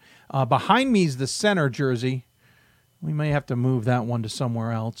one. Behind me is the center jersey. We may have to move that one to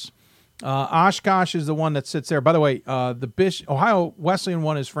somewhere else. Oshkosh is the one that sits there. By the way, the Ohio Wesleyan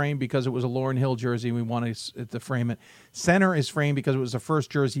one is framed because it was a Lauren Hill jersey. We wanted to frame it. Center is framed because it was the first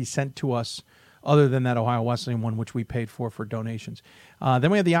jersey sent to us other than that Ohio Wesleyan one, which we paid for donations.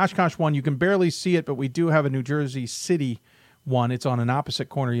 Then we have the Oshkosh one. You can barely see it, but we do have a New Jersey City one. It's on an opposite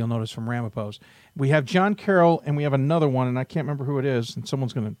corner, you'll notice, from Ramapo's. We have John Carroll, and we have another one, and I can't remember who it is, and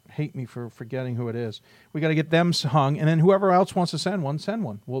someone's going to hate me for forgetting who it is. We got to get them hung, and then whoever else wants to send one, send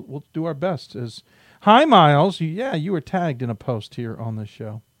one. We'll do our best. Hi, Miles. Yeah, you were tagged in a post here on this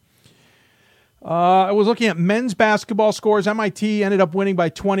show. I was looking at men's basketball scores. MIT ended up winning by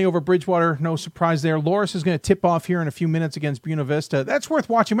 20 over Bridgewater. No surprise there. Loris is going to tip off here in a few minutes against Buena Vista. That's worth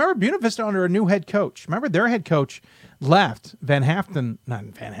watching. Remember, Buena Vista under a new head coach. Remember, their head coach left. Van Haften. Not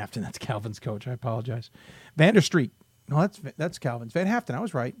Van Haften. That's Calvin's coach. I apologize. Vanderstreet. No, that's Calvin's. Van Haften. I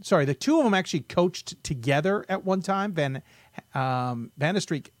was right. Sorry. The two of them actually coached together at one time.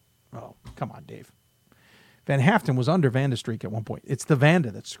 Vanderstreet. Oh, come on, Dave. Van Haften was under Vanderstreet at one point. It's the Vanda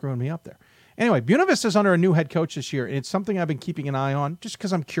that's screwing me up there. Anyway, Buena Vista's under a new head coach this year, and it's something I've been keeping an eye on just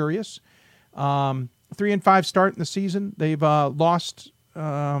because I'm curious. 3-5 start in the season. They've lost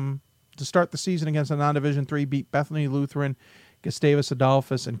to start the season against a non-Division III, beat Bethany Lutheran, Gustavus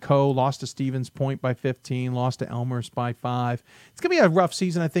Adolphus and Co. lost to Stevens Point by 15, lost to Elmhurst by 5. It's going to be a rough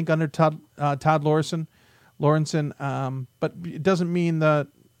season, I think, under Todd Lawrenson. But it doesn't mean that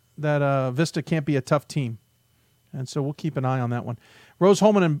Vista can't be a tough team. And so we'll keep an eye on that one.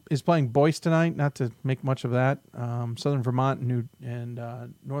 Rose-Hulman is playing Boyce tonight, not to make much of that. Southern Vermont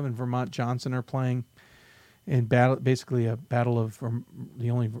and Northern Vermont Johnson are playing in battle, basically a battle of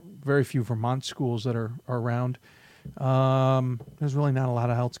the only very few Vermont schools that are around. There's really not a lot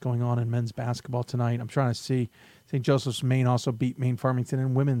of else going on in men's basketball tonight. I'm trying to see. St. Joseph's Maine also beat Maine Farmington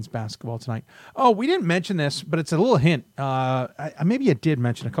in women's basketball tonight. Oh, we didn't mention this, but it's a little hint. Maybe it did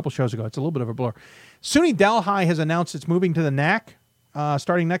mention a couple shows ago. It's a little bit of a blur. SUNY Delhi has announced it's moving to the NAC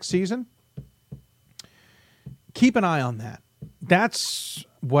starting next season. Keep an eye on that. That's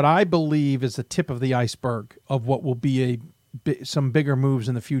what I believe is the tip of the iceberg of what will be some bigger moves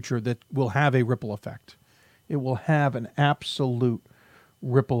in the future that will have a ripple effect. It will have an absolute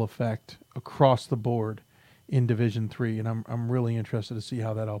ripple effect across the board in Division III, and I'm really interested to see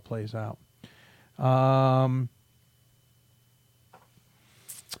how that all plays out.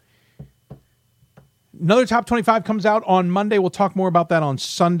 Another Top 25 comes out on Monday. We'll talk more about that on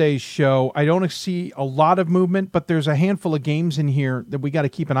Sunday's show. I don't see a lot of movement, but there's a handful of games in here that we got to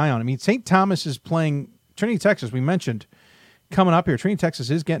keep an eye on. I mean, St. Thomas is playing Trinity, Texas. We mentioned coming up here. Trinity, Texas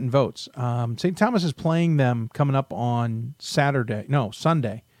is getting votes. St. Thomas is playing them coming up on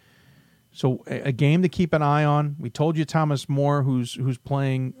Sunday. So a game to keep an eye on. We told you Thomas More, who's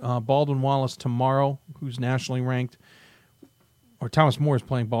playing Baldwin Wallace tomorrow, who's nationally ranked. Or Thomas More is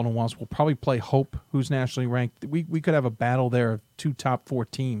playing Baldwin Wallace. We'll probably play Hope, who's nationally ranked. We could have a battle there of 2 top 4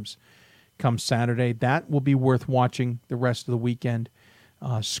 teams come Saturday. That will be worth watching the rest of the weekend.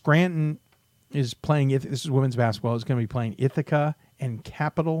 Scranton is playing, this is women's basketball, is going to be playing Ithaca and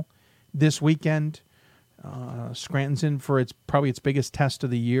Capital this weekend. Scranton's in for probably its biggest test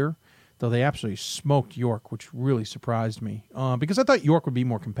of the year, though they absolutely smoked York, which really surprised me because I thought York would be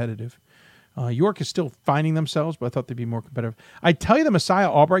more competitive. York is still finding themselves, but I thought they'd be more competitive. I tell you the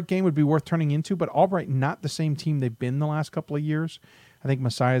Messiah-Albright game would be worth turning into, but Albright not the same team they've been the last couple of years. I think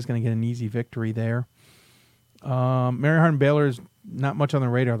Messiah is going to get an easy victory there. Mary Hardin Baylor is not much on the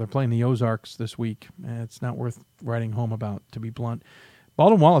radar. They're playing the Ozarks this week. It's not worth writing home about, to be blunt.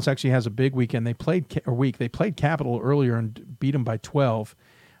 Baldwin Wallace actually has a big weekend. They played Capital earlier and beat them by 12.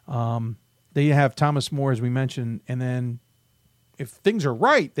 They have Thomas More, as we mentioned, and then if things are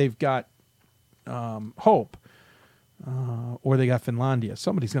right, they've got Hope, or they got Finlandia.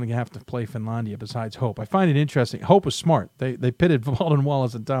 Somebody's going to have to play Finlandia besides Hope. I find it interesting. Hope was smart. They pitted Baldwin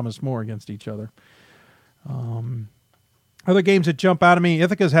Wallace and Thomas More against each other. Other games that jump out at me,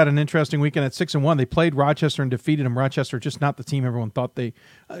 Ithaca's had an interesting weekend at 6-1. They played Rochester and defeated them. Rochester just not the team everyone thought they...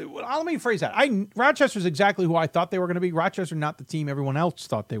 let me phrase that. Rochester's exactly who I thought they were going to be. Rochester not the team everyone else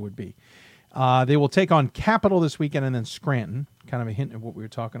thought they would be. They will take on Capital this weekend and then Scranton. Kind of a hint of what we were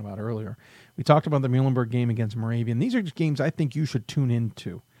talking about earlier. We talked about the Muhlenberg game against Moravian. These are just games I think you should tune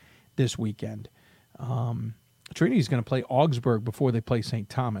into this weekend. Trinity's going to play Augsburg before they play St.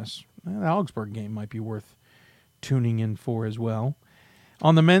 Thomas. The Augsburg game might be worth tuning in for as well.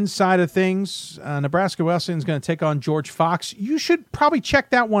 On the men's side of things, Nebraska Wesleyan's going to take on George Fox. You should probably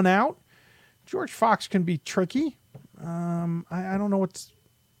check that one out. George Fox can be tricky. I don't know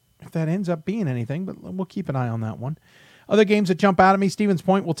if that ends up being anything, but we'll keep an eye on that one. Other games that jump out at me, Stevens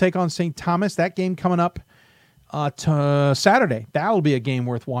Point will take on St. Thomas. That game coming up to Saturday. That'll be a game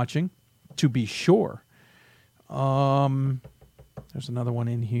worth watching, to be sure. There's another one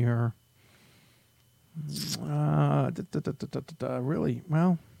in here. Really,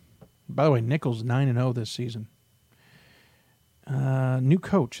 well, by the way, Nichols 9-0 this season. New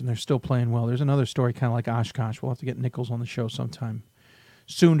coach, and they're still playing well. There's another story kind of like Oshkosh. We'll have to get Nichols on the show sometime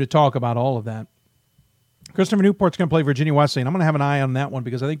soon to talk about all of that. Christopher Newport's going to play Virginia Wesleyan. I'm going to have an eye on that one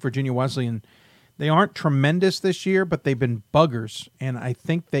because I think Virginia Wesleyan, they aren't tremendous this year, but they've been buggers, and I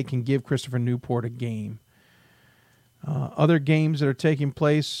think they can give Christopher Newport a game. Other games that are taking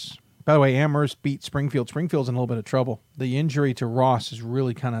place, by the way, Amherst beat Springfield. Springfield's in a little bit of trouble. The injury to Ross has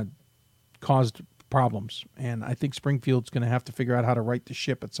really kind of caused problems, and I think Springfield's going to have to figure out how to right the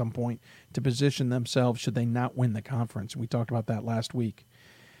ship at some point to position themselves should they not win the conference. We talked about that last week.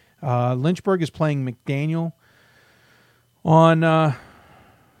 Lynchburg is playing McDaniel on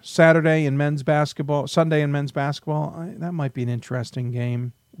Saturday in men's basketball, Sunday in men's basketball. That might be an interesting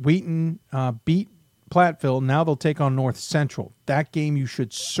game. Wheaton beat Platteville. Now they'll take on North Central. That game you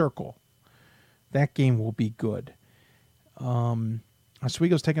should circle. That game will be good.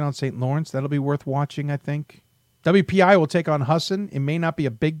 Oswego's taking on St. Lawrence. That'll be worth watching, I think. WPI will take on Husson. It may not be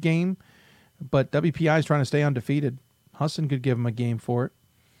a big game, but WPI is trying to stay undefeated. Husson could give them a game for it.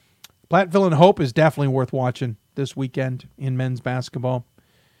 Platteville and Hope is definitely worth watching this weekend in men's basketball.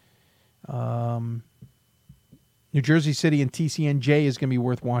 New Jersey City and TCNJ is going to be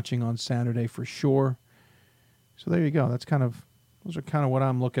worth watching on Saturday for sure. So there you go. Those are kind of what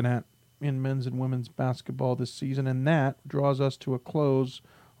I'm looking at in men's and women's basketball this season, and that draws us to a close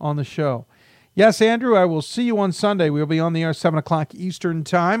on the show. Yes, Andrew, I will see you on Sunday. We'll be on the air 7 o'clock Eastern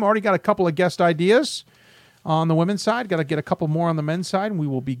time. Already got a couple of guest ideas on the women's side. Got to get a couple more on the men's side, and we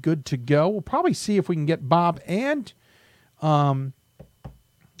will be good to go. We'll probably see if we can get Bob and Ryan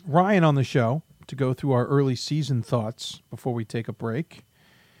on the show to go through our early season thoughts before we take a break.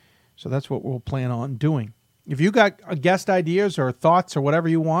 So that's what we'll plan on doing. If you got guest ideas or thoughts or whatever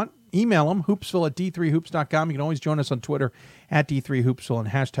you want, email them, hoopsville@d3hoops.com. You can always join us on Twitter at D3Hoopsville and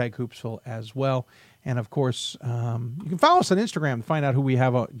hashtag Hoopsville as well. And, of course, you can follow us on Instagram to find out who we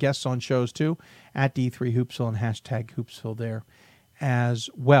have guests on shows, too, at D3Hoopsville and hashtag Hoopsville there as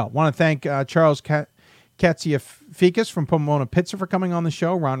well. Want to thank Charles Katsiafikis from Pomona Pizza for coming on the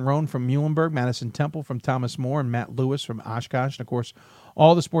show, Ron Rohn from Muhlenberg, Madison Temple from Thomas More, and Matt Lewis from Oshkosh. And, of course,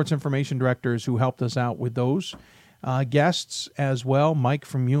 all the sports information directors who helped us out with those guests as well. Mike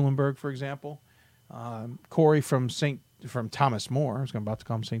from Muhlenberg, for example. Corey from Thomas More. I was about to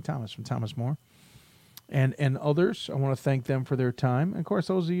call him St. Thomas, from Thomas More. And others. I want to thank them for their time. And, of course,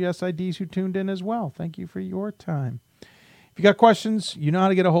 those are the SIDs who tuned in as well. Thank you for your time. If you got questions, you know how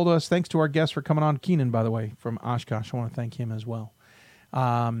to get a hold of us. Thanks to our guest for coming on, Keenan, by the way, from Oshkosh. I want to thank him as well.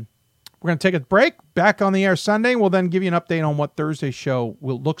 We're going to take a break. Back on the air Sunday. We'll then give you an update on what Thursday's show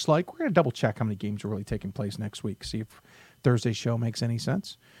looks like. We're going to double check how many games are really taking place next week. See if Thursday's show makes any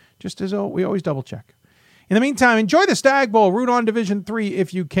sense. Just as we always double check. In the meantime, enjoy the Stag Bowl. Root on Division III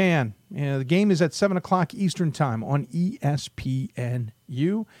if you can. The game is at 7 o'clock Eastern Time on ESPNU. And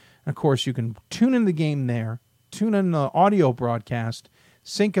of course, you can tune in the game there. Tune in the audio broadcast.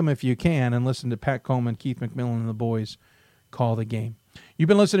 Sync them if you can. And listen to Pat Coleman, Keith McMillan, and the boys call the game. You've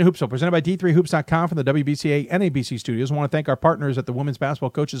been listening to Hoopsville, presented by D3Hoops.com from the WBCA and ABC studios. I want to thank our partners at the Women's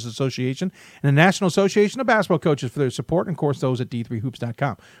Basketball Coaches Association and the National Association of Basketball Coaches for their support, and, of course, those at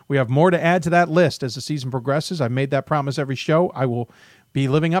D3Hoops.com. We have more to add to that list as the season progresses. I've made that promise every show. I will be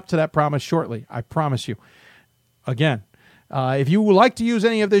living up to that promise shortly. I promise you. Again, if you would like to use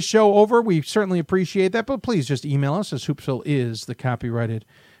any of this show over, we certainly appreciate that, but please just email us, as Hoopsville is the copyrighted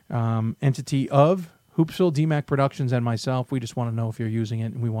entity of Hoopsville, DMAC Productions, and myself. We just want to know if you're using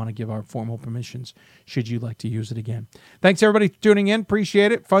it, and we want to give our formal permissions should you like to use it again. Thanks, everybody, for tuning in.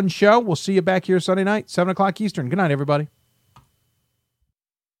 Appreciate it. Fun show. We'll see you back here Sunday night, 7 o'clock Eastern. Good night, everybody.